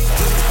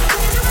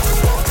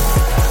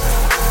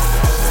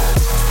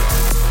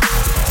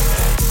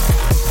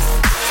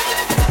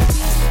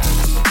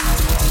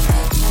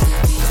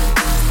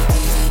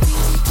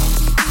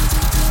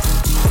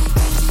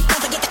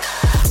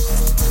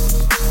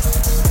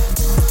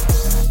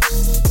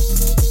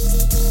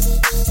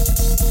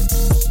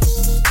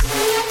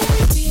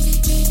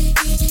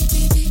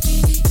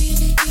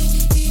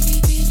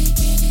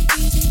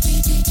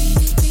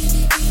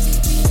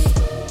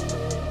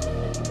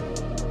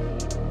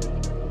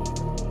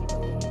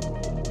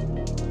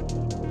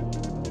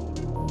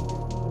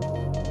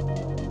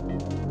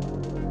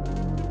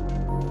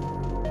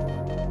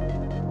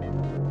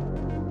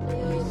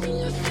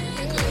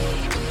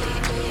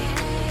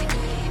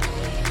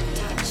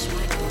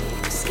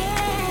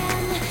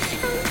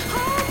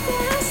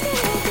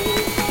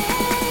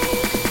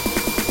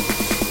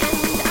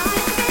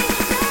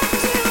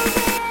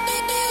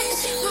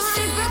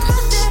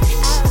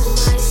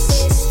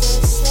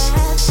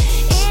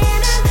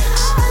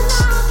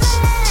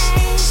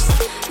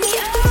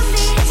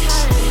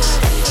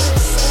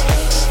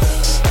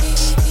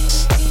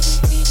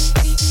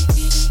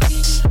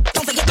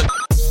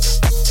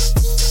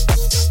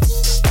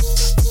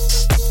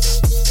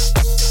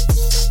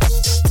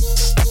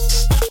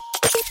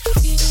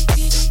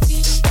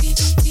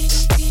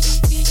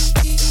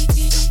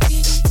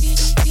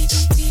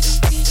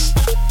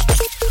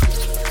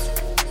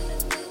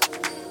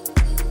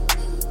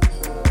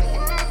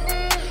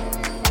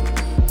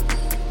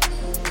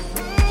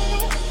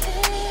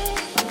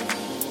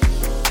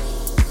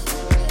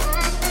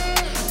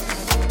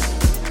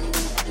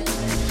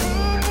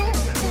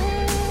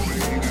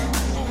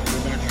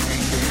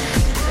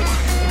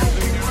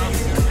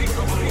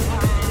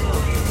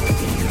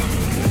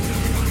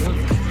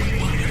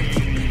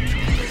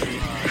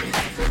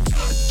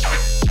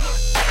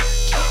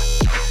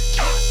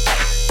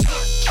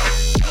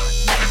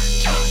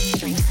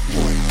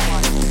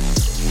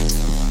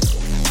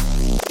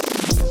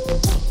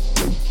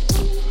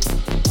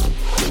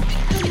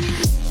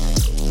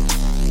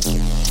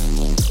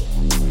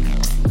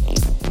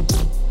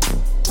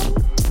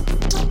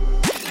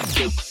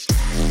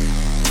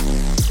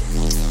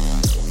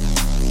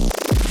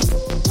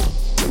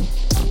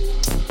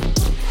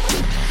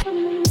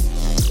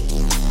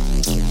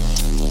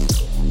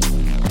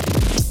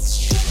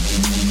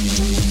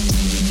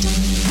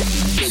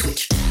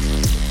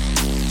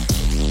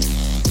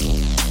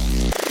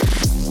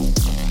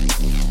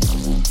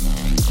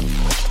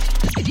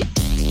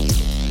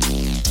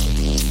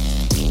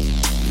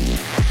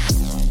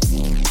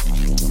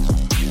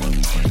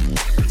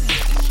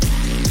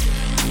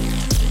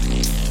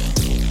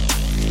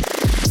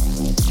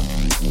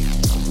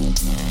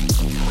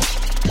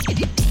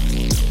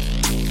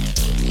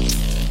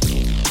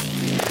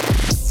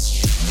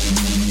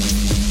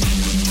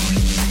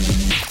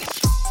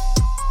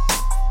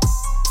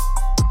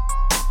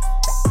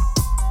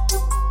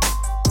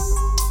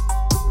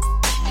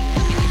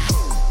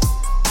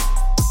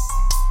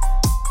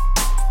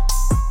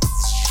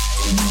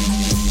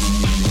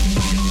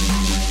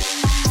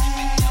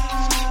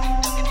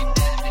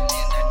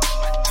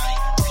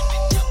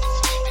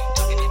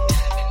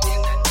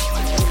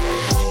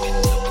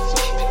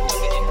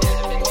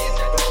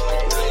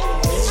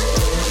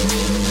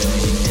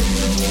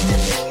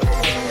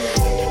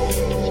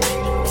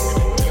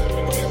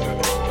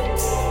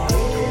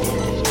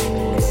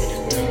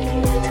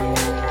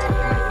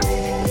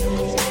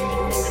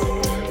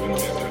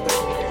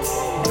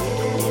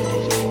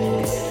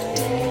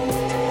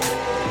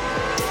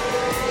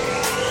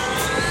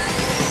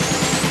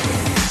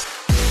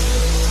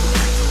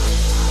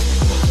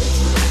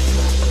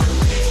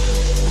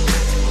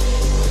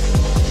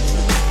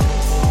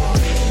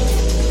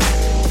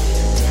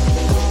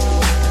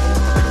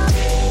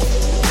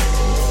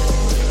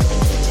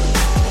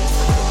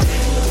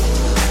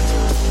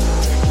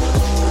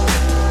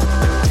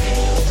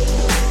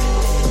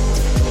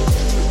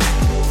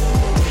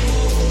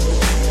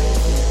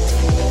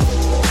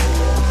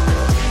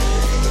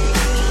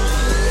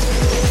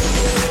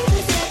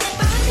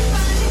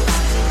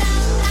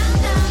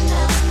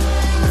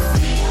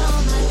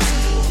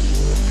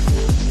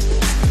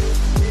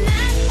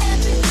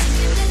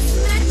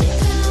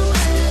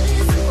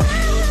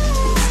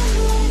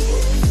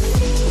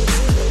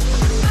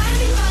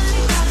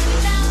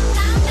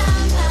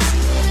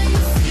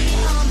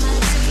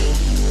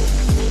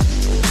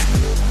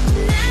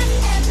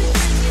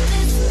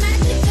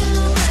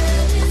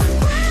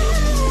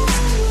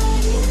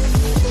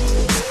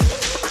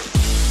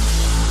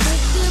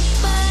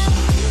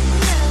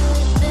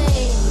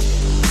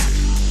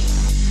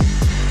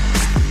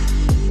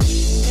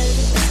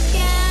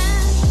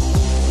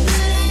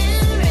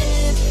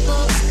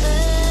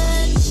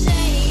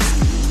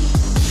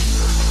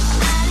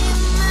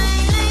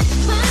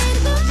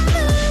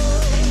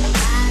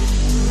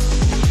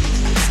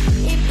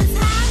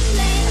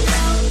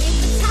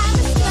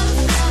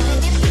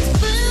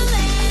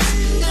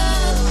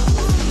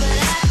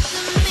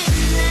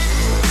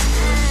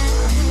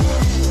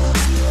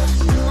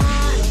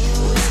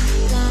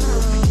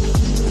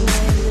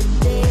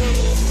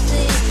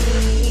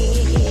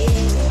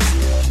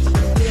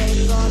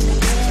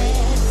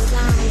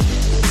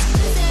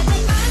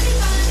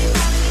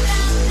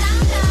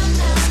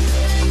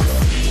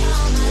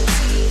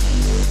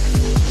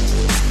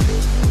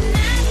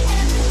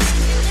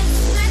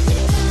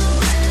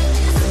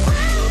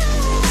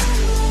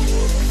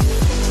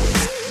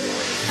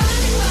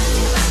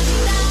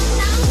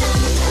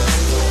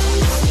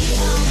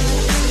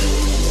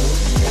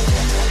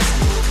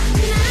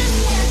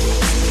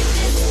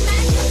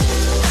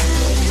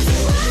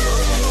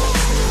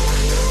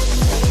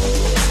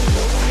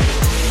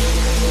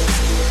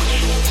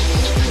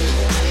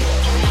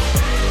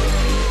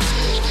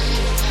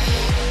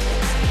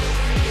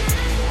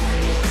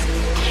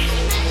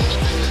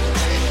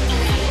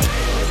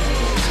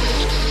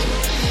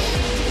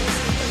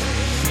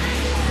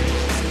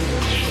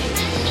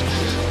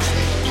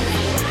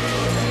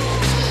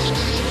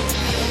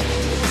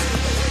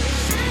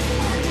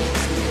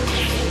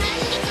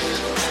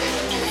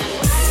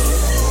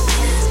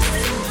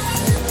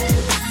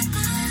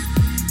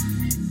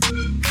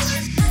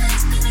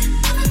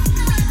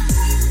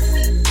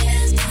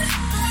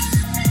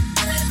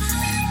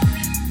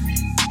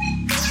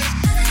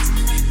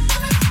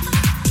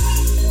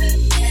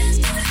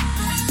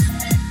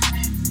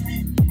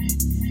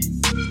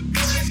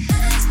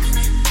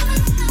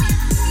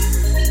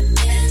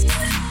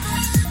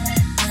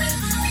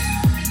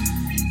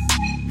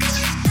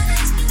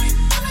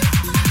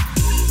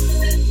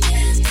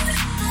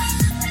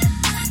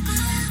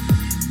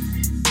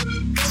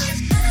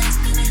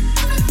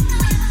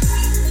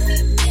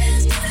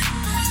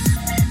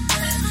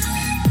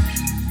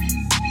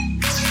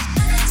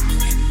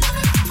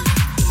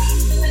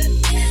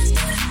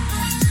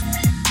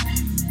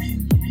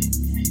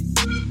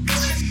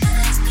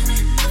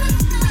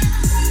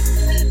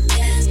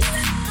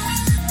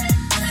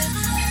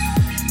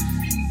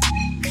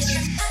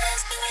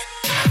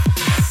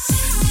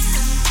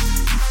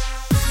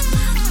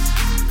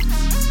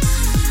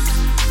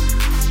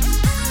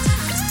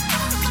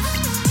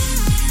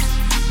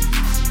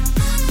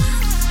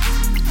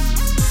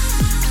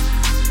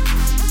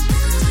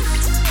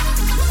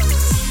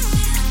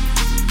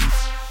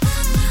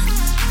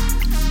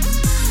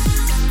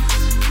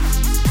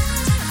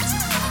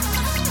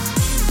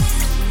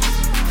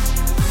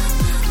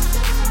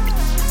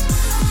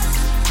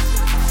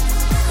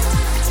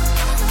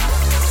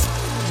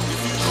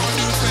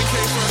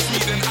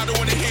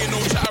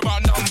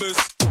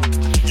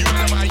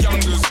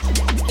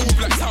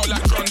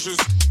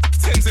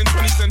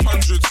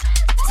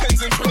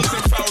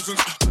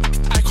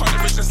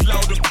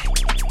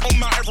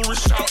 brother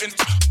is shouting.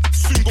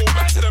 Soon go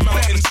back to the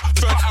mountains.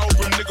 Third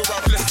album, nigga, I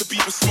blessed the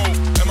beat with smoke.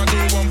 And my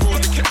day one bros,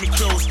 they kept me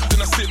close.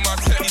 Then I sit my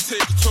telly,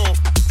 take a toll.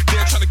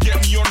 They're trying to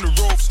get me on the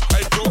ropes.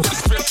 I broke it,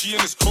 especially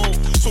in this cold.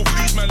 So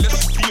please, man,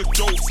 let's just be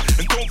adults.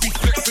 And don't be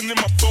flexing in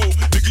my bow.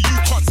 Nigga, you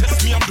can't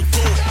test me, I'm the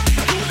goal.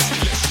 Yo,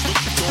 let's look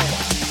the door.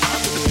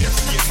 I'm the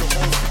Pepsi in the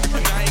hole.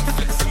 And I ain't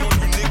flexing on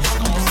you niggas.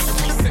 I'll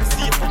be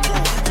sexy if I go.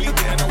 Wait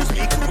there, and I was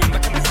made to win.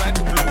 Like I'm designed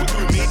to blow. We're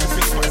doing major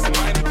things, but it's a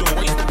minor though.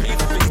 I used to pay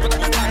for things, but I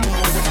was time to go.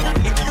 When I'm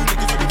nigga, you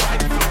niggas with the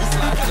right flow. It's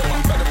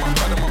like,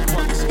 better my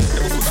bugs.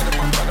 Never was better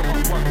my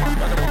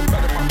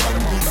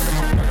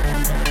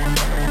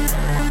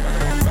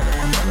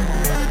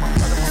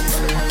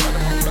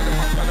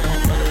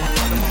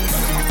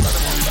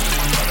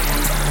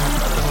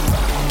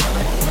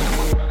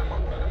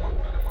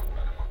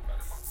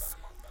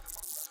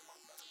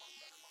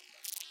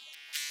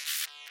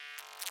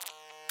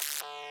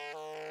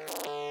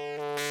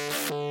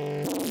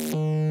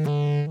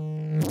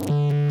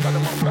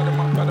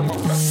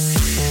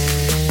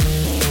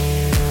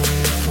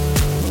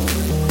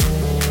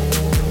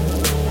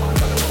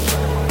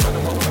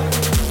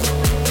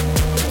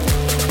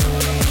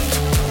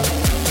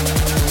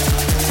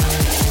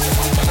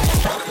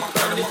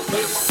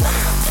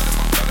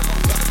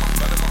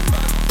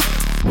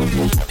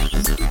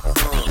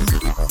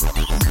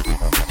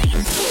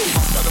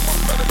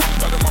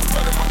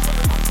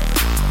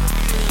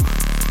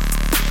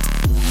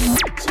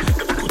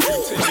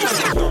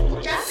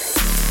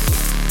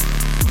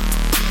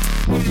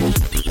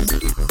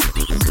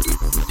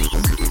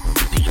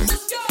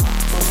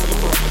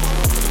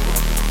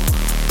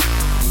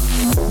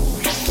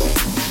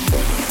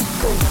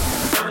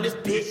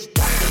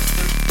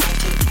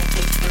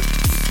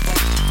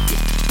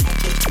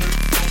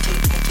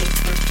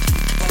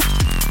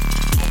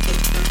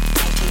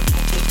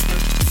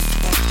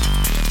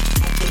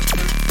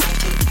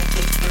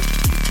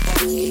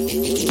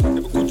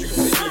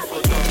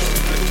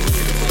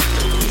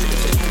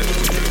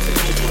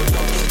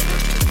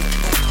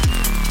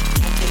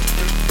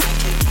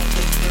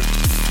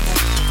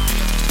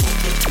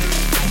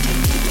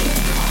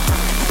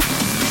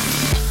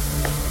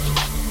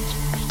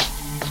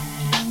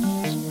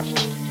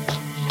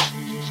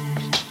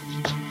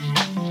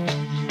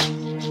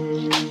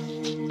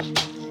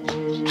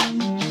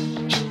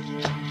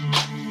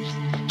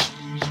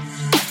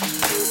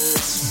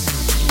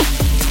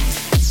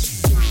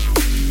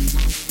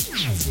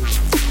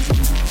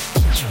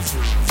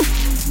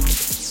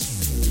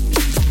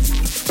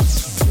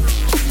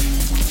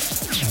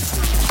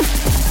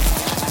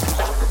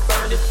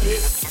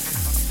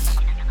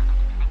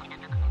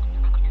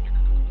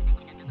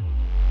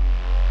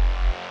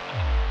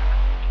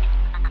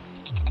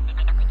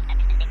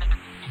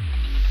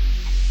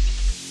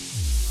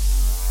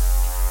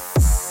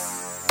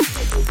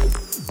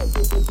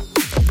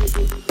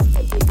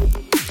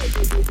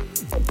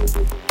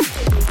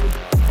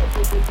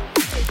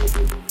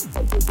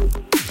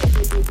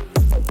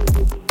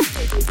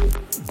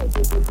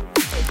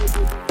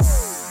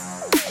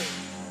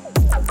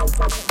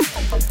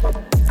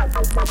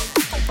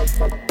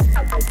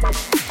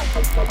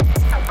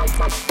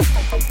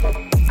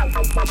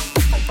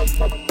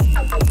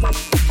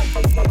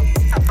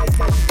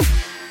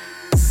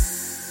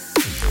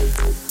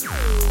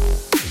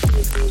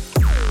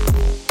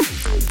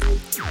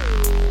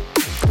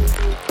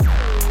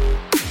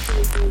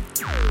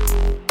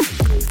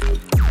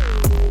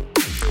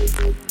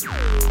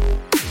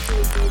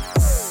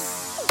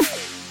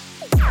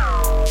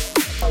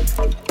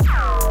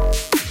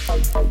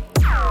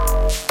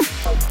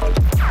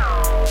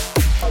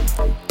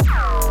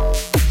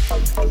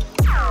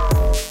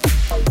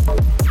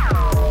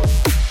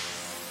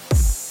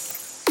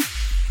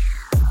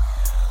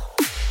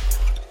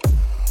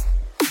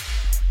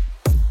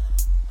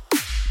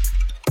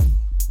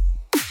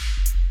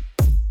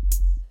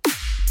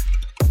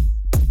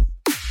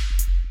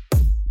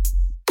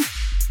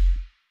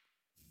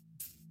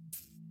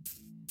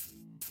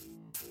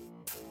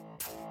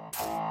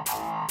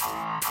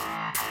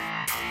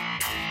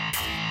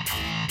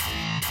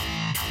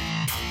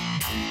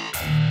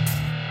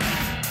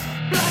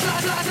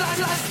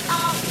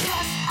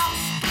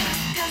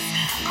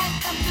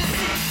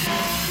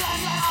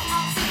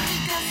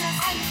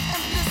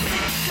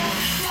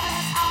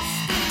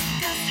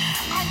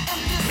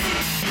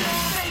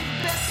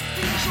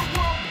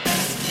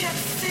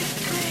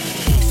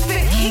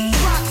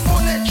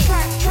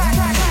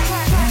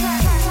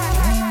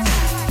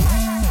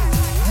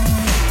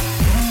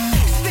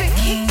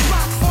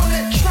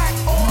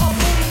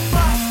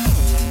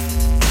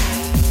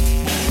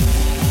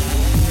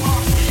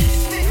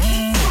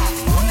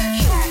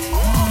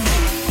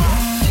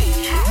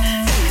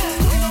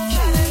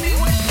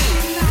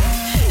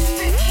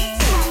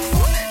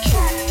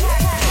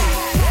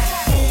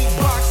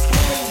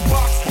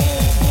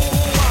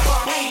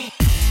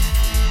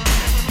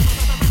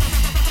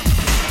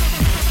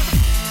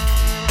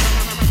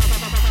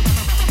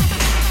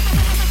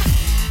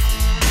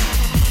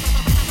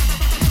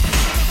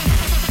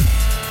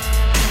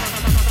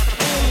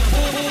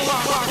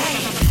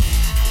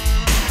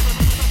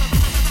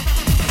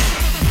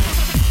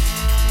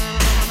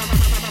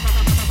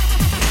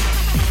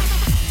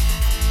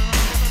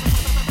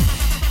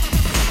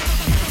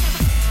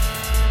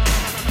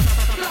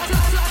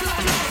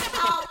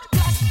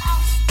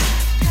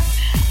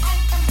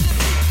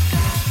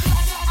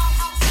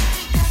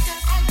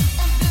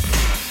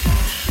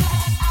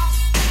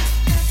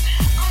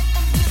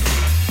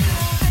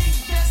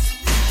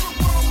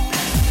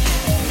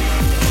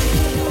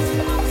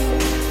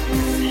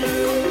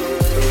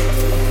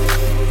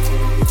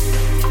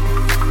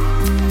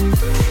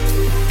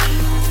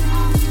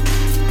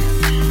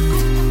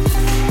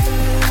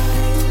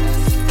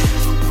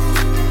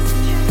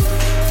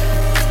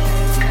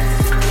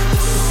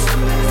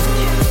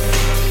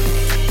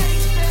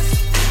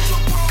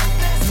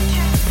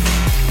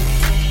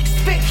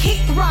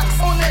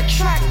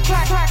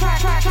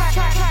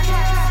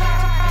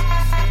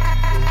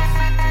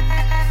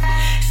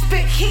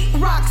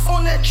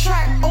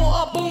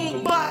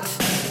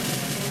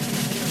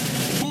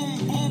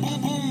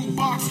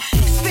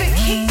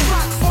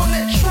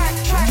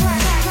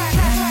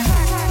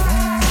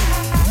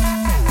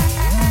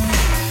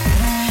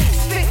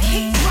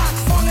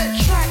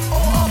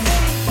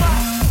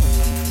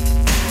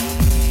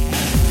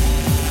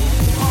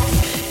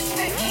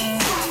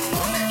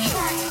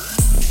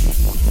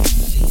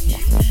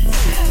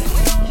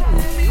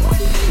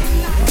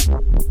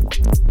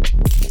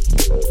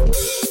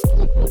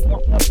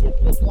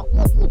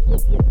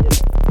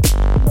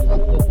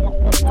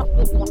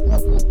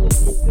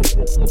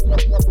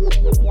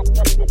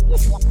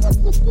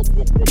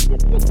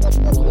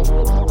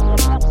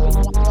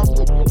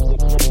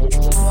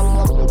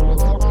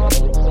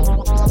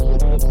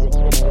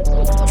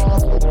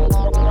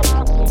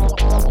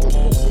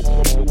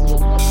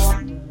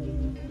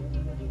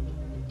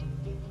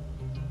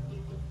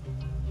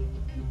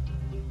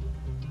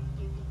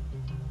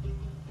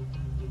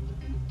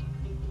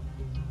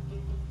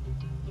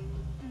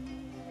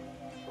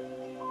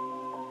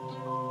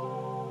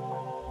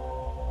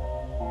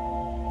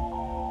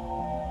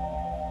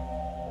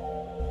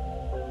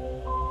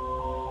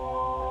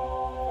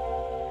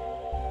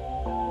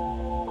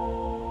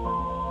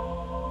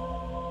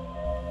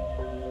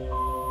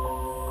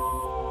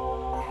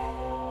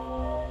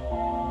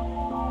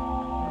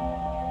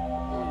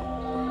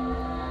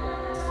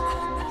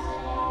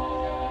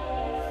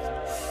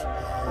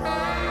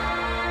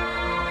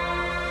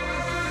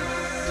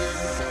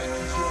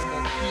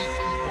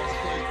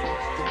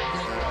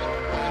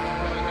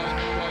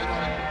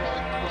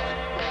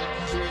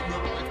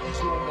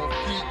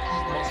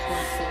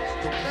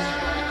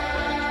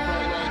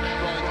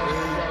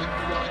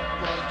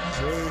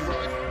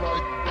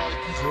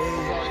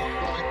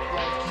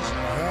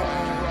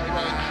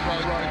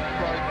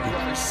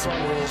Just a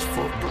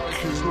motherfucker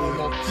kid on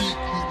my feet,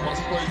 keep my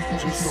cycle.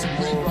 Just a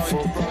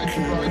motherfucker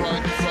kid.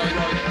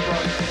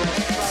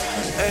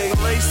 Hey,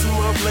 lace 'em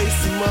up,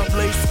 lace 'em up,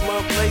 lace 'em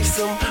up, lace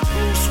 'em.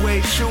 Blue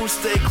suede shoes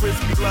stay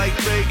crispy like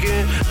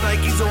bacon.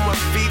 Nikes on my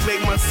feet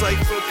make my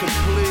cipher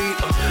complete.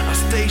 I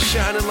stay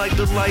shining like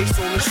the lights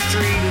on the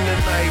street in the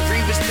night.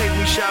 Revis take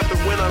me shopping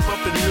when I'm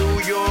up in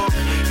New York.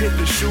 Hit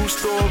the shoe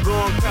store, go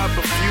and cop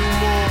a few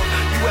more.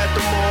 You at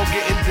the mall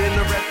getting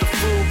dinner at the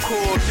food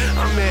court.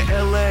 I'm in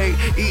LA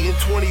eating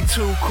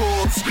 22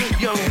 courts.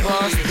 Young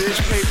boss, bitch,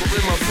 paper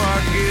in my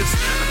pockets.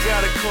 I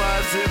got a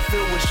closet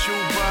filled with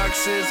shoe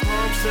boxes.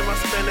 Mom said my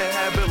spending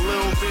habit a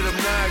little bit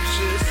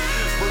obnoxious,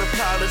 but a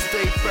pilot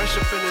stay fresh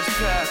up in his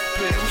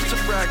cockpit. Used to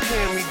rock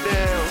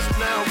hand-me-downs,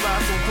 now buy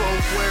some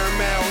clothes, wear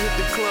them out. Hit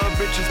the club,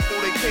 bitches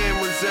pull their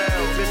cameras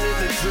out. Been in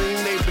a dream,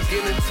 they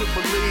beginning to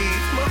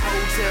believe. My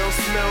hotel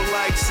smell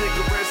like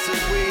cigarettes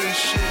and weed.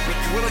 Shit,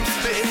 when I'm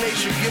spitting, they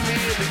should give me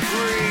a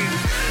degree.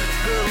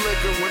 Good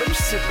liquor, what I'm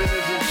sipping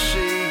isn't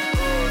cheap.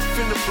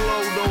 Finna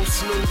blow, don't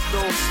snooze,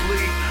 don't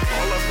sleep.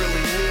 All I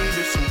really need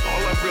is some,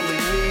 all I really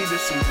need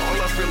is some, all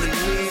I really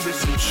need is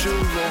some shoes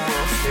on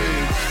my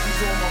feet.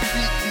 He's on my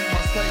feet, keep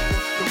my cycle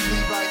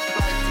complete. Right.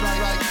 He's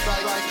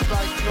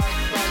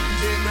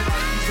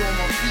on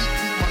my feet,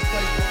 keep my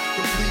cycle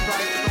complete.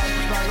 Right.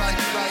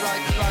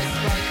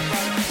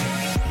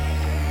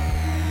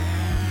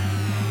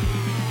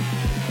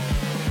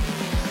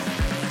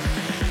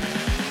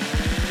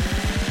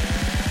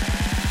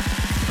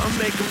 I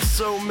make them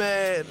so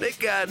mad, they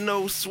got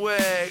no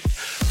swag.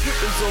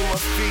 Pippins on my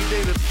feet,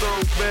 they the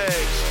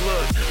throwbacks.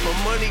 Look, my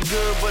money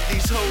good, but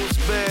these hoes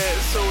bad,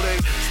 so they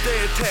stay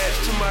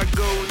attached to my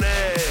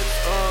gonads.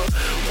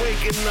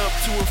 Waking up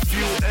to a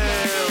few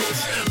L's.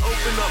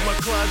 Open up my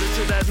closet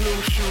to that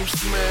new shoe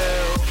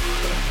smell.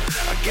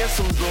 I guess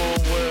I'm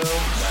doing well.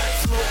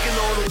 Smoking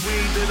all the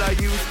weed that I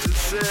used to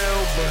sell,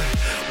 but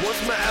once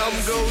my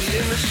album goes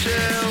in the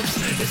shelves,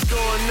 it's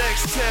going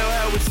next. Tell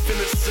how it's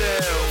finna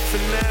sell.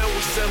 For now,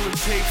 we're selling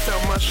tapes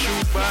out my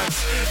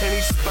shoebox. Any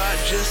spot,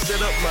 just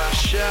set up my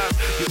shop.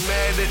 You're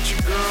mad that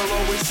your girl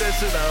always says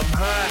that I'm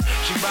hot.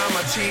 She buy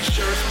my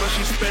t-shirts, but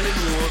she spending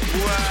you a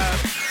guap.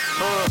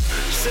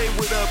 Say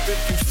what up if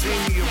you see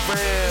me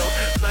around.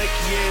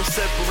 Nike and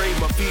separate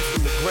my feet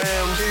from the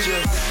ground. It's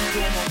just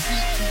on my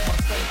feet, keep my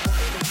cycle.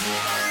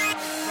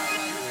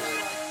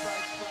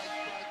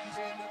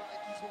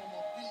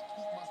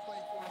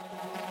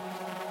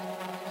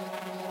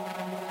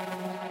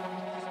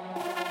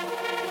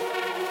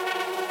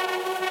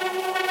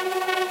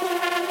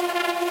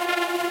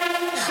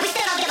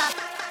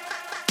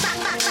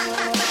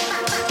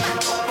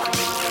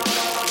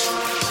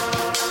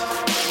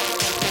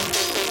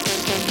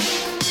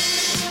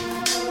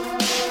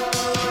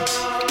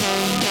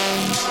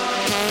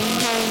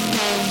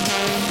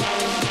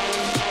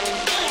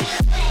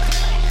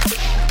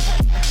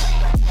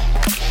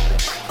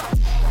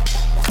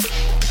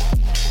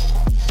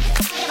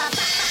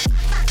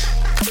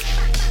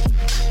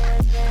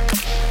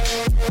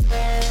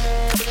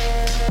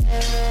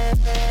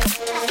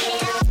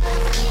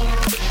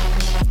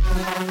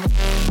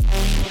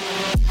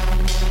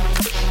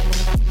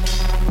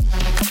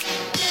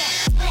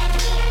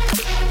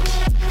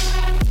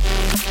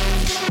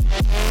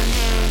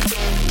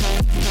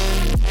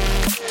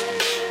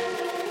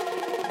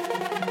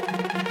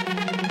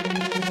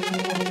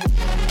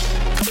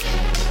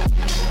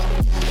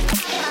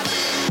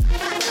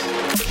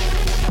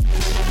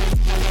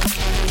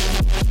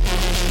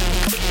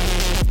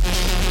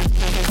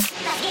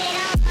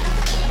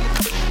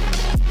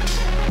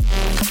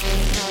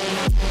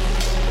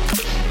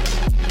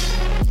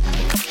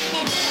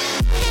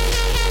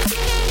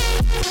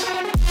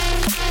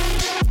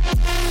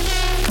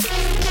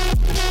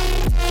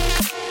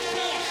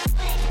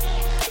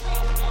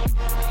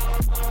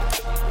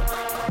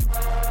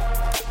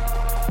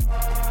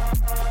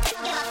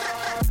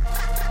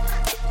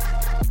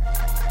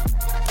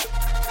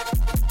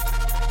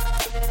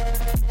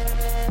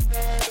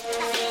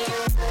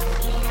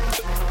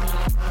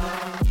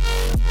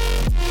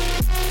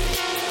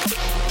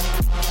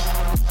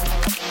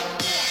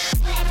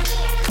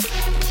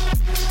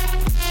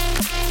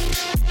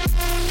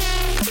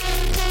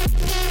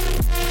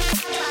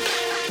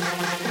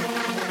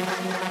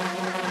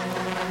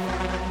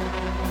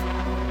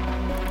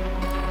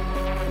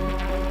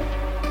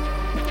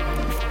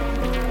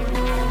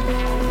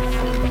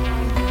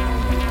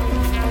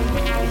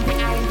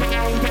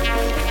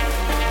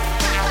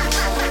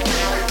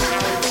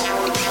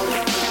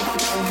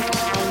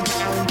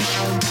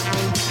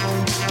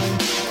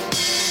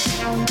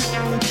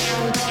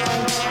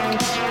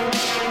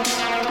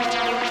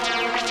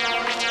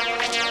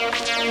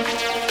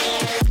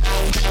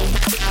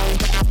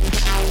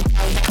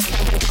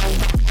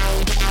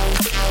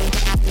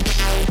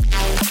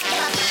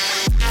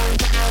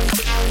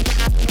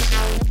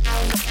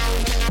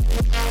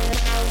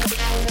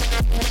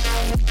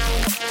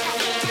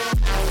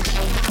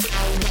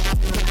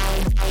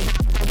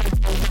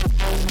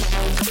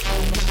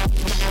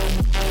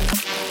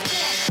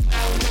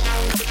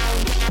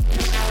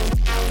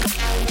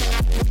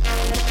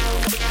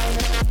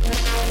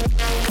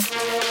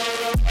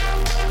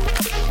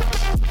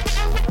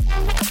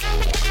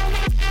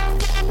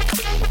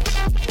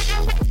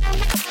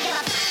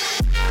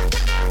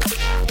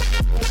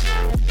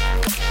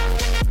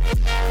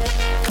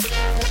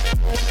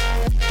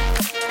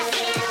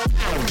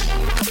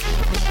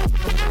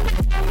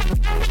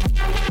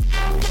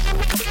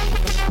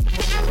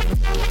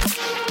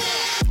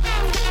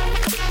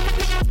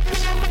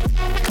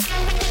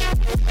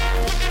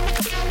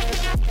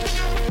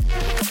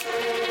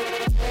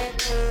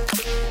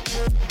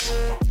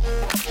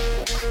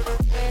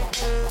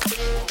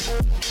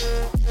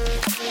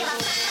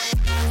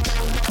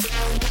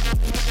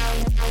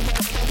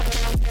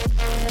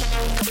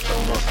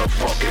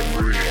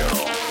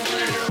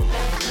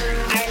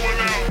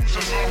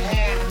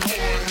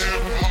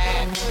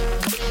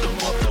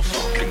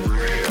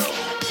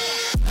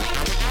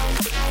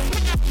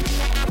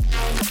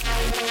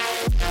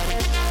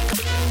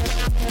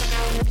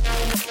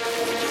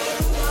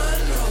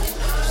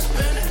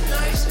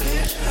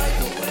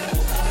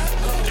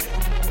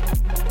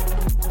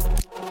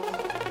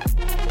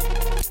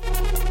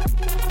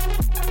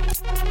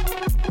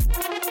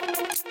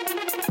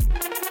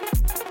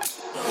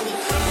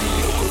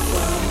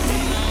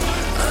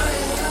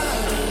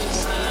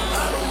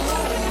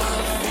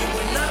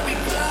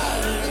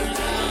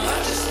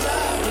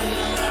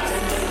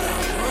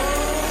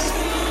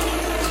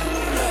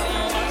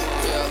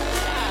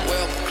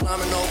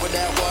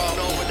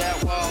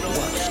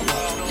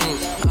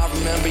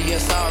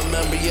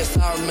 yes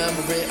I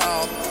remember it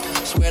all.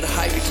 Swear the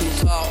hype be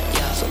too tall,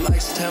 so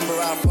like September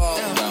I fall.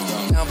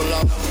 Down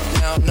below,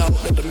 now know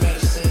that the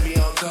medicine be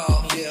on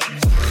call,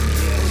 yeah.